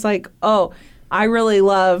Joe was like, oh, I really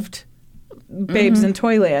loved Babes in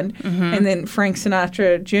Toyland. And then Frank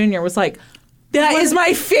Sinatra Jr. was like, that is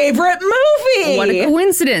my favorite movie. What a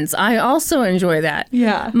coincidence. I also enjoy that.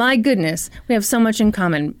 Yeah. My goodness. We have so much in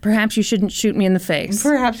common. Perhaps you shouldn't shoot me in the face.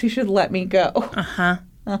 Perhaps you should let me go. Uh-huh.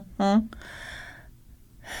 Uh-huh.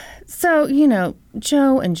 So,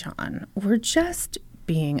 Joe and John were just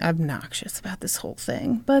being obnoxious about this whole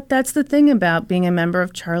thing. But that's the thing about being a member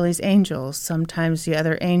of Charlie's Angels. Sometimes the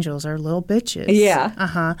other angels are little bitches. Yeah.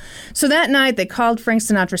 Uh-huh. So that night, they called Frank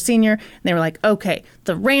Sinatra Sr., and they were like, okay,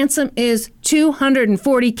 the ransom is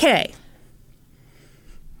 $240K.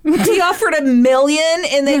 He offered $1 million,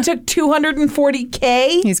 and they took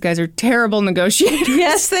 $240K? These guys are terrible negotiators.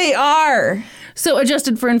 Yes, they are. So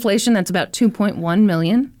adjusted for inflation, that's about $2.1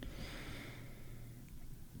 million.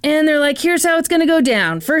 And they're like, here's how it's going to go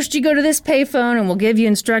down. First, you go to this payphone, and we'll give you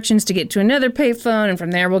instructions to get to another payphone. And from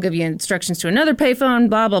there, we'll give you instructions to another payphone,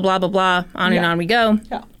 blah, blah, blah, blah, blah. On and on we go.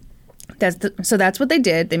 Yeah. So that's what they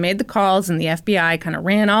did. They made the calls, and the FBI kind of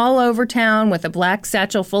ran all over town with a black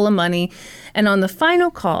satchel full of money. And on the final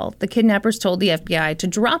call, the kidnappers told the FBI to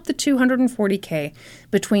drop the $240K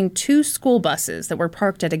between two school buses that were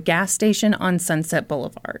parked at a gas station on Sunset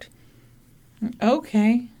Boulevard.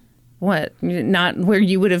 Okay. What? Not where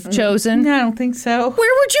you would have chosen? I don't think so.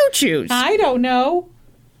 Where would you choose? I don't know.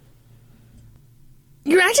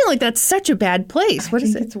 You're acting like that's such a bad place. What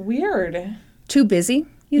is it? It's weird. Too busy?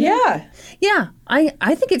 Yeah. Yeah.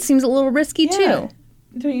 I think it seems a little risky, too.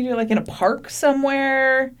 Don't you do it like in a park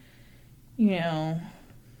somewhere? See, I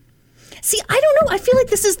don't know. I feel like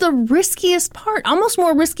this is the riskiest part. Almost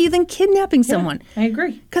more risky than kidnapping someone. I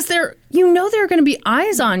agree. Because there are going to be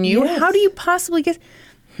eyes on you. Yes. How do you possibly get...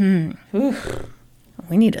 We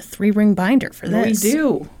need a 3-ring binder for this. We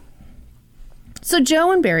do. So Joe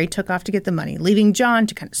and Barry took off to get the money, leaving John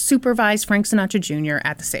to kind of supervise Frank Sinatra Jr.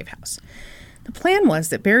 at the safe house. The plan was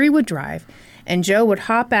that Barry would drive, and Joe would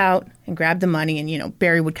hop out and grab the money, and,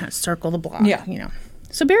 Barry would kind of circle the block. Yeah.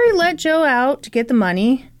 So Barry let Joe out to get the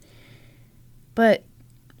money, but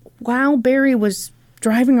while Barry was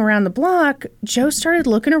driving around the block, Joe started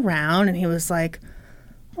looking around, and he was like,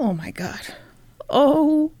 oh, my God.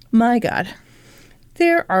 Oh, my God.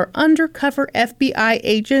 There are undercover FBI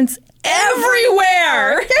agents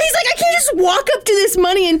everywhere. Yeah, he's like, I can't just walk up to this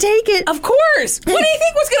money and take it. Of course. What do you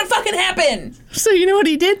think was going to fucking happen? So you know what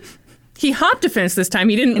he did? He hopped a fence this time.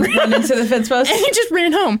 He didn't run into the fence post. And he just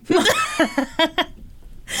ran home.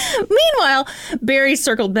 Meanwhile, Barry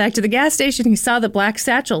circled back to the gas station. He saw the black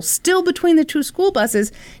satchel still between the two school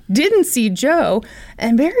buses, didn't see Joe,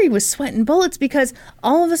 and Barry was sweating bullets because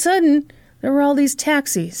all of a sudden there were all these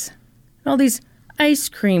taxis, all these ice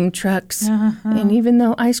cream trucks. And even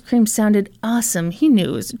though ice cream sounded awesome, he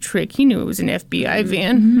knew it was a trick. He knew it was an FBI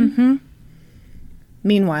van.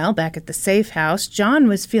 Meanwhile, back at the safe house, John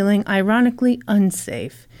was feeling ironically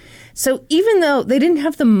unsafe. So even though they didn't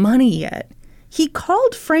have the money yet, he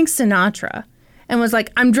called Frank Sinatra and was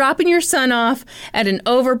like, I'm dropping your son off at an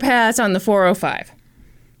overpass on the 405.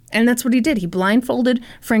 And that's what he did. He blindfolded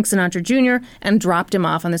Frank Sinatra Jr. and dropped him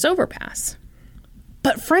off on this overpass.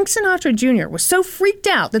 But Frank Sinatra Jr. was so freaked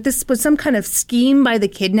out that this was some kind of scheme by the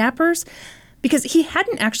kidnappers because he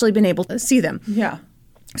hadn't actually been able to see them. Yeah.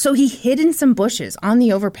 So he hid in some bushes on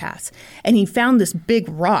the overpass, and he found this big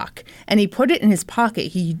rock, and he put it in his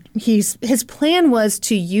pocket. His plan was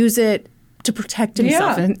to use it to protect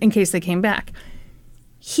himself in case they came back.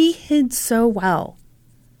 He hid so well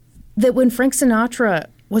that when Frank Sinatra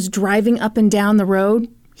was driving up and down the road,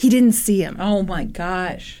 he didn't see him. Oh, my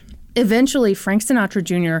gosh. Eventually, Frank Sinatra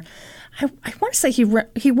Jr., I want to say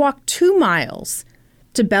he walked 2 miles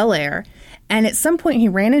to Bel Air, and at some point he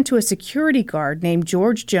ran into a security guard named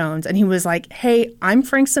George Jones, and he was like, hey, I'm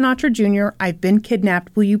Frank Sinatra Jr. I've been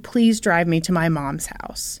kidnapped. Will you please drive me to my mom's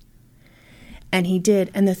house? And he did.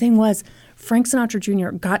 And the thing was, Frank Sinatra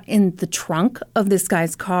Jr. got in the trunk of this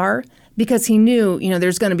guy's car because he knew,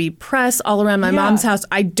 there's going to be press all around my mom's house.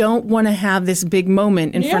 I don't want to have this big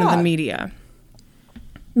moment in front of the media.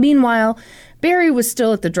 Meanwhile, Barry was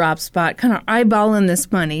still at the drop spot, kind of eyeballing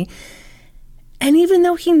this money. And even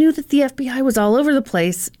though he knew that the FBI was all over the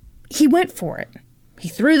place, he went for it. He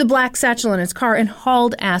threw the black satchel in his car and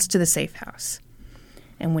hauled ass to the safe house.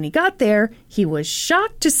 And when he got there, he was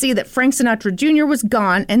shocked to see that Frank Sinatra Jr. was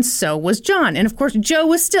gone, and so was John. And of course, Joe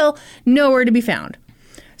was still nowhere to be found.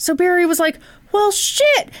 So Barry was like, well,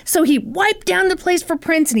 shit. So he wiped down the place for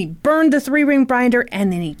Prince and he burned the 3-ring binder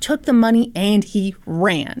and then he took the money and he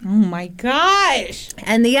ran. Oh my gosh.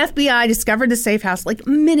 And the FBI discovered the safe house like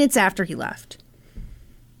minutes after he left.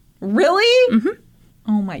 Really? Mm-hmm.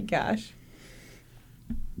 Oh my gosh.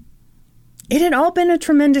 It had all been a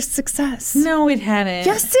tremendous success. No, it hadn't.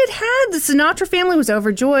 Yes, it had. The Sinatra family was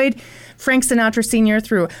overjoyed. Frank Sinatra Sr.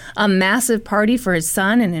 threw a massive party for his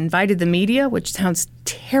son and invited the media, which sounds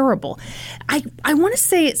terrible. I want to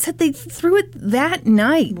say it said they threw it that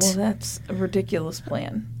night. Well, that's a ridiculous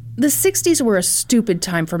plan. The 60s were a stupid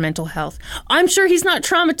time for mental health. I'm sure he's not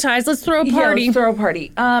traumatized. Let's throw a party. Yeah, let's throw a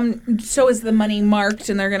party. So is the money marked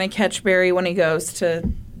and they're going to catch Barry when he goes to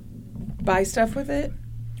buy stuff with it?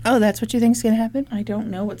 Oh, that's what you think's going to happen? I don't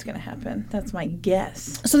know what's going to happen. That's my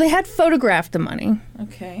guess. So they had photographed the money.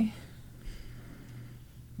 Okay.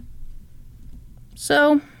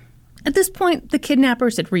 So at this point, the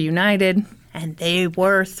kidnappers had reunited, and they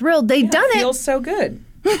were thrilled. They'd done it. It feels so good.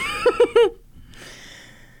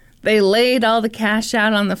 They laid all the cash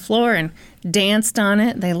out on the floor and danced on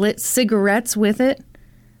it. They lit cigarettes with it.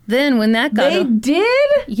 Then when that got... They did?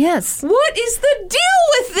 Yes. What is the deal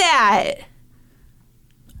with that?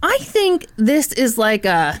 I think this is like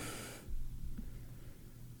a...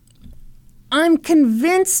 I'm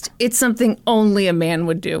convinced it's something only a man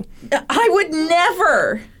would do. I would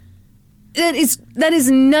never. That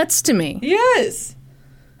is nuts to me. Yes.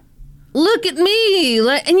 Look at me.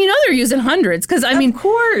 And you know they're using hundreds because, I mean, of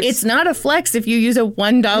course. It's not a flex if you use a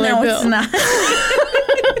 $1 bill. No, it's not.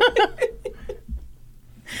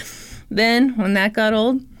 Then, when that got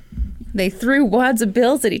old, they threw wads of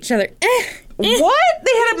bills at each other. What?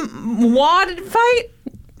 They had a wad fight?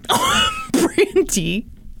 Brandy,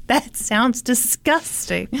 that sounds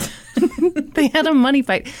disgusting. They had a money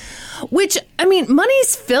fight. Which, I mean,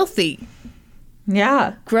 money's filthy.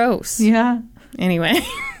 Yeah. Gross. Yeah. Anyway.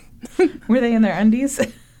 Were they in their undies?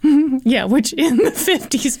 Yeah, which in the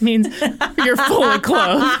 50s means you're fully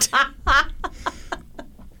clothed.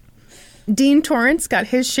 Dean Torrance got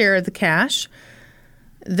his share of the cash,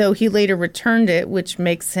 though he later returned it, which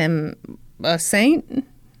makes him a saint.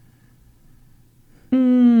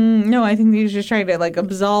 No, I think he was just trying to, like,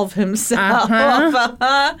 absolve himself.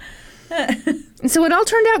 So it all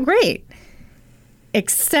turned out great.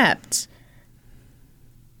 Except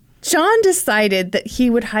John decided that he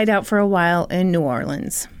would hide out for a while in New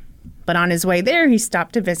Orleans. But on his way there, he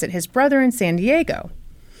stopped to visit his brother in San Diego.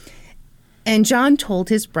 And John told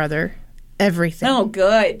his brother everything. Oh,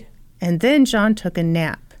 good. And then John took a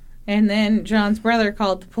nap. And then John's brother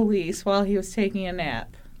called the police while he was taking a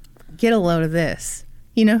nap. Get a load of this.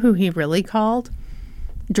 You know who he really called?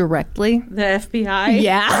 Directly? The FBI?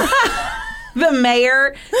 Yeah. The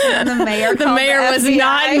mayor. The mayor was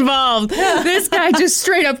not involved. This guy just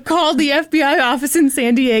straight up called the FBI office in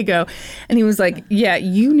San Diego. And he was like, yeah,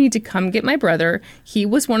 you need to come get my brother. He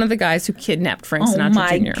was one of the guys who kidnapped Frank Sinatra Jr.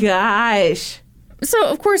 Oh, my gosh. So,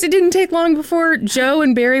 of course, it didn't take long before Joe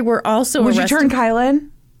and Barry were also Would arrested. you turn Kyla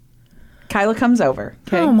in? Kyla comes over.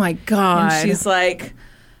 Okay? Oh, my God. And she's like,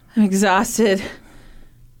 I'm exhausted.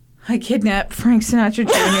 I kidnapped Frank Sinatra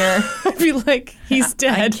Jr. I'd be like, he's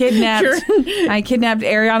dead. I kidnapped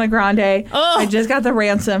Ariana Grande. Oh. I just got the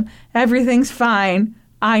ransom. Everything's fine.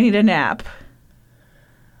 I need a nap.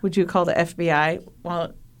 Would you call the FBI?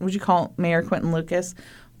 Well, would you call Mayor Quentin Lucas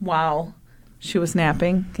while she was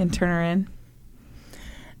napping and turn her in?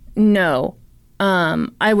 No.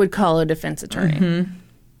 I would call a defense attorney. Mm-hmm.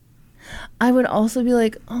 I would also be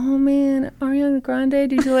like, oh, man, Ariana Grande,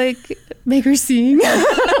 did you, like, make her sing?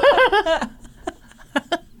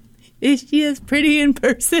 Is she as pretty in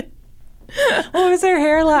person? What was her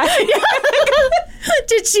hair like?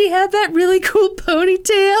 Did she have that really cool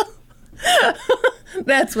ponytail?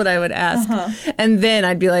 That's what I would ask. Uh-huh. And then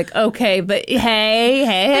I'd be like, okay, but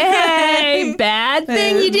hey, bad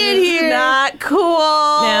thing you did here. Not cool.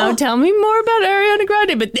 Now tell me more about Ariana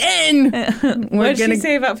Grande. But then what did she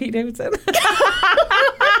say about Pete Davidson?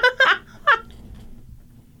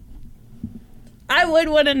 I would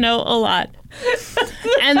want to know a lot.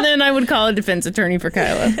 And then I would call a defense attorney for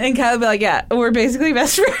Kyla. And Kyla would be like, yeah, we're basically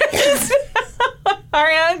best friends.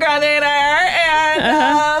 Ariana Grande and I are,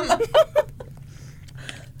 and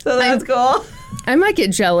so that's cool. I might get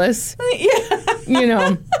jealous. Yeah. You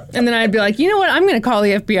know, and then I'd be like, you know what? I'm going to call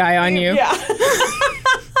the FBI on you. Yeah.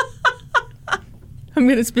 I'm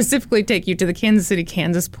going to specifically take you to the Kansas City,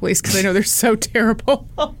 Kansas police because I know they're so terrible.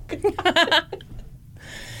 Oh, God.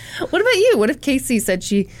 What about you? What if Casey said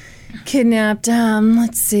she Kidnapped,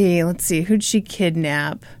 let's see. Who'd she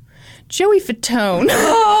kidnap? Joey Fatone.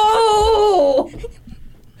 Oh!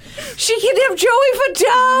 She kidnapped Joey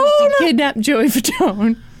Fatone! Kidnapped Joey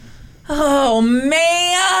Fatone. Oh,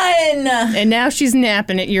 man! And now she's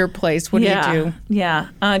napping at your place. What do you do? Yeah.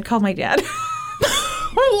 I'd call my dad.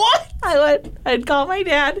 What? I'd call my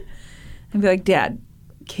dad and be like, Dad,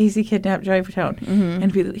 Casey kidnapped Joey Fatone. Mm-hmm.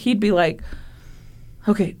 And he'd be like,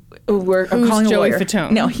 okay, I'm calling a Joey lawyer.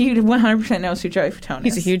 Fatone? No, he 100% knows who Joey Fatone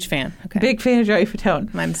is. He's a huge fan. Okay. Big fan of Joey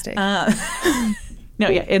Fatone. My mistake. No,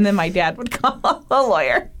 yeah. And then my dad would call a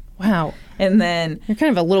lawyer. Wow. And then... You're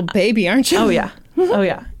kind of a little baby, aren't you? Oh, yeah. Oh,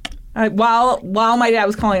 yeah. While my dad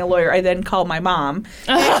was calling a lawyer, I then called my mom.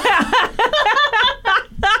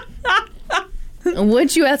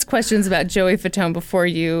 Would you ask questions about Joey Fatone before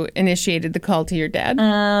you initiated the call to your dad?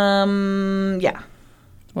 Yeah.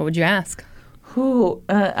 What would you ask?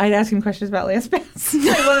 I'd ask him questions about Lance Bass. I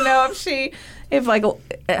want to know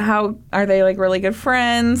how are they like really good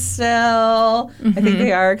friends still? Mm-hmm. I think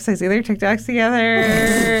they are because I see their TikToks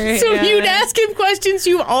together. So you'd ask him questions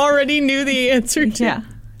you already knew the answer to. Yeah.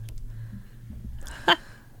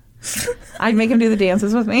 I'd make him do the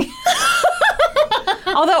dances with me.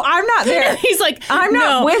 Although I'm not there. He's like, I'm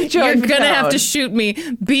not with Joey. You're going to have to shoot me,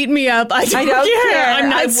 beat me up. I don't care. I'm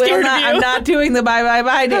not scared of you. I'm not doing the bye, bye,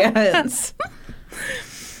 bye dance.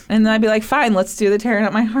 And then I'd be like, fine, let's do the tearing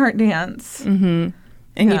up my heart dance. Mm-hmm.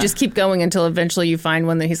 And you just keep going until eventually you find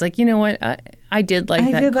one that he's like, you know what? I did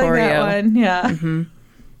like that choreo. Like that one, yeah. Mm-hmm.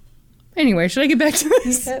 Anyway, should I get back to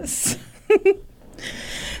this? Yes.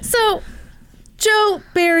 So, Joe,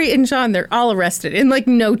 Barry, and John, they're all arrested in like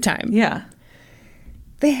no time. Yeah.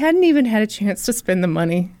 They hadn't even had a chance to spend the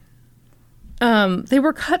money. They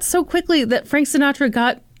were cut so quickly that Frank Sinatra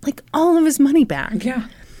got like all of his money back. Yeah.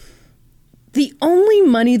 The only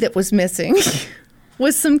money that was missing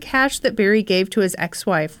was some cash that Barry gave to his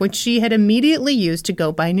ex-wife, which she had immediately used to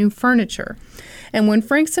go buy new furniture. And when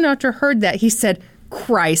Frank Sinatra heard that, he said,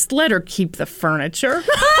 Christ, let her keep the furniture.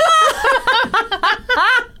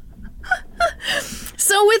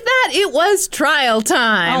 So with that, it was trial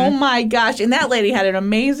time. Oh, my gosh. And that lady had an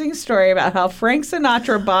amazing story about how Frank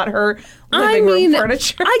Sinatra bought her living room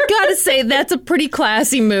furniture. I gotta say, that's a pretty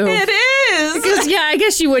classy move. It is. Because, yeah, I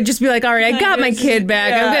guess you would just be like, all right, I got my kid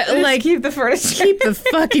back. Yeah, like, keep the furniture. Keep the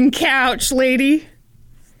fucking couch, lady.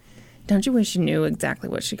 Don't you wish you knew exactly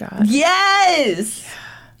what she got? Yes.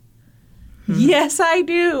 Yeah. Yes, I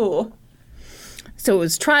do. So it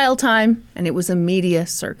was trial time, and it was a media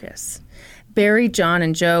circus. Barry, John,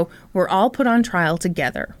 and Joe were all put on trial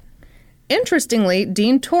together. Interestingly,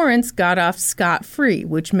 Dean Torrance got off scot-free,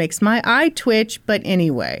 which makes my eye twitch, but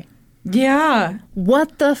anyway. Yeah.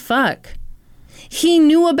 What the fuck? He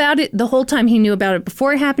knew about it the whole time. He knew about it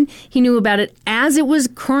before it happened. He knew about it as it was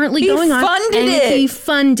currently going on. He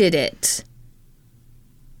funded it.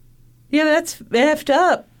 Yeah, that's effed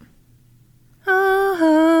up.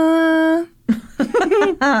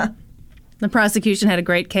 The prosecution had a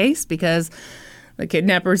great case because the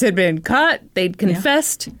kidnappers had been caught. They'd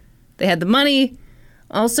confessed. Yeah. They had the money.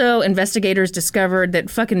 Also, investigators discovered that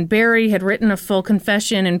fucking Barry had written a full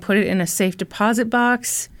confession and put it in a safe deposit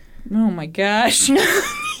box. Oh, my gosh.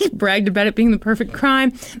 He bragged about it being the perfect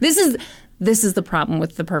crime. This is the problem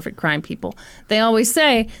with the perfect crime people. They always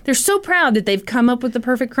say they're so proud that they've come up with the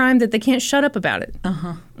perfect crime that they can't shut up about it.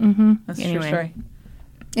 Uh-huh. Mm-hmm. That's a true story.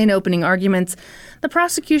 In opening arguments, the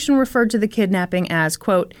prosecution referred to the kidnapping as,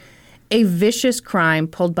 quote, a vicious crime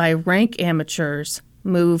pulled by rank amateurs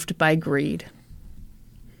moved by greed.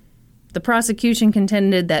 The prosecution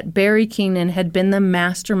contended that Barry Keenan had been the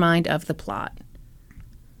mastermind of the plot.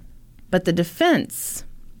 But the defense...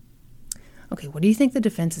 Okay, what do you think the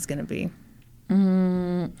defense is going to be?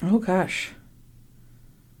 Oh, gosh.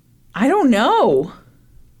 I don't know.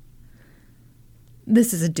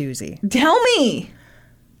 This is a doozy. Tell me.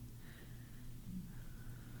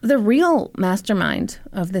 The real mastermind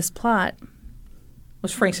of this plot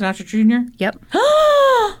was Frank Sinatra Jr.? Yep.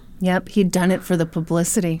 Yep, he'd done it for the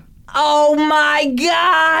publicity. Oh, my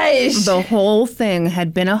gosh! The whole thing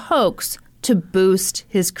had been a hoax to boost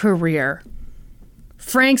his career.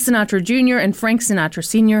 Frank Sinatra Jr. and Frank Sinatra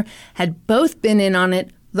Sr. had both been in on it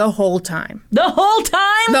the whole time. The whole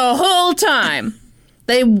time? The whole time.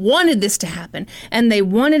 They wanted this to happen, and they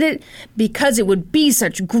wanted it because it would be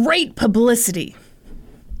such great publicity.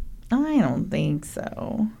 I don't think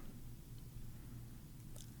so.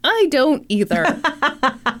 I don't either.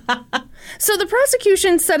 So the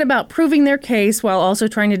prosecution set about proving their case while also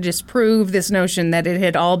trying to disprove this notion that it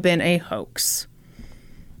had all been a hoax.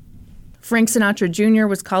 Frank Sinatra Jr.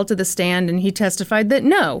 was called to the stand and he testified that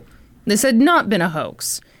no, this had not been a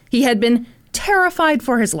hoax. He had been terrified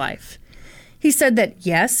for his life. He said that,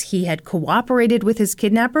 yes, he had cooperated with his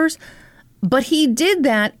kidnappers, but he did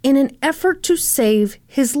that in an effort to save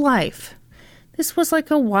his life. This was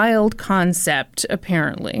like a wild concept,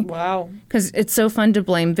 apparently. Wow. Because it's so fun to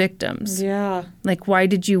blame victims. Yeah. Like, why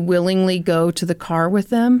did you willingly go to the car with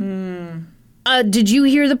them? Did you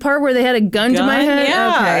hear the part where they had a gun to my head?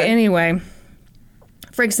 Yeah. Okay, anyway.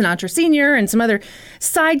 Frank Sinatra Sr. and some other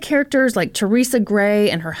side characters like Teresa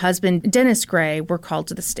Gray and her husband, Dennis Gray, were called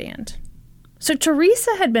to the stand. So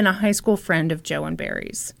Teresa had been a high school friend of Joe and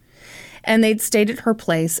Barry's, and they'd stayed at her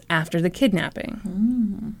place after the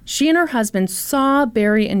kidnapping. She and her husband saw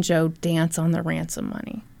Barry and Joe dance on the ransom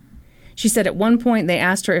money. She said at one point they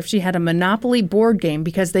asked her if she had a Monopoly board game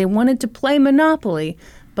because they wanted to play Monopoly,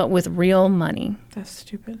 but with real money. That's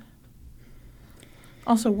stupid.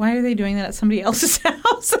 Also, why are they doing that at somebody else's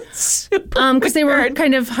house? That's super Because they were weird.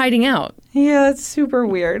 kind of hiding out. Yeah, that's super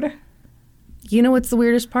weird. You know what's the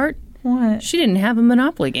weirdest part? What? She didn't have a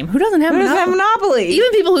Monopoly game. Who doesn't have Who doesn't Monopoly? have Monopoly? Even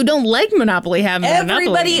people who don't like Monopoly have a Monopoly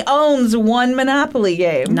Everybody game. owns one Monopoly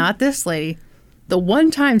game. Not this lady. The one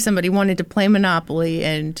time somebody wanted to play Monopoly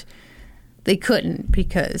and they couldn't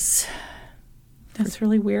because... That's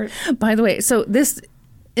really weird. By the way, so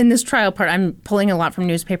in this trial part, I'm pulling a lot from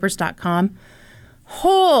newspapers.com.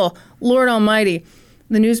 Oh, Lord Almighty.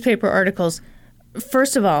 The newspaper articles.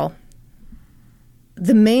 First of all,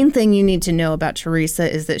 the main thing you need to know about Teresa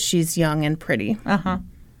is that she's young and pretty. Uh-huh.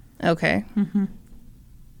 Okay.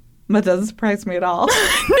 That doesn't surprise me at all.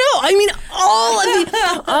 No, I mean, all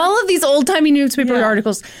of these old-timey newspaper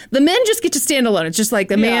articles, the men just get to stand alone. It's just like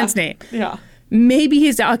the man's name. Yeah. Maybe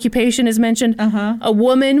his occupation is mentioned. A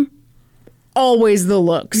woman, always the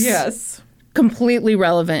looks. Yes. Completely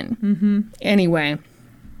relevant. Anyway,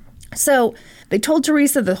 so they told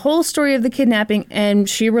Teresa the whole story of the kidnapping, and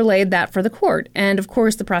she relayed that for the court. And of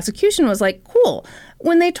course, the prosecution was like, cool.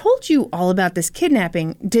 When they told you all about this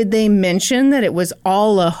kidnapping, did they mention that it was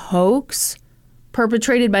all a hoax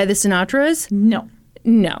perpetrated by the Sinatras? No.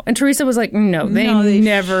 No. And Teresa was like, no, they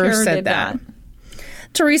never sure said did that. not.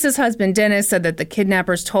 Teresa's husband, Dennis, said that the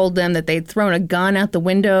kidnappers told them that they'd thrown a gun out the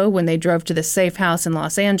window when they drove to the safe house in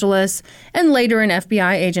Los Angeles. And later, an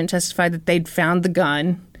FBI agent testified that they'd found the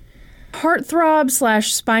gun.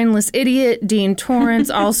 Heartthrob/spineless idiot Dean Torrance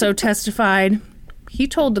also testified. He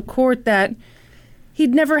told the court that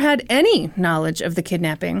he'd never had any knowledge of the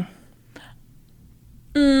kidnapping.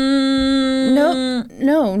 No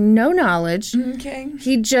knowledge. Okay.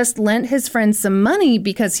 He just lent his friend some money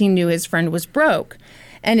because he knew his friend was broke.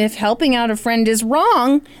 And if helping out a friend is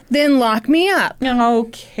wrong, then lock me up.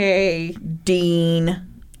 Okay, Dean.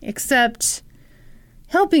 Except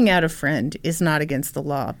helping out a friend is not against the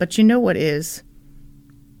law. But you know what is?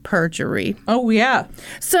 Perjury. Oh, yeah.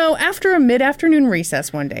 So after a mid-afternoon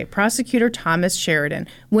recess one day, prosecutor Thomas Sheridan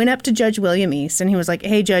went up to Judge William East and he was like,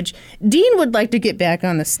 hey, Judge, Dean would like to get back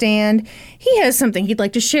on the stand. He has something he'd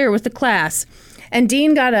like to share with the class. And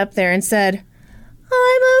Dean got up there and said,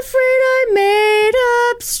 I'm afraid I made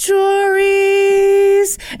up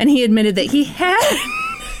stories. And he admitted that he had...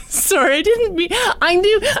 Sorry, I didn't mean...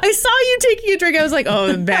 I saw you taking a drink. I was like,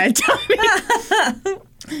 oh, bad timing.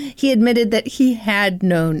 He admitted that he had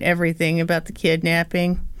known everything about the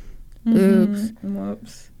kidnapping. Oops.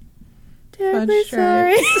 Whoops. Terribly Fudge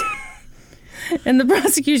sorry. And the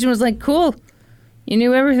prosecution was like, cool. You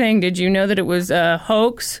knew everything. Did you know that it was a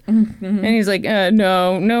hoax? And he's like,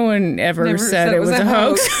 no one ever Never said it was a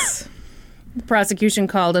hoax. The prosecution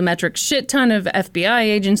called a metric shit ton of FBI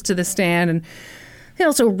agents to the stand, and they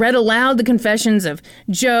also read aloud the confessions of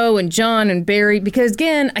Joe and John and Barry because,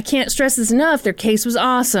 again, I can't stress this enough, their case was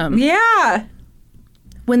awesome. Yeah.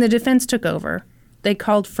 When the defense took over, they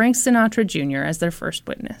called Frank Sinatra Jr. as their first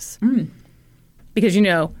witness. Because, you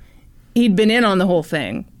know, he'd been in on the whole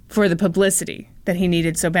thing for the publicity that he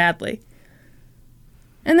needed so badly.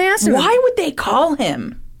 And they asked him... Why would they call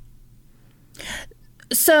him?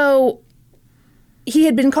 So... He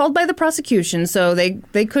had been called by the prosecution, so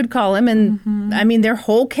they could call him. And, I mean, their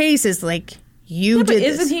whole case is like, you But did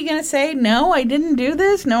isn't this. he going to say, no, I didn't do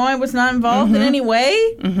this? No, I was not involved in any way?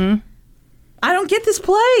 I don't get this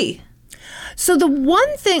play. So the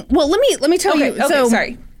one thing... Well, let me tell you. Okay, So,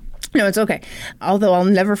 sorry. No, it's okay. Although I'll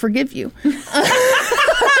never forgive you. So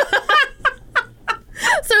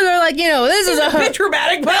they're like, you know, this is a bit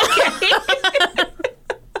dramatic, but okay.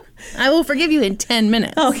 I will forgive you in 10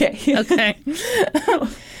 minutes. Okay. Okay.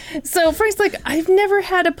 So Frank's like, I've never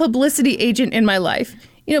had a publicity agent in my life.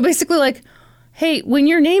 You know, basically like, hey, when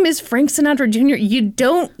your name is Frank Sinatra Jr., you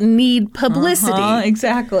don't need publicity.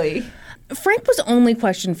 Exactly. Frank was only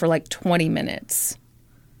questioned for like 20 minutes.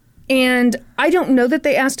 And I don't know that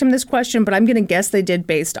they asked him this question, but I'm going to guess they did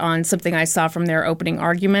based on something I saw from their opening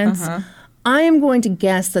arguments. I am going to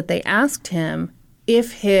guess that they asked him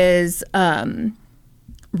if his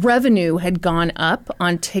revenue had gone up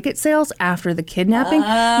on ticket sales after the kidnapping,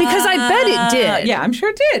 because I bet it did. Yeah, I'm sure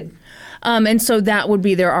it did. And so that would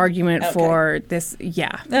be their argument for this.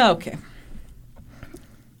 Yeah. Okay.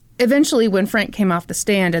 Eventually, when Frank came off the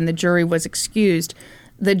stand and the jury was excused,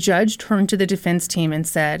 the judge turned to the defense team and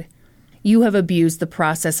said, "You have abused the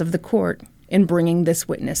process of the court in bringing this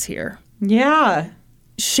witness here. Yeah.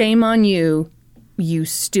 Shame on you, you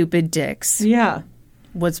stupid dicks," Yeah.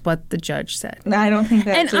 was what the judge said. I don't think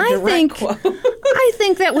that's a direct quote. I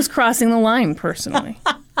think that was crossing the line, personally.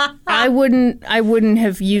 I wouldn't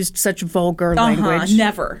have used such vulgar language.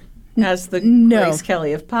 Never. As the Grace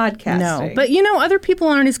Kelly of podcasting. No. But, other people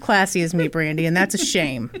aren't as classy as me, Brandy, and that's a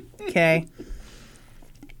shame. Okay?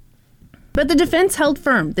 But the defense held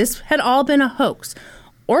firm. This had all been a hoax,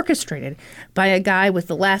 orchestrated by a guy with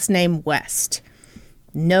the last name West.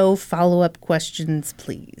 No follow-up questions,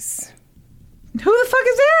 please. Who the fuck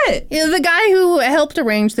is that? The guy who helped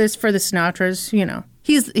arrange this for the Sinatras,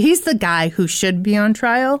 He's the guy who should be on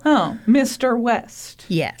trial. Oh, Mr. West.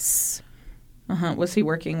 Yes. Was he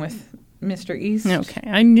working with Mr. East? Okay.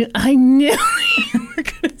 I knew you were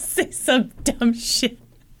going to say some dumb shit.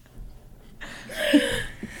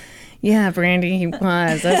 Yeah, Brandy, he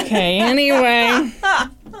was. Okay, anyway.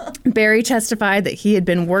 Barry testified that he had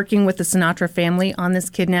been working with the Sinatra family on this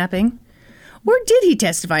kidnapping. Or did he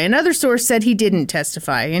testify? Another source said he didn't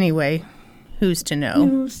testify. Anyway, who's to know?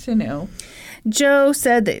 Who's to know? Joe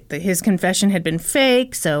said that his confession had been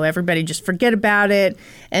fake, so everybody just forget about it.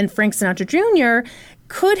 And Frank Sinatra Jr.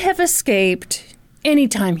 could have escaped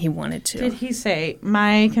anytime he wanted to. Did he say,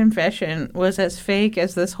 my confession was as fake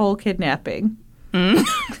as this whole kidnapping?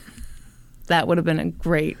 That would have been a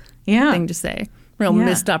great thing to say. Real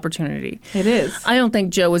missed opportunity. It is. I don't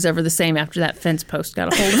think Joe was ever the same after that fence post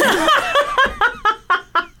got a hold of him.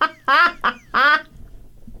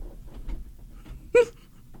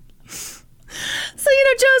 So,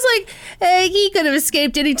 Joe's like, hey, he could have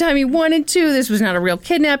escaped anytime he wanted to. This was not a real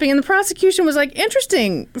kidnapping. And the prosecution was like,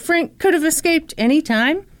 interesting. Frank could have escaped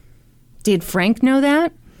anytime. Did Frank know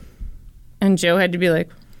that? And Joe had to be like,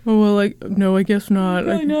 oh, well, no, I guess not.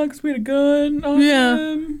 Probably not, because we had a gun on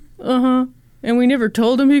him. Uh-huh. And we never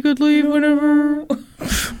told him he could leave whenever.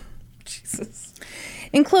 Jesus.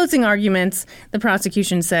 In closing arguments, the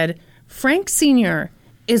prosecution said, Frank Sr.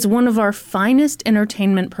 is one of our finest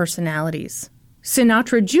entertainment personalities.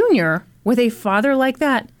 Sinatra Jr., with a father like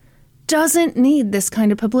that, doesn't need this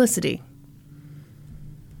kind of publicity.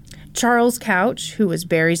 Charles Couch, who was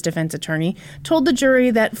Barry's defense attorney, told the jury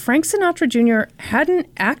that Frank Sinatra Jr. hadn't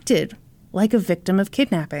acted like a victim of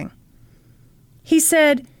kidnapping. He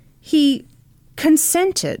said he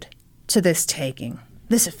consented to this taking,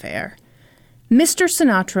 this affair. Mr.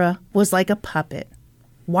 Sinatra was like a puppet.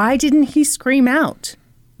 Why didn't he scream out?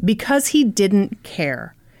 Because he didn't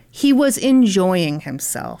care. He was enjoying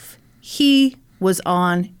himself. He was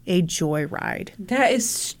on a joyride. That is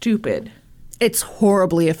stupid. It's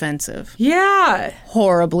horribly offensive. Yeah.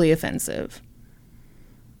 Horribly offensive.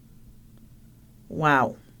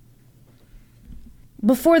 Wow.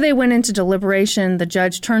 Before they went into deliberation, the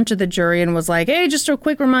judge turned to the jury and was like, hey, just a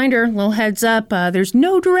quick reminder, little heads up, there's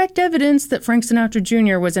no direct evidence that Frank Sinatra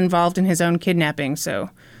Jr. was involved in his own kidnapping, so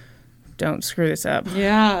don't screw this up.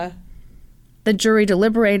 Yeah. The jury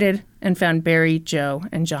deliberated and found Barry, Joe,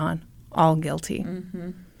 and John all guilty.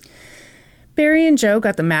 Mm-hmm. Barry and Joe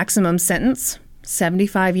got the maximum sentence,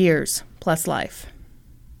 75 years plus life.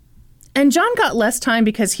 And John got less time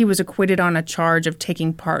because he was acquitted on a charge of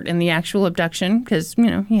taking part in the actual abduction, because,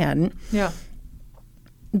 he hadn't. Yeah.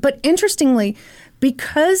 But interestingly,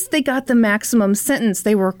 because they got the maximum sentence,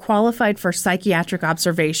 they were qualified for psychiatric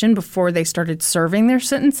observation before they started serving their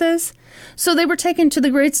sentences. So they were taken to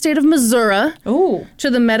the great state of Missouri, to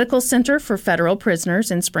the Medical Center for Federal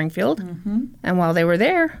Prisoners in Springfield. Mm-hmm. And while they were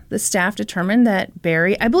there, the staff determined that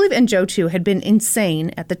Barry, I believe, and Joe too, had been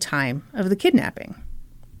insane at the time of the kidnapping.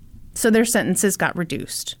 So their sentences got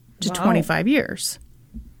reduced to 25 years.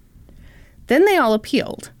 Then they all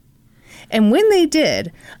appealed. And when they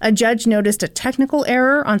did, a judge noticed a technical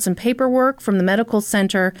error on some paperwork from the medical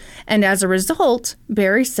center, and as a result,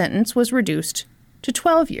 Barry's sentence was reduced to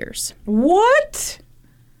 12 years. What?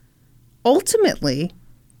 Ultimately,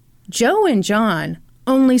 Joe and John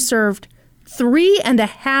only served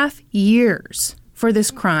 3.5 years for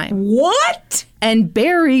this crime. What? And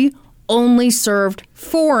Barry only served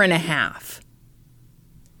 4.5.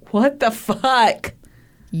 What the fuck?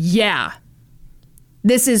 Yeah.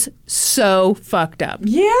 This is so fucked up.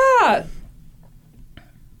 Yeah.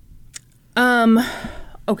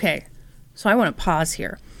 Okay. So I want to pause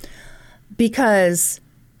here because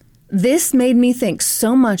this made me think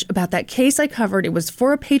so much about that case I covered. It was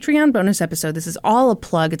for a Patreon bonus episode. This is all a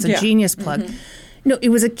plug. It's a genius plug. No, it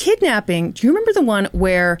was a kidnapping. Do you remember the one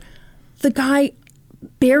where the guy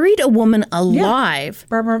buried a woman alive?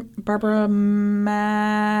 Yeah. Barbara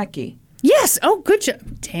Mackey. Yes. Oh, good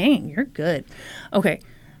job. Dang, you're good. Okay.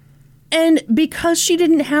 And because she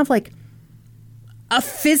didn't have like a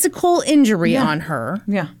physical injury on her.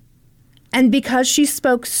 Yeah. And because she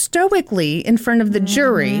spoke stoically in front of the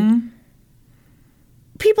jury,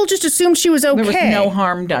 people just assumed she was okay. There was no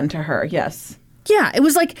harm done to her, yes. Yeah, it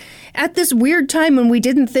was like at this weird time when we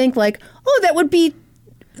didn't think like, oh, that would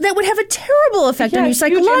have a terrible effect on you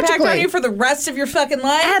psychologically. Huge impact on you for the rest of your fucking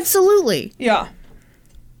life. Absolutely. Yeah.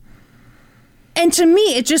 And to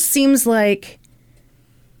me, it just seems like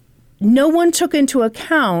no one took into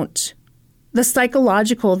account the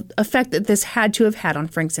psychological effect that this had to have had on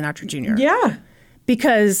Frank Sinatra Jr. Yeah.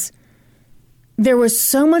 Because there was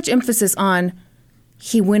so much emphasis on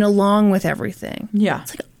he went along with everything. Yeah.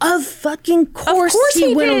 It's like, of fucking course,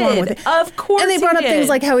 he went along with it. Of course. And they brought up things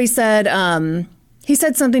like how he said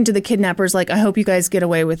something to the kidnappers like, I hope you guys get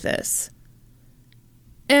away with this.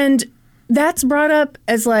 And that's brought up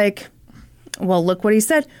as like, well, look what he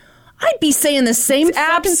said. I'd be saying the same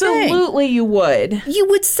fucking thing. Absolutely you would. You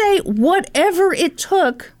would say whatever it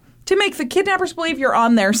took. To make the kidnappers believe you're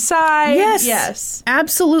on their side. Yes. Yes.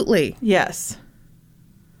 Absolutely. Yes.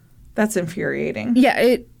 That's infuriating.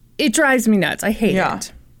 Yeah, it drives me nuts. I hate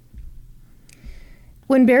it.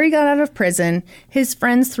 When Barry got out of prison, his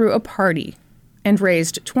friends threw a party and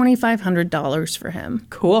raised $2,500 for him.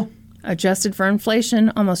 Cool. Adjusted for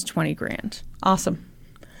inflation, almost $20,000. Awesome.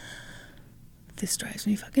 This drives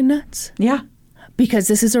me fucking nuts. Yeah. Because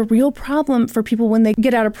this is a real problem for people when they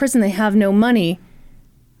get out of prison, they have no money.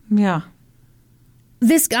 Yeah.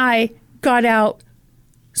 This guy got out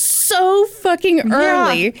so fucking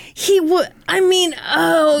early. Yeah. He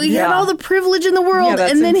had all the privilege in the world. Yeah,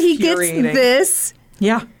 and then he gets this.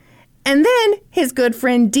 Yeah. And then his good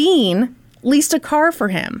friend Dean leased a car for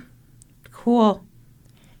him. Cool.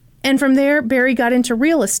 And from there, Barry got into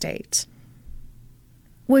real estate,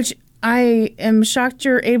 which I am shocked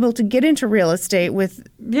you're able to get into real estate with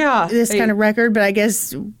this kind of record, but I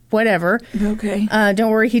guess whatever. Okay. Don't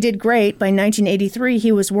worry, he did great. By 1983,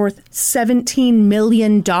 he was worth $17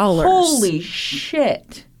 million. Holy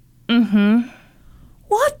shit. Mm-hmm.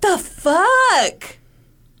 What the fuck?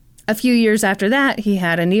 A few years after that, he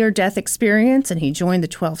had a near-death experience, and he joined the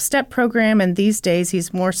 12-step program, and these days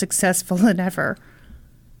he's more successful than ever.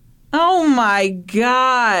 Oh, my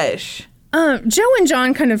gosh. Joe and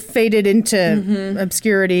John kind of faded into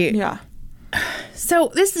obscurity. Yeah. So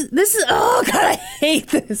this is oh God, I hate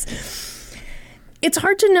this. It's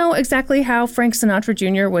hard to know exactly how Frank Sinatra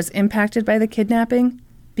Jr. was impacted by the kidnapping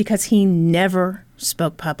because he never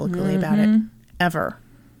spoke publicly about it, ever.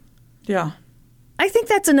 Yeah. I think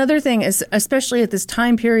that's another thing, is especially at this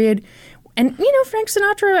time period. And, Frank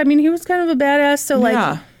Sinatra, I mean, he was kind of a badass. So,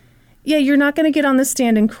 yeah, you're not going to get on the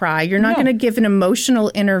stand and cry. You're not going to give an emotional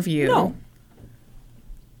interview. No.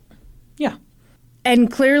 Yeah.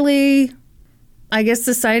 And clearly, I guess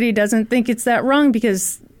society doesn't think it's that wrong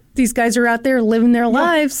because these guys are out there living their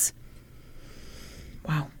lives.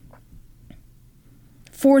 Wow.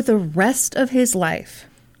 For the rest of his life,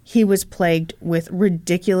 he was plagued with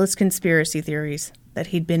ridiculous conspiracy theories that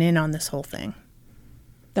he'd been in on this whole thing.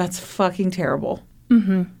 That's fucking terrible.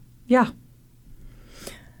 Mm-hmm. Yeah.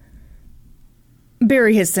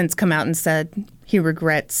 Barry has since come out and said he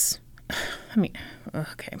regrets.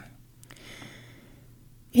 Okay.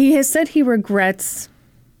 He has said he regrets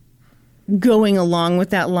going along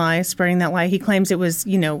with that lie, spreading that lie. He claims it was,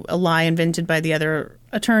 a lie invented by the other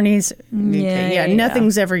attorneys. Yeah,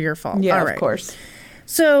 nothing's ever your fault. Yeah, all right. Of course.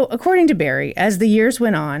 So, according to Barry, as the years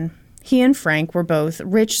went on, he and Frank were both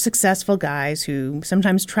rich, successful guys who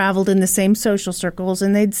sometimes traveled in the same social circles,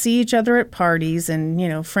 and they'd see each other at parties,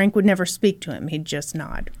 and, Frank would never speak to him. He'd just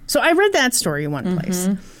nod. So I read that story in one place.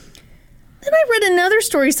 Then I read another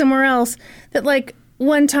story somewhere else that,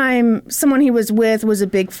 one time someone he was with was a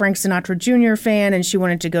big Frank Sinatra Jr. fan, and she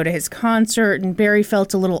wanted to go to his concert, and Barry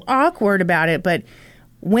felt a little awkward about it, but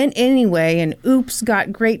went anyway, and oops,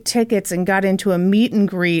 got great tickets and got into a meet and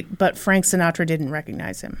greet, but Frank Sinatra didn't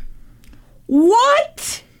recognize him.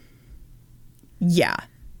 What? Yeah.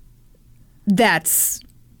 That's...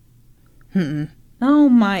 Oh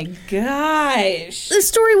my gosh. The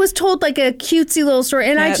story was told like a cutesy little story,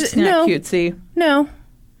 and That's I just... not cutesy. No.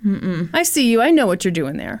 I see you. I know what you're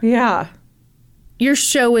doing there. Yeah. You're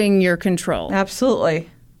showing your control. Absolutely.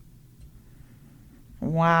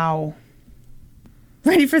 Wow.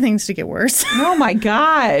 Ready for things to get worse. Oh my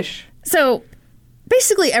gosh. So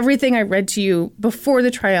basically everything I read to you before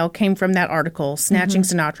the trial came from that article, Snatching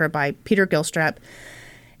Sinatra by Peter Gilstrap.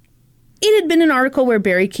 It had been an article where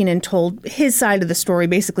Barry Keenan told his side of the story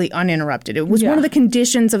basically uninterrupted. It was one of the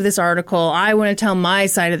conditions of this article. I want to tell my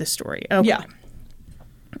side of the story. Okay. Yeah.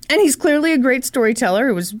 And he's clearly a great storyteller.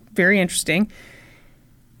 It was very interesting.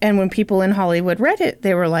 And when people in Hollywood read it,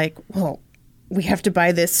 they were like, well, we have to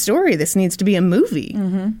buy this story. This needs to be a movie.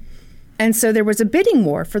 Mm-hmm. And so there was a bidding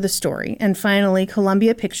war for the story. And finally,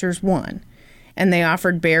 Columbia Pictures won. And they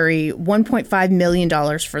offered Barry $1.5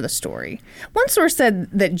 million for the story. One source said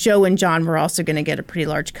that Joe and John were also going to get a pretty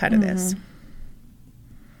large cut of this.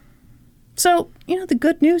 So, the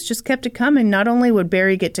good news just kept it coming. Not only would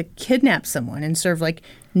Barry get to kidnap someone and serve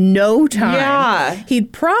no time,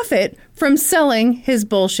 he'd profit from selling his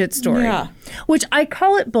bullshit story. Yeah. Which I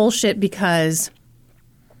call it bullshit because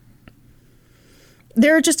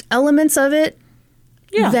there are just elements of it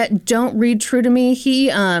that don't read true to me.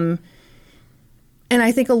 And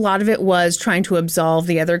I think a lot of it was trying to absolve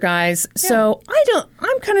the other guys. Yeah. So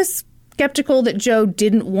I'm kind of skeptical that Joe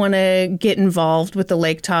didn't want to get involved with the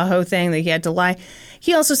Lake Tahoe thing, that he had to lie.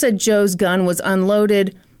 He also said Joe's gun was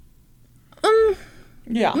unloaded.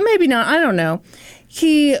 Maybe not. I don't know.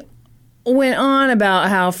 He went on about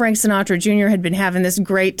how Frank Sinatra Jr. had been having this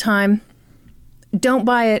great time. Don't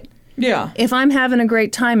buy it. Yeah. If I'm having a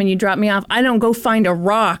great time and you drop me off, I don't go find a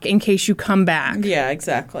rock in case you come back. Yeah,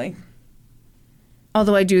 exactly.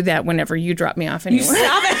 Although I do that whenever you drop me off anyway. You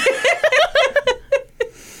stop it.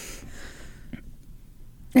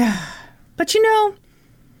 But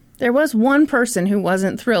there was one person who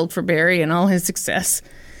wasn't thrilled for Barry and all his success.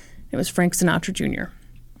 It was Frank Sinatra Jr.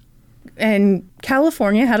 And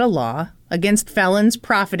California had a law against felons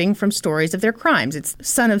profiting from stories of their crimes. It's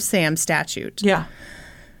Son of Sam statute. Yeah.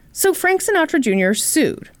 So Frank Sinatra Jr.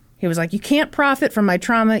 sued. He was like, you can't profit from my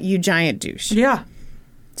trauma, you giant douche. Yeah.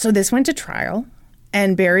 So this went to trial.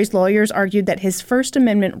 And Barry's lawyers argued that his First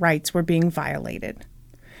Amendment rights were being violated.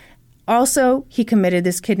 Also, he committed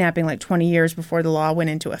this kidnapping 20 years before the law went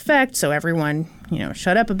into effect, so everyone,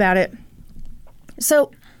 shut up about it.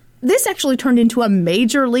 So this actually turned into a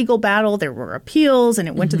major legal battle. There were appeals, and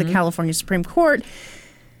it went to the California Supreme Court.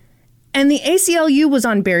 And the ACLU was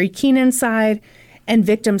on Barry Keenan's side, and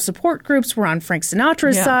victim support groups were on Frank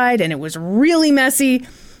Sinatra's side, and it was really messy.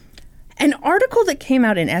 An article that came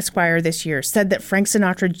out in Esquire this year said that Frank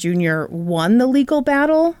Sinatra Jr. won the legal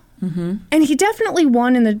battle. Mm-hmm. And he definitely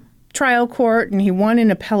won in the trial court and he won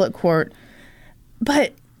in appellate court.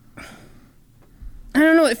 But I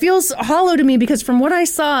don't know, it feels hollow to me because from what I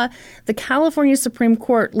saw, the California Supreme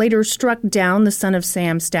Court later struck down the Son of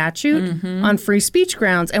Sam statute on free speech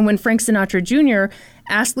grounds. And when Frank Sinatra Jr.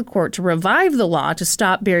 asked the court to revive the law to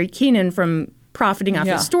stop Barry Keenan from profiting off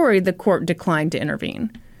his story, the court declined to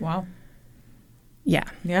intervene. Wow. Yeah.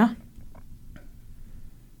 Yeah.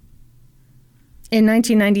 In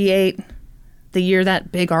 1998, the year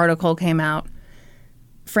that big article came out,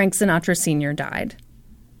 Frank Sinatra Sr. died.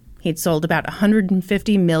 He'd sold about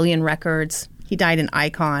 150 million records. He died an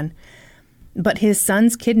icon. But his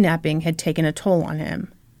son's kidnapping had taken a toll on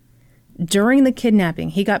him. During the kidnapping,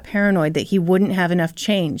 he got paranoid that he wouldn't have enough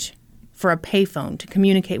change for a payphone to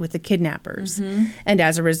communicate with the kidnappers. And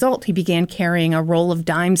as a result, he began carrying a roll of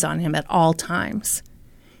dimes on him at all times.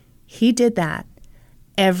 He did that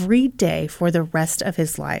every day for the rest of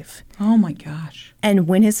his life. Oh, my gosh. And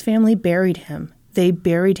when his family buried him, they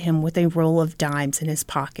buried him with a roll of dimes in his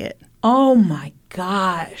pocket. Oh, my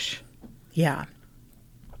gosh. Yeah.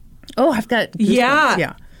 Oh, I've got goosebumps.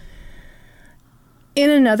 Yeah.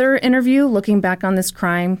 In another interview, looking back on this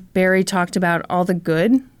crime, Barry talked about all the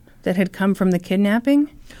good that had come from the kidnapping.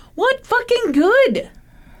 What fucking good?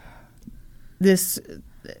 His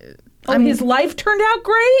life turned out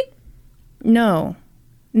great? No,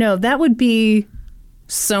 that would be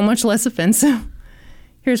so much less offensive.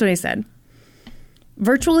 Here's what he said.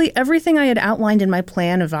 Virtually everything I had outlined in my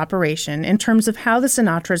plan of operation in terms of how the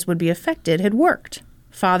Sinatras would be affected had worked.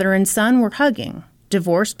 Father and son were hugging.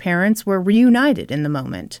 Divorced parents were reunited in the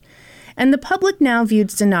moment. And the public now viewed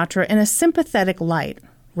Sinatra in a sympathetic light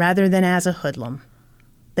rather than as a hoodlum.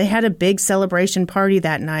 They had a big celebration party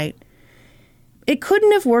that night. It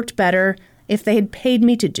couldn't have worked better if they had paid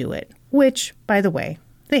me to do it, which, by the way,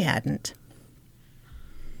 they hadn't.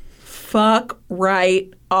 Fuck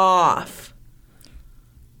right off.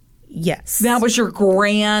 Yes. That was your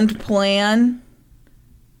grand plan?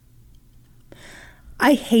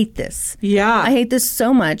 I hate this. Yeah. I hate this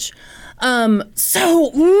so much.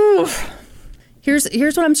 Here's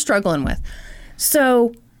what I'm struggling with.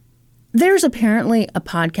 So there's apparently a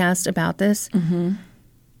podcast about this. Mm-hmm.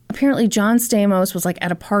 Apparently John Stamos was like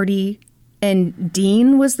at a party and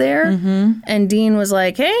Dean was there. Mm-hmm. And Dean was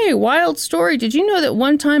like, hey, wild story. Did you know that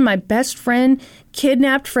one time my best friend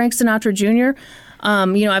kidnapped Frank Sinatra Jr.?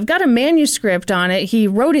 I've got a manuscript on it. He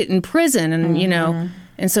wrote it in prison and,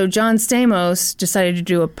 And so John Stamos decided to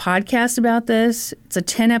do a podcast about this. It's a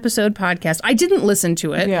 10-episode podcast. I didn't listen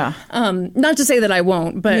to it. Yeah. Not to say that I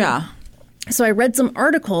won't, but... Yeah. So I read some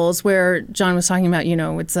articles where John was talking about,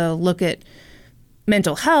 it's a look at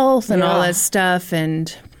mental health and all that stuff,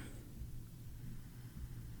 and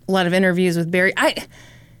a lot of interviews with Barry.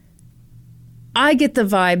 I get the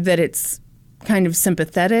vibe that it's kind of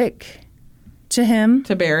sympathetic to him.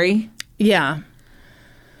 To Barry? Yeah.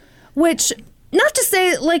 Which, not to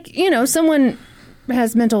say, someone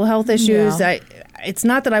has mental health issues. Yeah. It's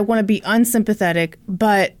not that I want to be unsympathetic,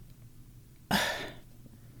 but...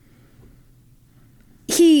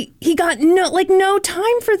 He got no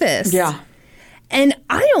time for this. Yeah. And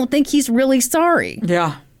I don't think he's really sorry.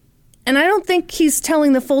 Yeah. And I don't think he's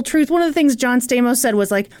telling the full truth. One of the things John Stamos said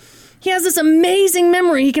was he has this amazing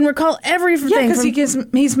memory. He can recall everything. Yeah, because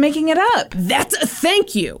he's making it up.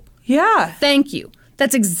 Thank you. Yeah. Thank you.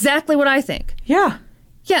 That's exactly what I think. Yeah.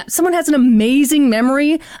 Yeah, someone has an amazing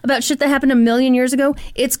memory about shit that happened 1 million years ago.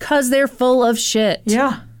 It's because they're full of shit.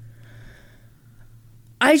 Yeah.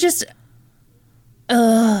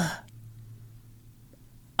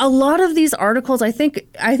 A lot of these articles, I think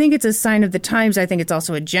it's a sign of the times. I think it's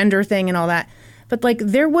also a gender thing and all that. But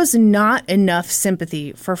there was not enough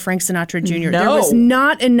sympathy for Frank Sinatra Jr. No. There was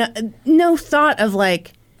not enough, no thought of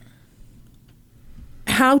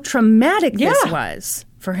how traumatic this was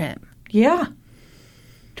for him. Yeah.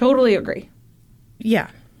 Totally agree. Yeah.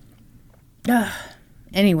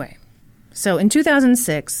 Anyway, so in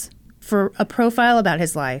 2006, for a profile about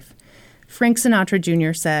his life, Frank Sinatra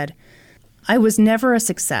Jr. said, I was never a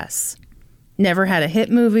success. Never had a hit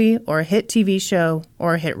movie or a hit TV show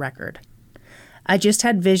or a hit record. I just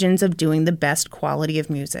had visions of doing the best quality of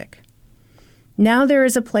music. Now there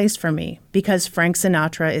is a place for me because Frank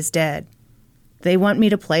Sinatra is dead. They want me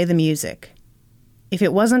to play the music. If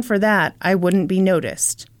it wasn't for that, I wouldn't be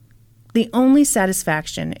noticed. The only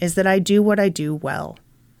satisfaction is that I do what I do well.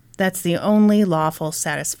 That's the only lawful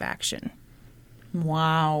satisfaction.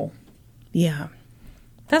 Wow. Yeah.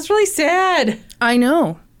 That's really sad. I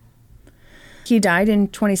know. He died in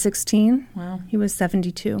 2016. Wow. He was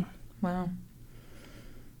 72. Wow.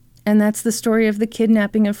 And that's the story of the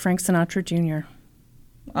kidnapping of Frank Sinatra Jr.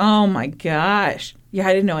 Oh my gosh. Yeah,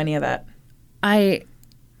 I didn't know any of that. I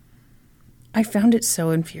found it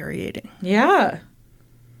so infuriating. Yeah.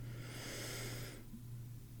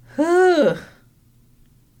 Ugh.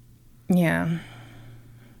 Yeah.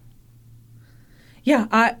 Yeah,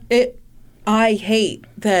 I hate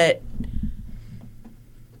that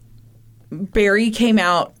Barry came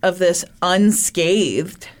out of this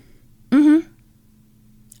unscathed. Mm-hmm.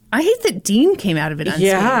 I hate that Dean came out of it unscathed.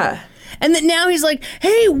 Yeah. And that now he's like,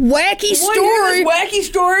 hey, wacky story. Wacky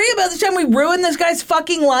story about the time we ruined this guy's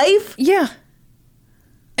fucking life? Yeah.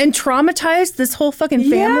 And traumatized this whole fucking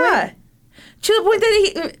family? Yeah. To the point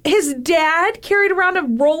that his dad carried around a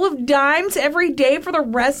roll of dimes every day for the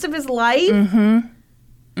rest of his life? Mm-hmm.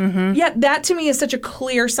 Mm-hmm. Yeah, that to me is such a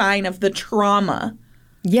clear sign of the trauma.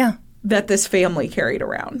 Yeah. That this family carried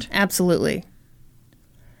around. Absolutely.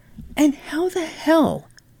 And how the hell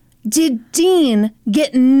did Dean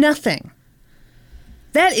get nothing?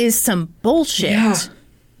 That is some bullshit. Yeah.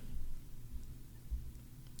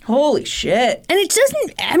 Holy shit. And it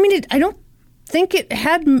doesn't, I don't think it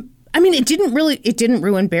had, it didn't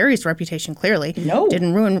ruin Barry's reputation, clearly. No.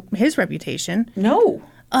 Didn't ruin his reputation. No.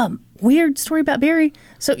 Weird story about Barry.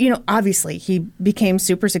 So, obviously he became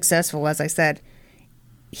super successful, as I said.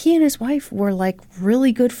 He and his wife were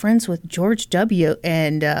really good friends with George W.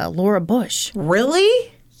 and Laura Bush.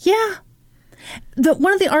 Really? Yeah.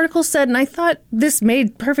 One of the articles said, and I thought this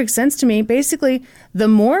made perfect sense to me, basically, the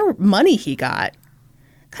more money he got,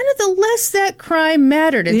 kind of the less that crime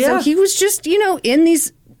mattered. And so he was just, in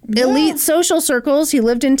these elite social circles. He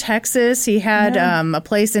lived in Texas. He had a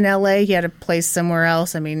place in L.A. He had a place somewhere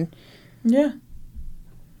else. Yeah.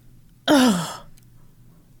 Oh.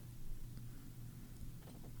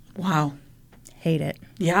 Wow. Hate it.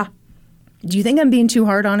 Yeah. Do you think I'm being too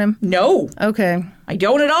hard on him? No. Okay. I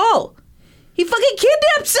don't at all. He fucking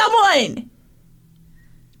kidnapped someone.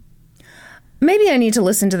 Maybe I need to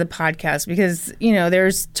listen to the podcast because,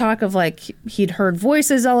 there's talk of he'd heard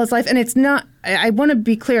voices all his life. And it's not, I want to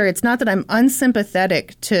be clear, it's not that I'm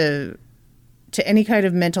unsympathetic to any kind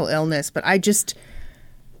of mental illness, but I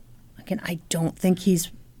back, and I don't think he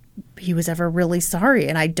was ever really sorry,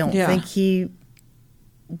 and I don't think he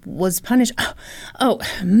was punished.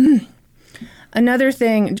 Another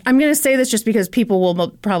thing, I'm going to say this just because people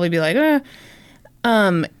will probably be like,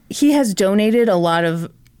 he has donated a lot of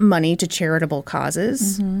money to charitable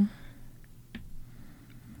causes. Mm-hmm.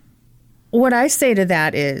 What I say to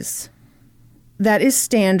that is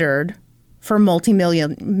standard for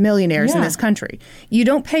millionaires in this country. You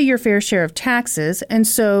don't pay your fair share of taxes, and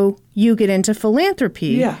so you get into philanthropy.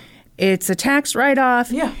 Yeah. It's a tax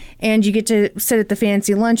write-off, and you get to sit at the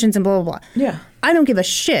fancy luncheons and blah, blah, blah. Yeah. I don't give a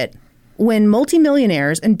shit when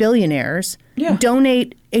multimillionaires and billionaires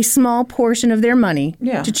donate a small portion of their money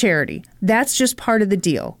to charity. That's just part of the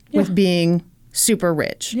deal with being super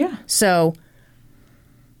rich. Yeah. So,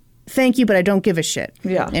 thank you, but I don't give a shit.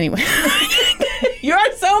 Yeah. Anyway. You're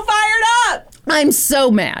so fired up! I'm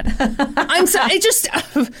so mad.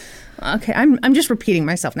 Okay, I'm just repeating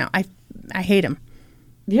myself now. I hate him.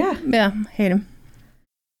 Yeah. Yeah, I hate him.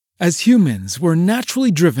 As humans, we're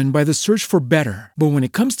naturally driven by the search for better. But when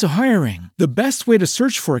it comes to hiring, the best way to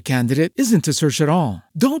search for a candidate isn't to search at all.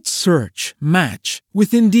 Don't search, match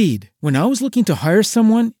with Indeed. When I was looking to hire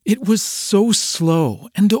someone, it was so slow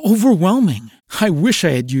and overwhelming. I wish I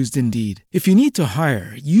had used Indeed. If you need to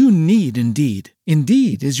hire, you need Indeed.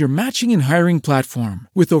 Indeed is your matching and hiring platform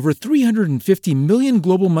with over 350 million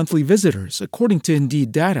global monthly visitors, according to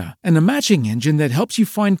Indeed data, and a matching engine that helps you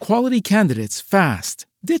find quality candidates fast.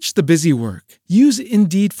 Ditch the busy work. Use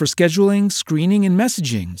Indeed for scheduling, screening, and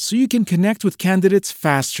messaging so you can connect with candidates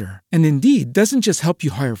faster. And Indeed doesn't just help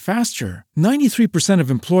you hire faster. 93%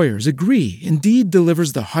 of employers agree Indeed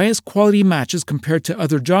delivers the highest quality matches compared to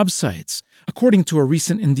other job sites, according to a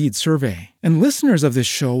recent Indeed survey. And listeners of this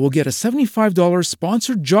show will get a $75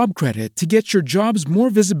 sponsored job credit to get your jobs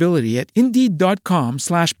more visibility at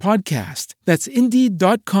Indeed.com/podcast. That's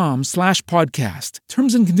Indeed.com/podcast.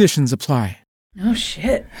 Terms and conditions apply. No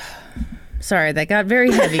shit. Sorry, that got very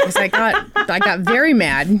heavy because I got very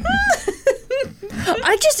mad.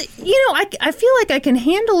 I just, I feel like I can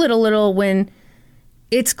handle it a little when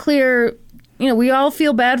it's clear, we all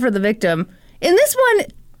feel bad for the victim. In this one,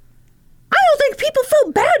 I don't think people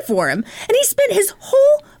felt bad for him. And he spent his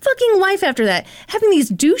whole fucking life after that having these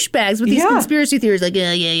douchebags with these conspiracy theories like,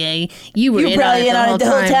 you were probably in on it the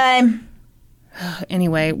whole time.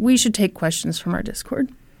 Anyway, we should take questions from our Discord.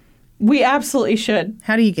 We absolutely should.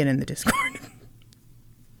 How do you get in the Discord?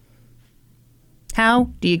 How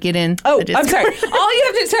do you get in the Discord? I'm sorry. All you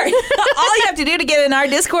have to do to get in our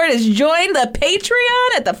Discord is join the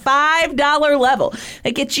Patreon at the $5 level.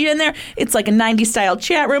 That gets you in there. It's like a 90s style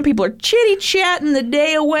chat room. People are chitty-chatting the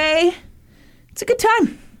day away. It's a good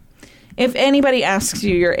time. If anybody asks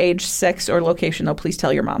you your age, sex, or location, though, please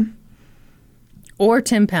tell your mom. Or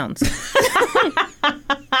 10 pounds.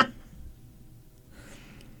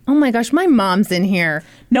 Oh my gosh, my mom's in here.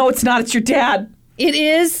 No, it's not. It's your dad. It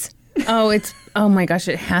is? Oh my gosh,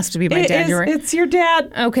 it has to be my dad. You're right. It's your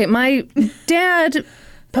dad. Okay, my dad,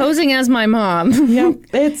 posing as my mom. Yep,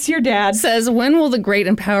 it's your dad. Says, when will the great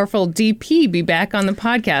and powerful DP be back on the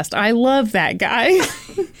podcast? I love that guy.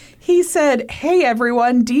 He said, hey,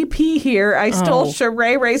 everyone, DP here. I stole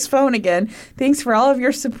Sheree Ray's phone again. Thanks for all of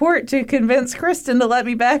your support to convince Kristen to let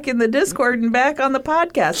me back in the Discord and back on the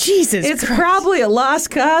podcast. Jesus It's Christ. Probably a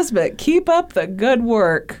lost cause, but keep up the good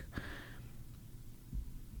work.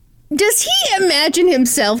 Does he imagine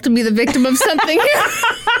himself to be the victim of something here?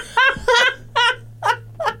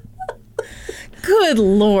 Good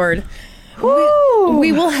Lord.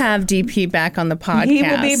 We will have DP back on the podcast. He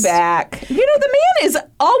will be back. The man is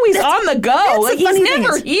always on the go. Like, he's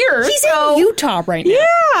never here. He's in Utah right now.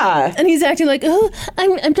 Yeah. And he's acting like,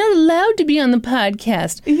 I'm not allowed to be on the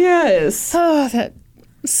podcast. Yes. Oh, that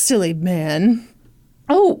silly man.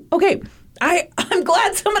 Oh, okay. I'm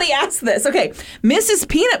glad somebody asked this. Okay. Mrs.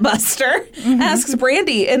 Peanut Buster asks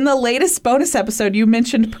Brandy, in the latest bonus episode, you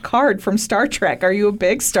mentioned Picard from Star Trek. Are you a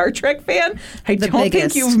big Star Trek fan? I don't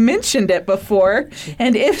think you've mentioned it before.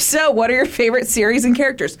 And if so, what are your favorite series and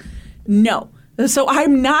characters? No. So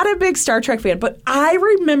I'm not a big Star Trek fan, but I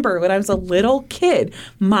remember when I was a little kid,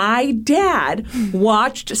 my dad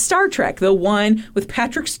watched Star Trek, the one with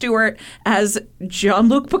Patrick Stewart as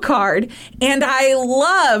Jean-Luc Picard, and I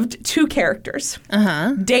loved two characters.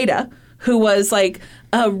 Data, who was like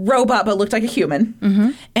a robot but looked like a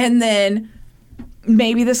human, and then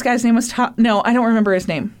maybe this guy's name was Tom. No, I don't remember his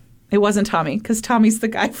name. It wasn't Tommy, because Tommy's the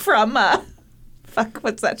guy from,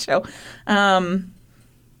 what's that show?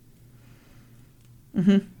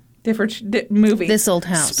 Different movie. This Old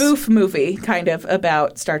House. Spoof movie, kind of,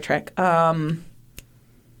 about Star Trek.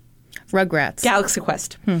 Rugrats. Galaxy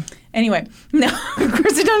Quest. Anyway, no,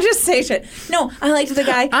 Kristen, don't just say shit. No, I liked the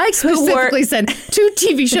guy I specifically said 2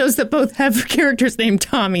 TV shows that both have characters named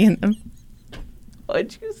Tommy in them.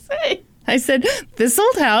 What'd you say? I said, This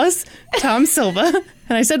Old House, Tom Silva,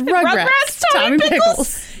 and I said Rugrats, Tommy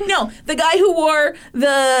Pickles. No, the guy who wore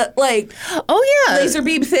the, laser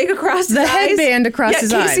beam thing across his eyes. The headband across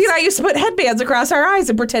his eyes. Casey and I used to put headbands across our eyes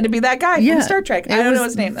and pretend to be that guy from Star Trek. I don't know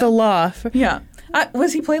his name, though. The Law. Yeah.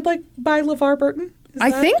 Was he played, by LeVar Burton?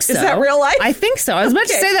 I think so. Is that real life? I think so. I was about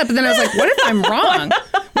to say that, but then I was like, what if I'm wrong?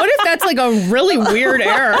 What if that's like a really weird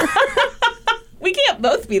error? We can't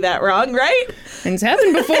both be that wrong, right? Things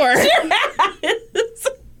happened before.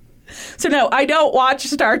 So no, I don't watch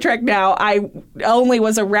Star Trek now. I only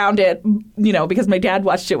was around it, because my dad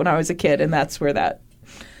watched it when I was a kid, and that's where that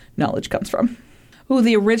knowledge comes from. Ooh,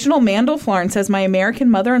 the original Mandelflarn says my American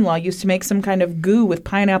mother-in-law used to make some kind of goo with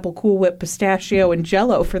pineapple, Cool Whip, pistachio, and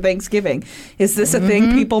Jell-O for Thanksgiving. Is this a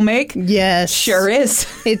thing people make? Yes. Sure is.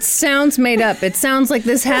 It sounds made up. It sounds like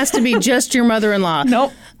this has to be just your mother-in-law.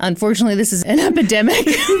 Nope. Unfortunately, this is an epidemic.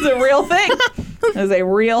 It's a real thing. It's a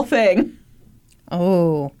real thing.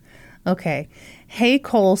 Oh, okay. Hey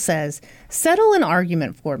Cole says, settle an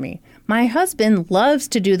argument for me. My husband loves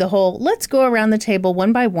to do the whole, let's go around the table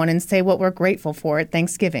one by one and say what we're grateful for at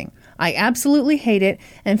Thanksgiving. I absolutely hate it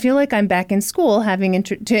and feel like I'm back in school having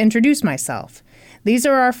to introduce myself. These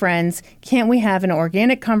are our friends. Can't we have an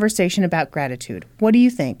organic conversation about gratitude? What do you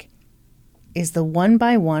think? Is the one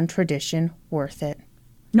by one tradition worth it?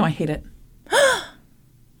 No, I hate it.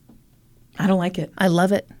 I don't like it. I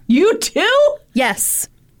love it. You too? Yes.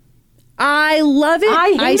 I love it.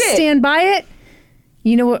 I hate it. Stand by it.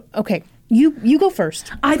 You know what? Okay, you go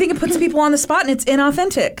first. I think it puts people on the spot and it's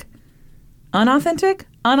inauthentic. Unauthentic?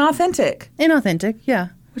 Unauthentic. Inauthentic, yeah.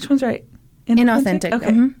 Which one's right? Inauthentic.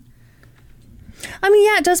 Okay. Mm-hmm. I mean,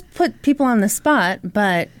 yeah, it does put people on the spot,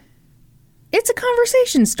 but it's a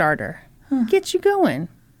conversation starter. Gets you going.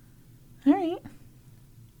 All right.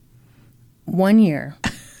 1 year.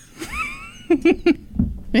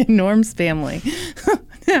 In Norm's family.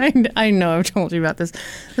 I know I've told you about this.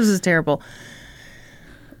 This is terrible.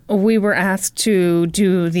 We were asked to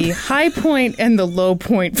do the high point and the low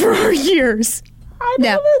point for our years. I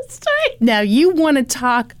know this story. Now you want to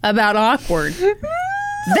talk about awkward.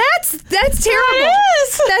 That's terrible. It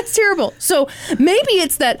is. That's terrible. So maybe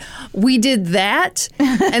it's that we did that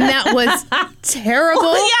and that was terrible.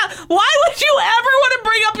 Well, yeah. Why would you ever want to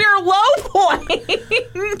bring up your low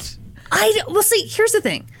point? Well, see, here's the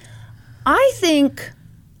thing. I think,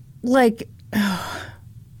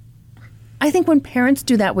 I think when parents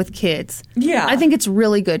do that with kids, I think it's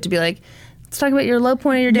really good to be like, let's talk about your low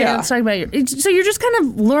point of your day. Yeah. Let's talk about so you're just kind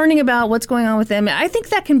of learning about what's going on with them. I think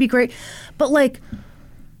that can be great. But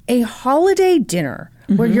a holiday dinner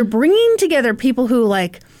where you're bringing together people who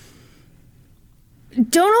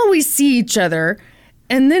don't always see each other.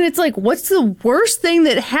 And then it's like, what's the worst thing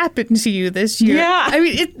that happened to you this year? Yeah. I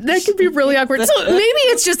mean, that could be really awkward. So maybe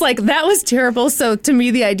it's just that was terrible. So to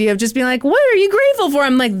me, the idea of just being like, what are you grateful for?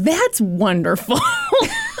 I'm like, that's wonderful.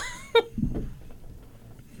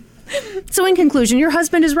 So in conclusion, your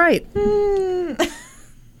husband is right.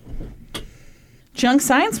 Junk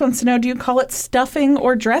Science wants to know, do you call it stuffing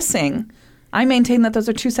or dressing? I maintain that those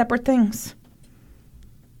are 2 separate things.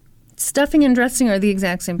 Stuffing and dressing are the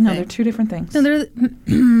exact same thing. No, they're 2 different things. No, they're...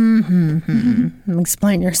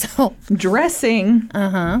 Explain yourself. Dressing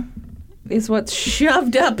is what's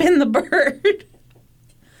shoved up in the bird.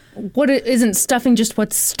 What isn't stuffing just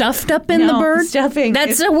what's stuffed up in the bird? Stuffing.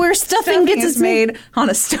 That's where stuffing gets its made on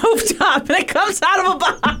a stovetop and it comes out of a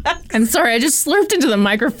box. I'm sorry, I just slurped into the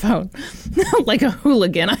microphone like a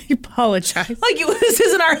hooligan. I apologize. This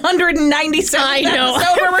isn't our 197th I know.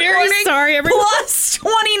 episode we're I'm very recording, sorry, everyone. plus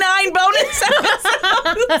 29 bonus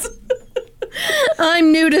episodes.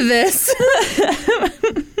 I'm new to this.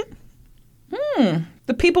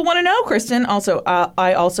 The people want to know, Kristen. Also,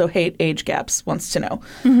 I also hate age gaps, wants to know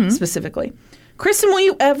specifically. Kristen, will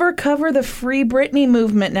you ever cover the Free Britney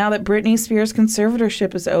movement now that Britney Spears'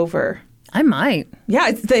 conservatorship is over? I might.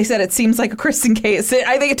 Yeah, they said it seems like a Kristen case.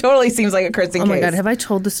 I think it totally seems like a Kristen case. Oh my God, have I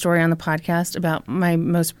told the story on the podcast about my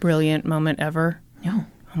most brilliant moment ever? No.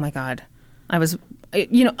 Oh my God. I was,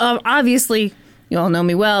 obviously... You all know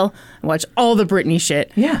me well. I watch all the Britney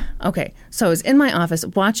shit. Yeah. Okay. So I was in my office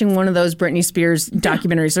watching one of those Britney Spears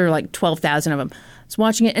documentaries. There are 12,000 of them. I was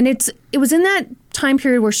watching it, and it was in that time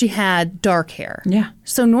period where she had dark hair. Yeah.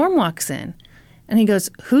 So Norm walks in, and he goes,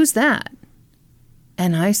 "Who's that?"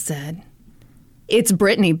 And I said, "It's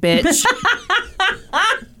Britney, bitch."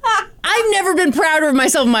 I've never been prouder of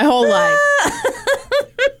myself in my whole life.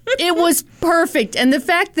 It was perfect. And the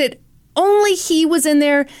fact that only he was in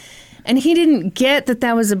there and he didn't get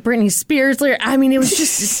that was a Britney Spears lyric. I mean, it was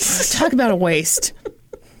just, talk about a waste.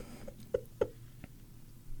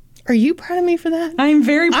 Are you proud of me for that? I'm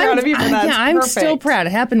very proud of you for that. Yeah, I'm still proud.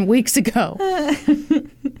 It happened weeks ago.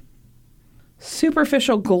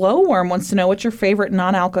 Superficial Glowworm wants to know, what's your favorite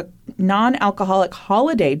non-alcoholic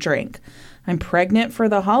holiday drink? I'm pregnant for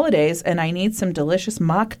the holidays and I need some delicious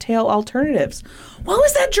mocktail alternatives. What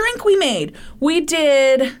was that drink we made?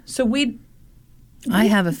 I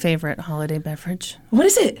have a favorite holiday beverage. What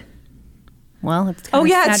is it? Well, it's kind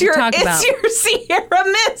of sad to talk about. Your Sierra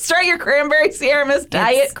Mist, right? Your cranberry Sierra Mist,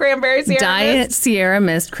 diet cranberry Sierra Mist. Diet Sierra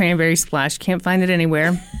Mist cranberry splash. Can't find it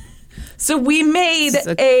anywhere. So we made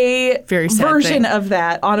a version of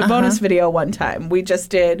that on a bonus video one time. We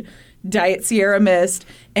just did Diet Sierra Mist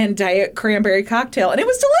and Diet Cranberry Cocktail, and it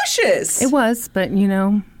was delicious. It was, but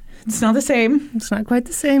it's not the same. It's not quite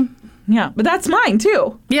the same. Yeah, but that's mine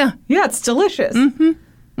too. Yeah. Yeah, it's delicious. Mm-hmm.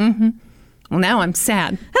 Mm-hmm. Well, now I'm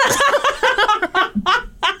sad.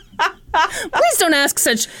 Please don't ask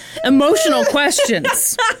such emotional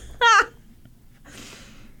questions.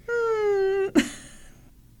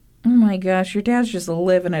 Oh my gosh, your dad's just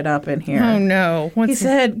living it up in here. Oh no. He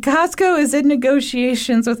said, Costco is in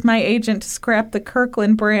negotiations with my agent to scrap the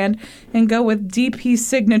Kirkland brand and go with DP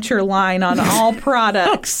signature line on all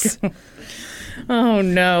products. Oh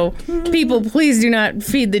no. People, please do not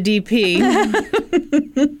feed the DP.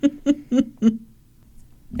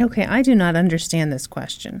 Okay, I do not understand this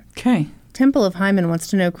question. Okay. Temple of Hyman wants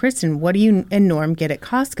to know, Kristen, what do you and Norm get at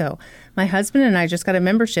Costco? My husband and I just got a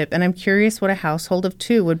membership, and I'm curious what a household of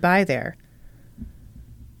two would buy there.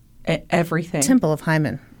 Everything. Temple of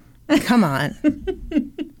Hyman. Come on.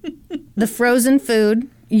 The frozen food,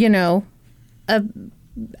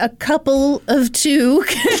 a couple of two.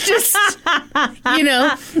 Just,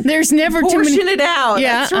 there's never too many. Portion it out.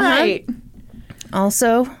 Yeah, that's right.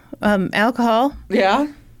 Also, alcohol. Yeah.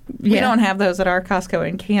 We don't have those at our Costco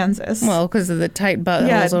in Kansas. Well, because of the tight buttholes.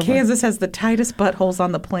 Yeah, Kansas has the tightest buttholes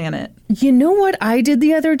on the planet. You know what I did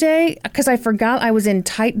the other day? Because I forgot I was in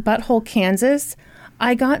tight butthole Kansas.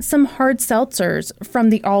 I got some hard seltzers from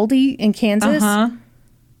the Aldi in Kansas.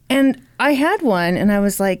 And I had one, and I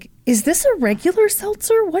was like, is this a regular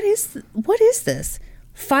seltzer? What is this?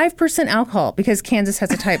 5% alcohol, because Kansas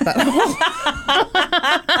has a tight butthole.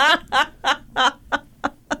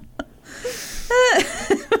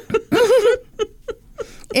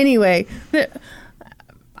 Anyway,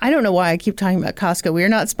 I don't know why I keep talking about Costco. We are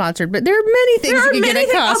not sponsored, but there are many things you can get at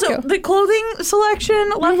Costco. Also, the clothing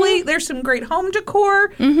selection, lovely. Mm-hmm. There's some great home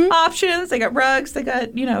decor options. They got rugs, they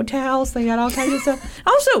got, towels, they got all kinds of stuff.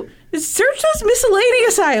 Also, search those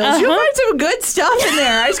miscellaneous aisles. You'll find some good stuff in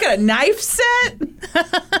there. I just got a knife set.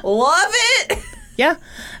 Love it. Yeah.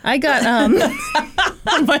 I got,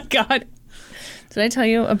 oh my God. Did I tell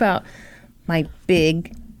you about my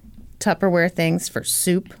big Tupperware things for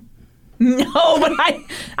soup? No, but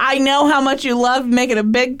I know how much you love making a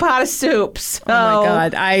big pot of soup. So. Oh my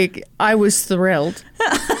God, I was thrilled.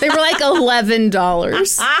 They were like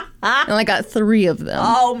 $11, and I got 3 of them.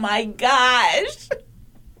 Oh my gosh!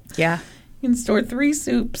 Yeah, you can store 3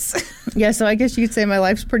 soups. Yeah, so I guess you could say my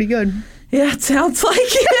life's pretty good. Yeah, it sounds like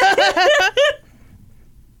it.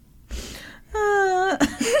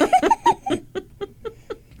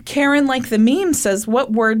 Karen, like the meme, says,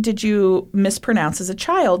 what word did you mispronounce as a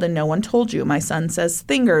child and no one told you? My son says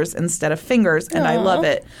thingers instead of fingers, and I love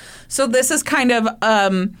it. So this is kind of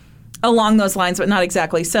along those lines, but not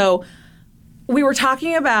exactly. So we were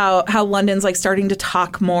talking about how London's like starting to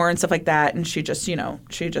talk more and stuff like that, and she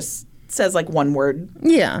just says like one word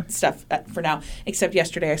stuff for now. Except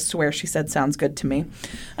yesterday, I swear she said sounds good to me.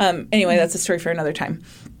 Anyway, that's a story for another time.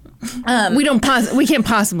 We can't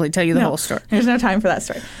possibly tell you the whole story. There's no time for that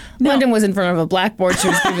story. London was in front of a blackboard. She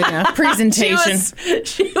was giving a presentation.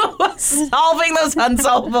 she was solving those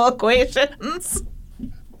unsolvable equations.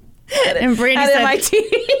 And Brandy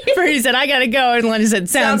said, I gotta go. And London said,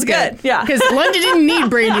 sounds good. Yeah. Because London didn't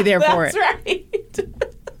need Brandy there for it. That's right.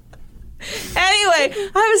 Anyway,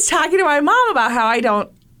 I was talking to my mom about how I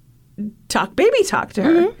don't baby talk to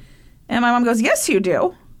her. Mm-hmm. And my mom goes, yes, you do.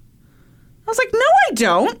 I was like, no, I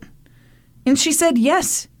don't. And she said,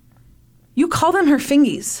 yes, you call them her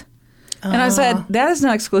fingies. And I said, that is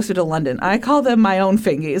not exclusive to London. I call them my own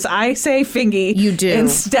fingies. I say fingy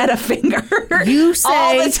instead of finger. You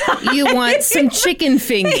say you want some chicken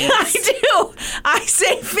fingies. Yeah, I do. I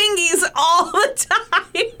say fingies all the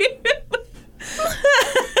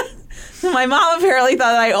time. My mom apparently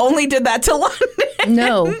thought I only did that to London.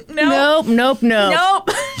 No. Nope.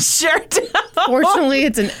 Sure don't. Fortunately,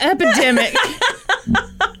 it's an epidemic.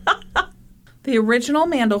 The original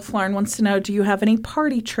Mandel-Flarn wants to know, do you have any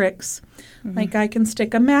party tricks? Like I can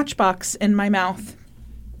stick a matchbox in my mouth.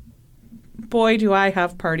 Boy, do I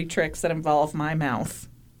have party tricks that involve my mouth.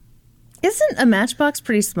 Isn't a matchbox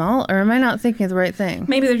pretty small, or am I not thinking of the right thing?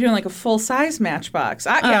 Maybe they're doing like a full-size matchbox.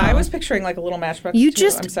 I was picturing like a little matchbox. You too.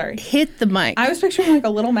 just I'm sorry. hit the mic. I was picturing like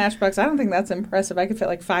a little matchbox. I don't think that's impressive. I could fit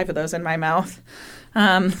like 5 of those in my mouth.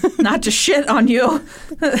 Not to shit on you,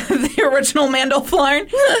 the original Mandel-Flarn.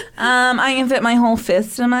 I can fit my whole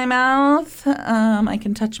fist in my mouth. I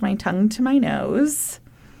can touch my tongue to my nose.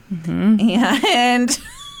 And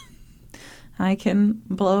I can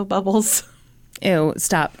blow bubbles. Ew,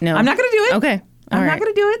 stop. No. I'm not going to do it. Okay. I'm not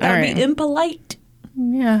going to do it. That would be impolite.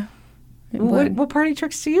 Yeah. What party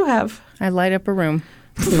tricks do you have? I light up a room.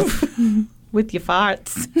 With your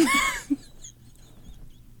farts.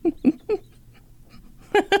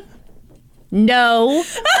 No.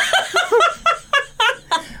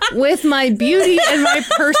 With my beauty and my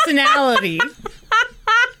personality.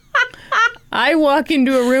 I walk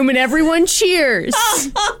into a room and everyone cheers.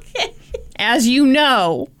 Oh, okay. As you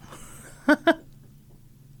know.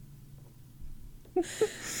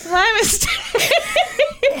 My mistake.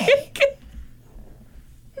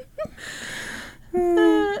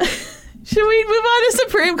 Should we move on to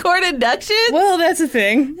Supreme Court induction? Well, that's a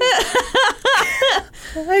thing.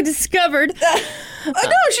 I discovered. Oh,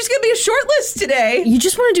 no, she's going to be a short list today. You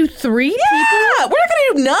just want to do 3 people? Yeah, we're not going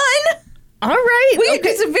to do none. All right.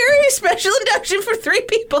 It's a very special induction for 3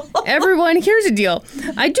 people. Everyone, here's a deal.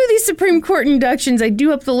 I do these Supreme Court inductions. I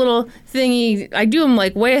do up the little thingy. I do them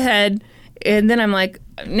like way ahead. And then I'm like,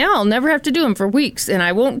 now I'll never have to do them for weeks. And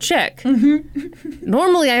I won't check.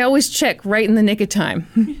 Normally, I always check right in the nick of time.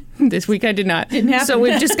 This week I did not. Didn't happen. So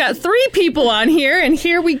we've just got 3 people on here. And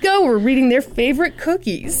here we go. We're reading their favorite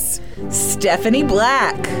cookies. Stephanie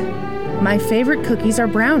Black. My favorite cookies are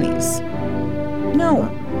brownies.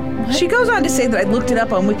 No. She goes on to say that I looked it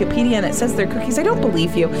up on Wikipedia and it says they're cookies. I don't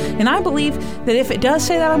believe you. And I believe that if it does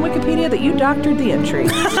say that on Wikipedia, that you doctored the entry,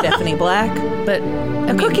 Stephanie Black. But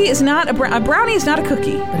a cookie is not a brownie is not a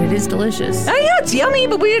cookie. But it is delicious. Oh, yeah, it's yummy,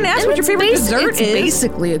 but we didn't ask what your favorite dessert it's is. It's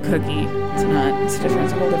basically a cookie. It's not. It's different.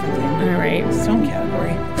 It's a whole different thing. All right. It's its own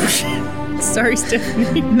category. Sorry,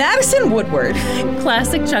 Stephanie. Madison Woodward.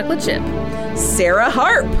 Classic chocolate chip. Sarah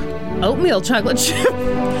Harp. Oatmeal chocolate chip.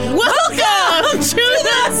 Welcome to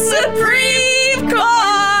the Supreme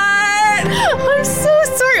Court! I'm so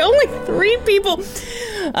sorry. Only 3 people.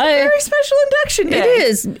 Very special induction day. It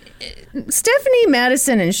is. Stephanie,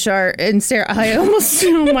 Madison, and Sarah. I almost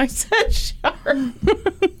knew my said Sharp.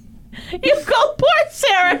 You called poor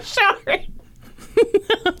Sarah Sharp.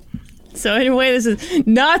 So anyway, this is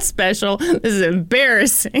not special. This is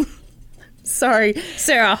embarrassing. Sorry,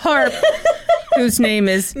 Sarah Harp, whose name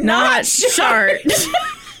is not Shart.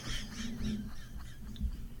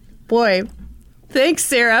 Boy, thanks,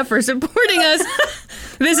 Sarah, for supporting us.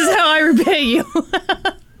 This is how I repay you. Well,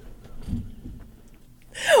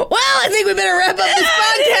 I think we better wrap up this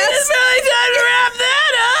podcast. It's really time to wrap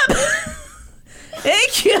that up.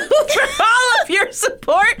 Thank you for all of your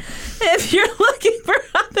support. If you're looking for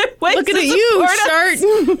other ways looking to at you, support Shart.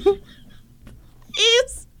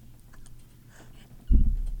 Please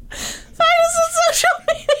find us on social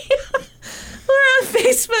media. We're on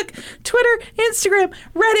Facebook, Twitter, Instagram,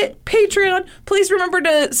 Reddit, Patreon. Please remember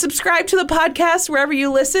to subscribe to the podcast wherever you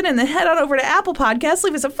listen, and then head on over to Apple Podcasts,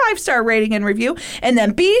 leave us a 5-star rating and review, and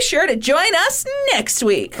then be sure to join us next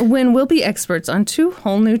week when we'll be experts on 2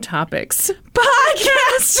 whole new topics.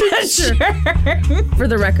 Podcast adjourned. For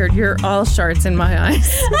the record, you're all Sharts in my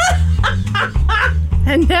eyes.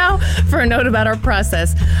 And now for a note about our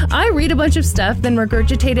process. I read a bunch of stuff, then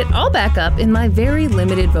regurgitate it all back up in my very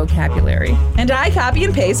limited vocabulary. And I copy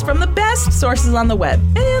and paste from the best sources on the web,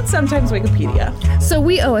 and sometimes Wikipedia. So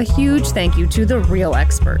we owe a huge thank you to the real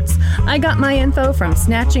experts. I got my info from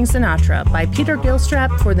Snatching Sinatra by Peter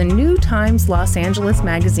Gilstrap for the New Times Los Angeles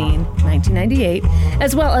magazine, 1998,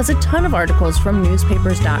 as well as a ton of articles from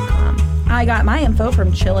newspapers.com. I got my info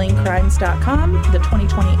from chillingcrimes.com, the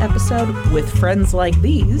 2020 episode With Friends Like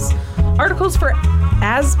These, articles for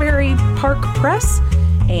Asbury Park Press,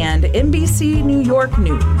 and NBC New York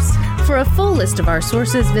News. For a full list of our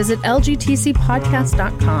sources, visit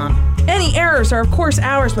lgtcpodcast.com. Any errors are, of course,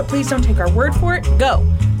 ours, but please don't take our word for it. Go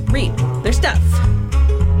read their stuff.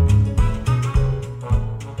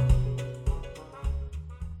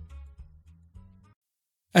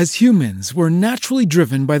 As humans, we're naturally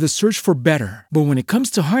driven by the search for better. But when it comes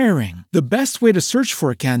to hiring, the best way to search for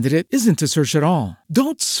a candidate isn't to search at all.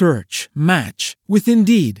 Don't search, match with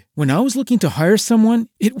Indeed. When I was looking to hire someone,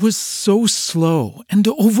 it was so slow and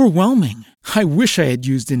overwhelming. I wish I had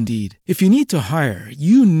used Indeed. If you need to hire,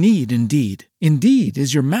 you need Indeed. Indeed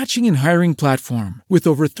is your matching and hiring platform with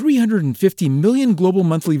over 350 million global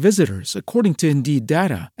monthly visitors, according to Indeed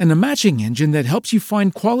data, and a matching engine that helps you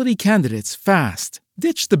find quality candidates fast.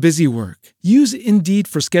 Ditch the busy work. Use Indeed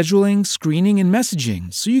for scheduling, screening, and messaging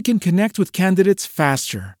so you can connect with candidates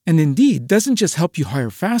faster. And Indeed doesn't just help you hire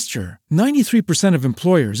faster. 93% of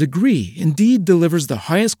employers agree Indeed delivers the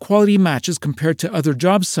highest quality matches compared to other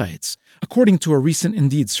job sites, according to a recent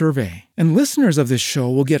Indeed survey. And listeners of this show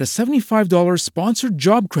will get a $75 sponsored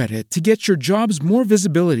job credit to get your jobs more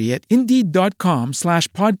visibility at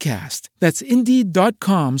Indeed.com/podcast. That's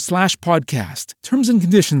Indeed.com/podcast. Terms and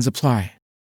conditions apply.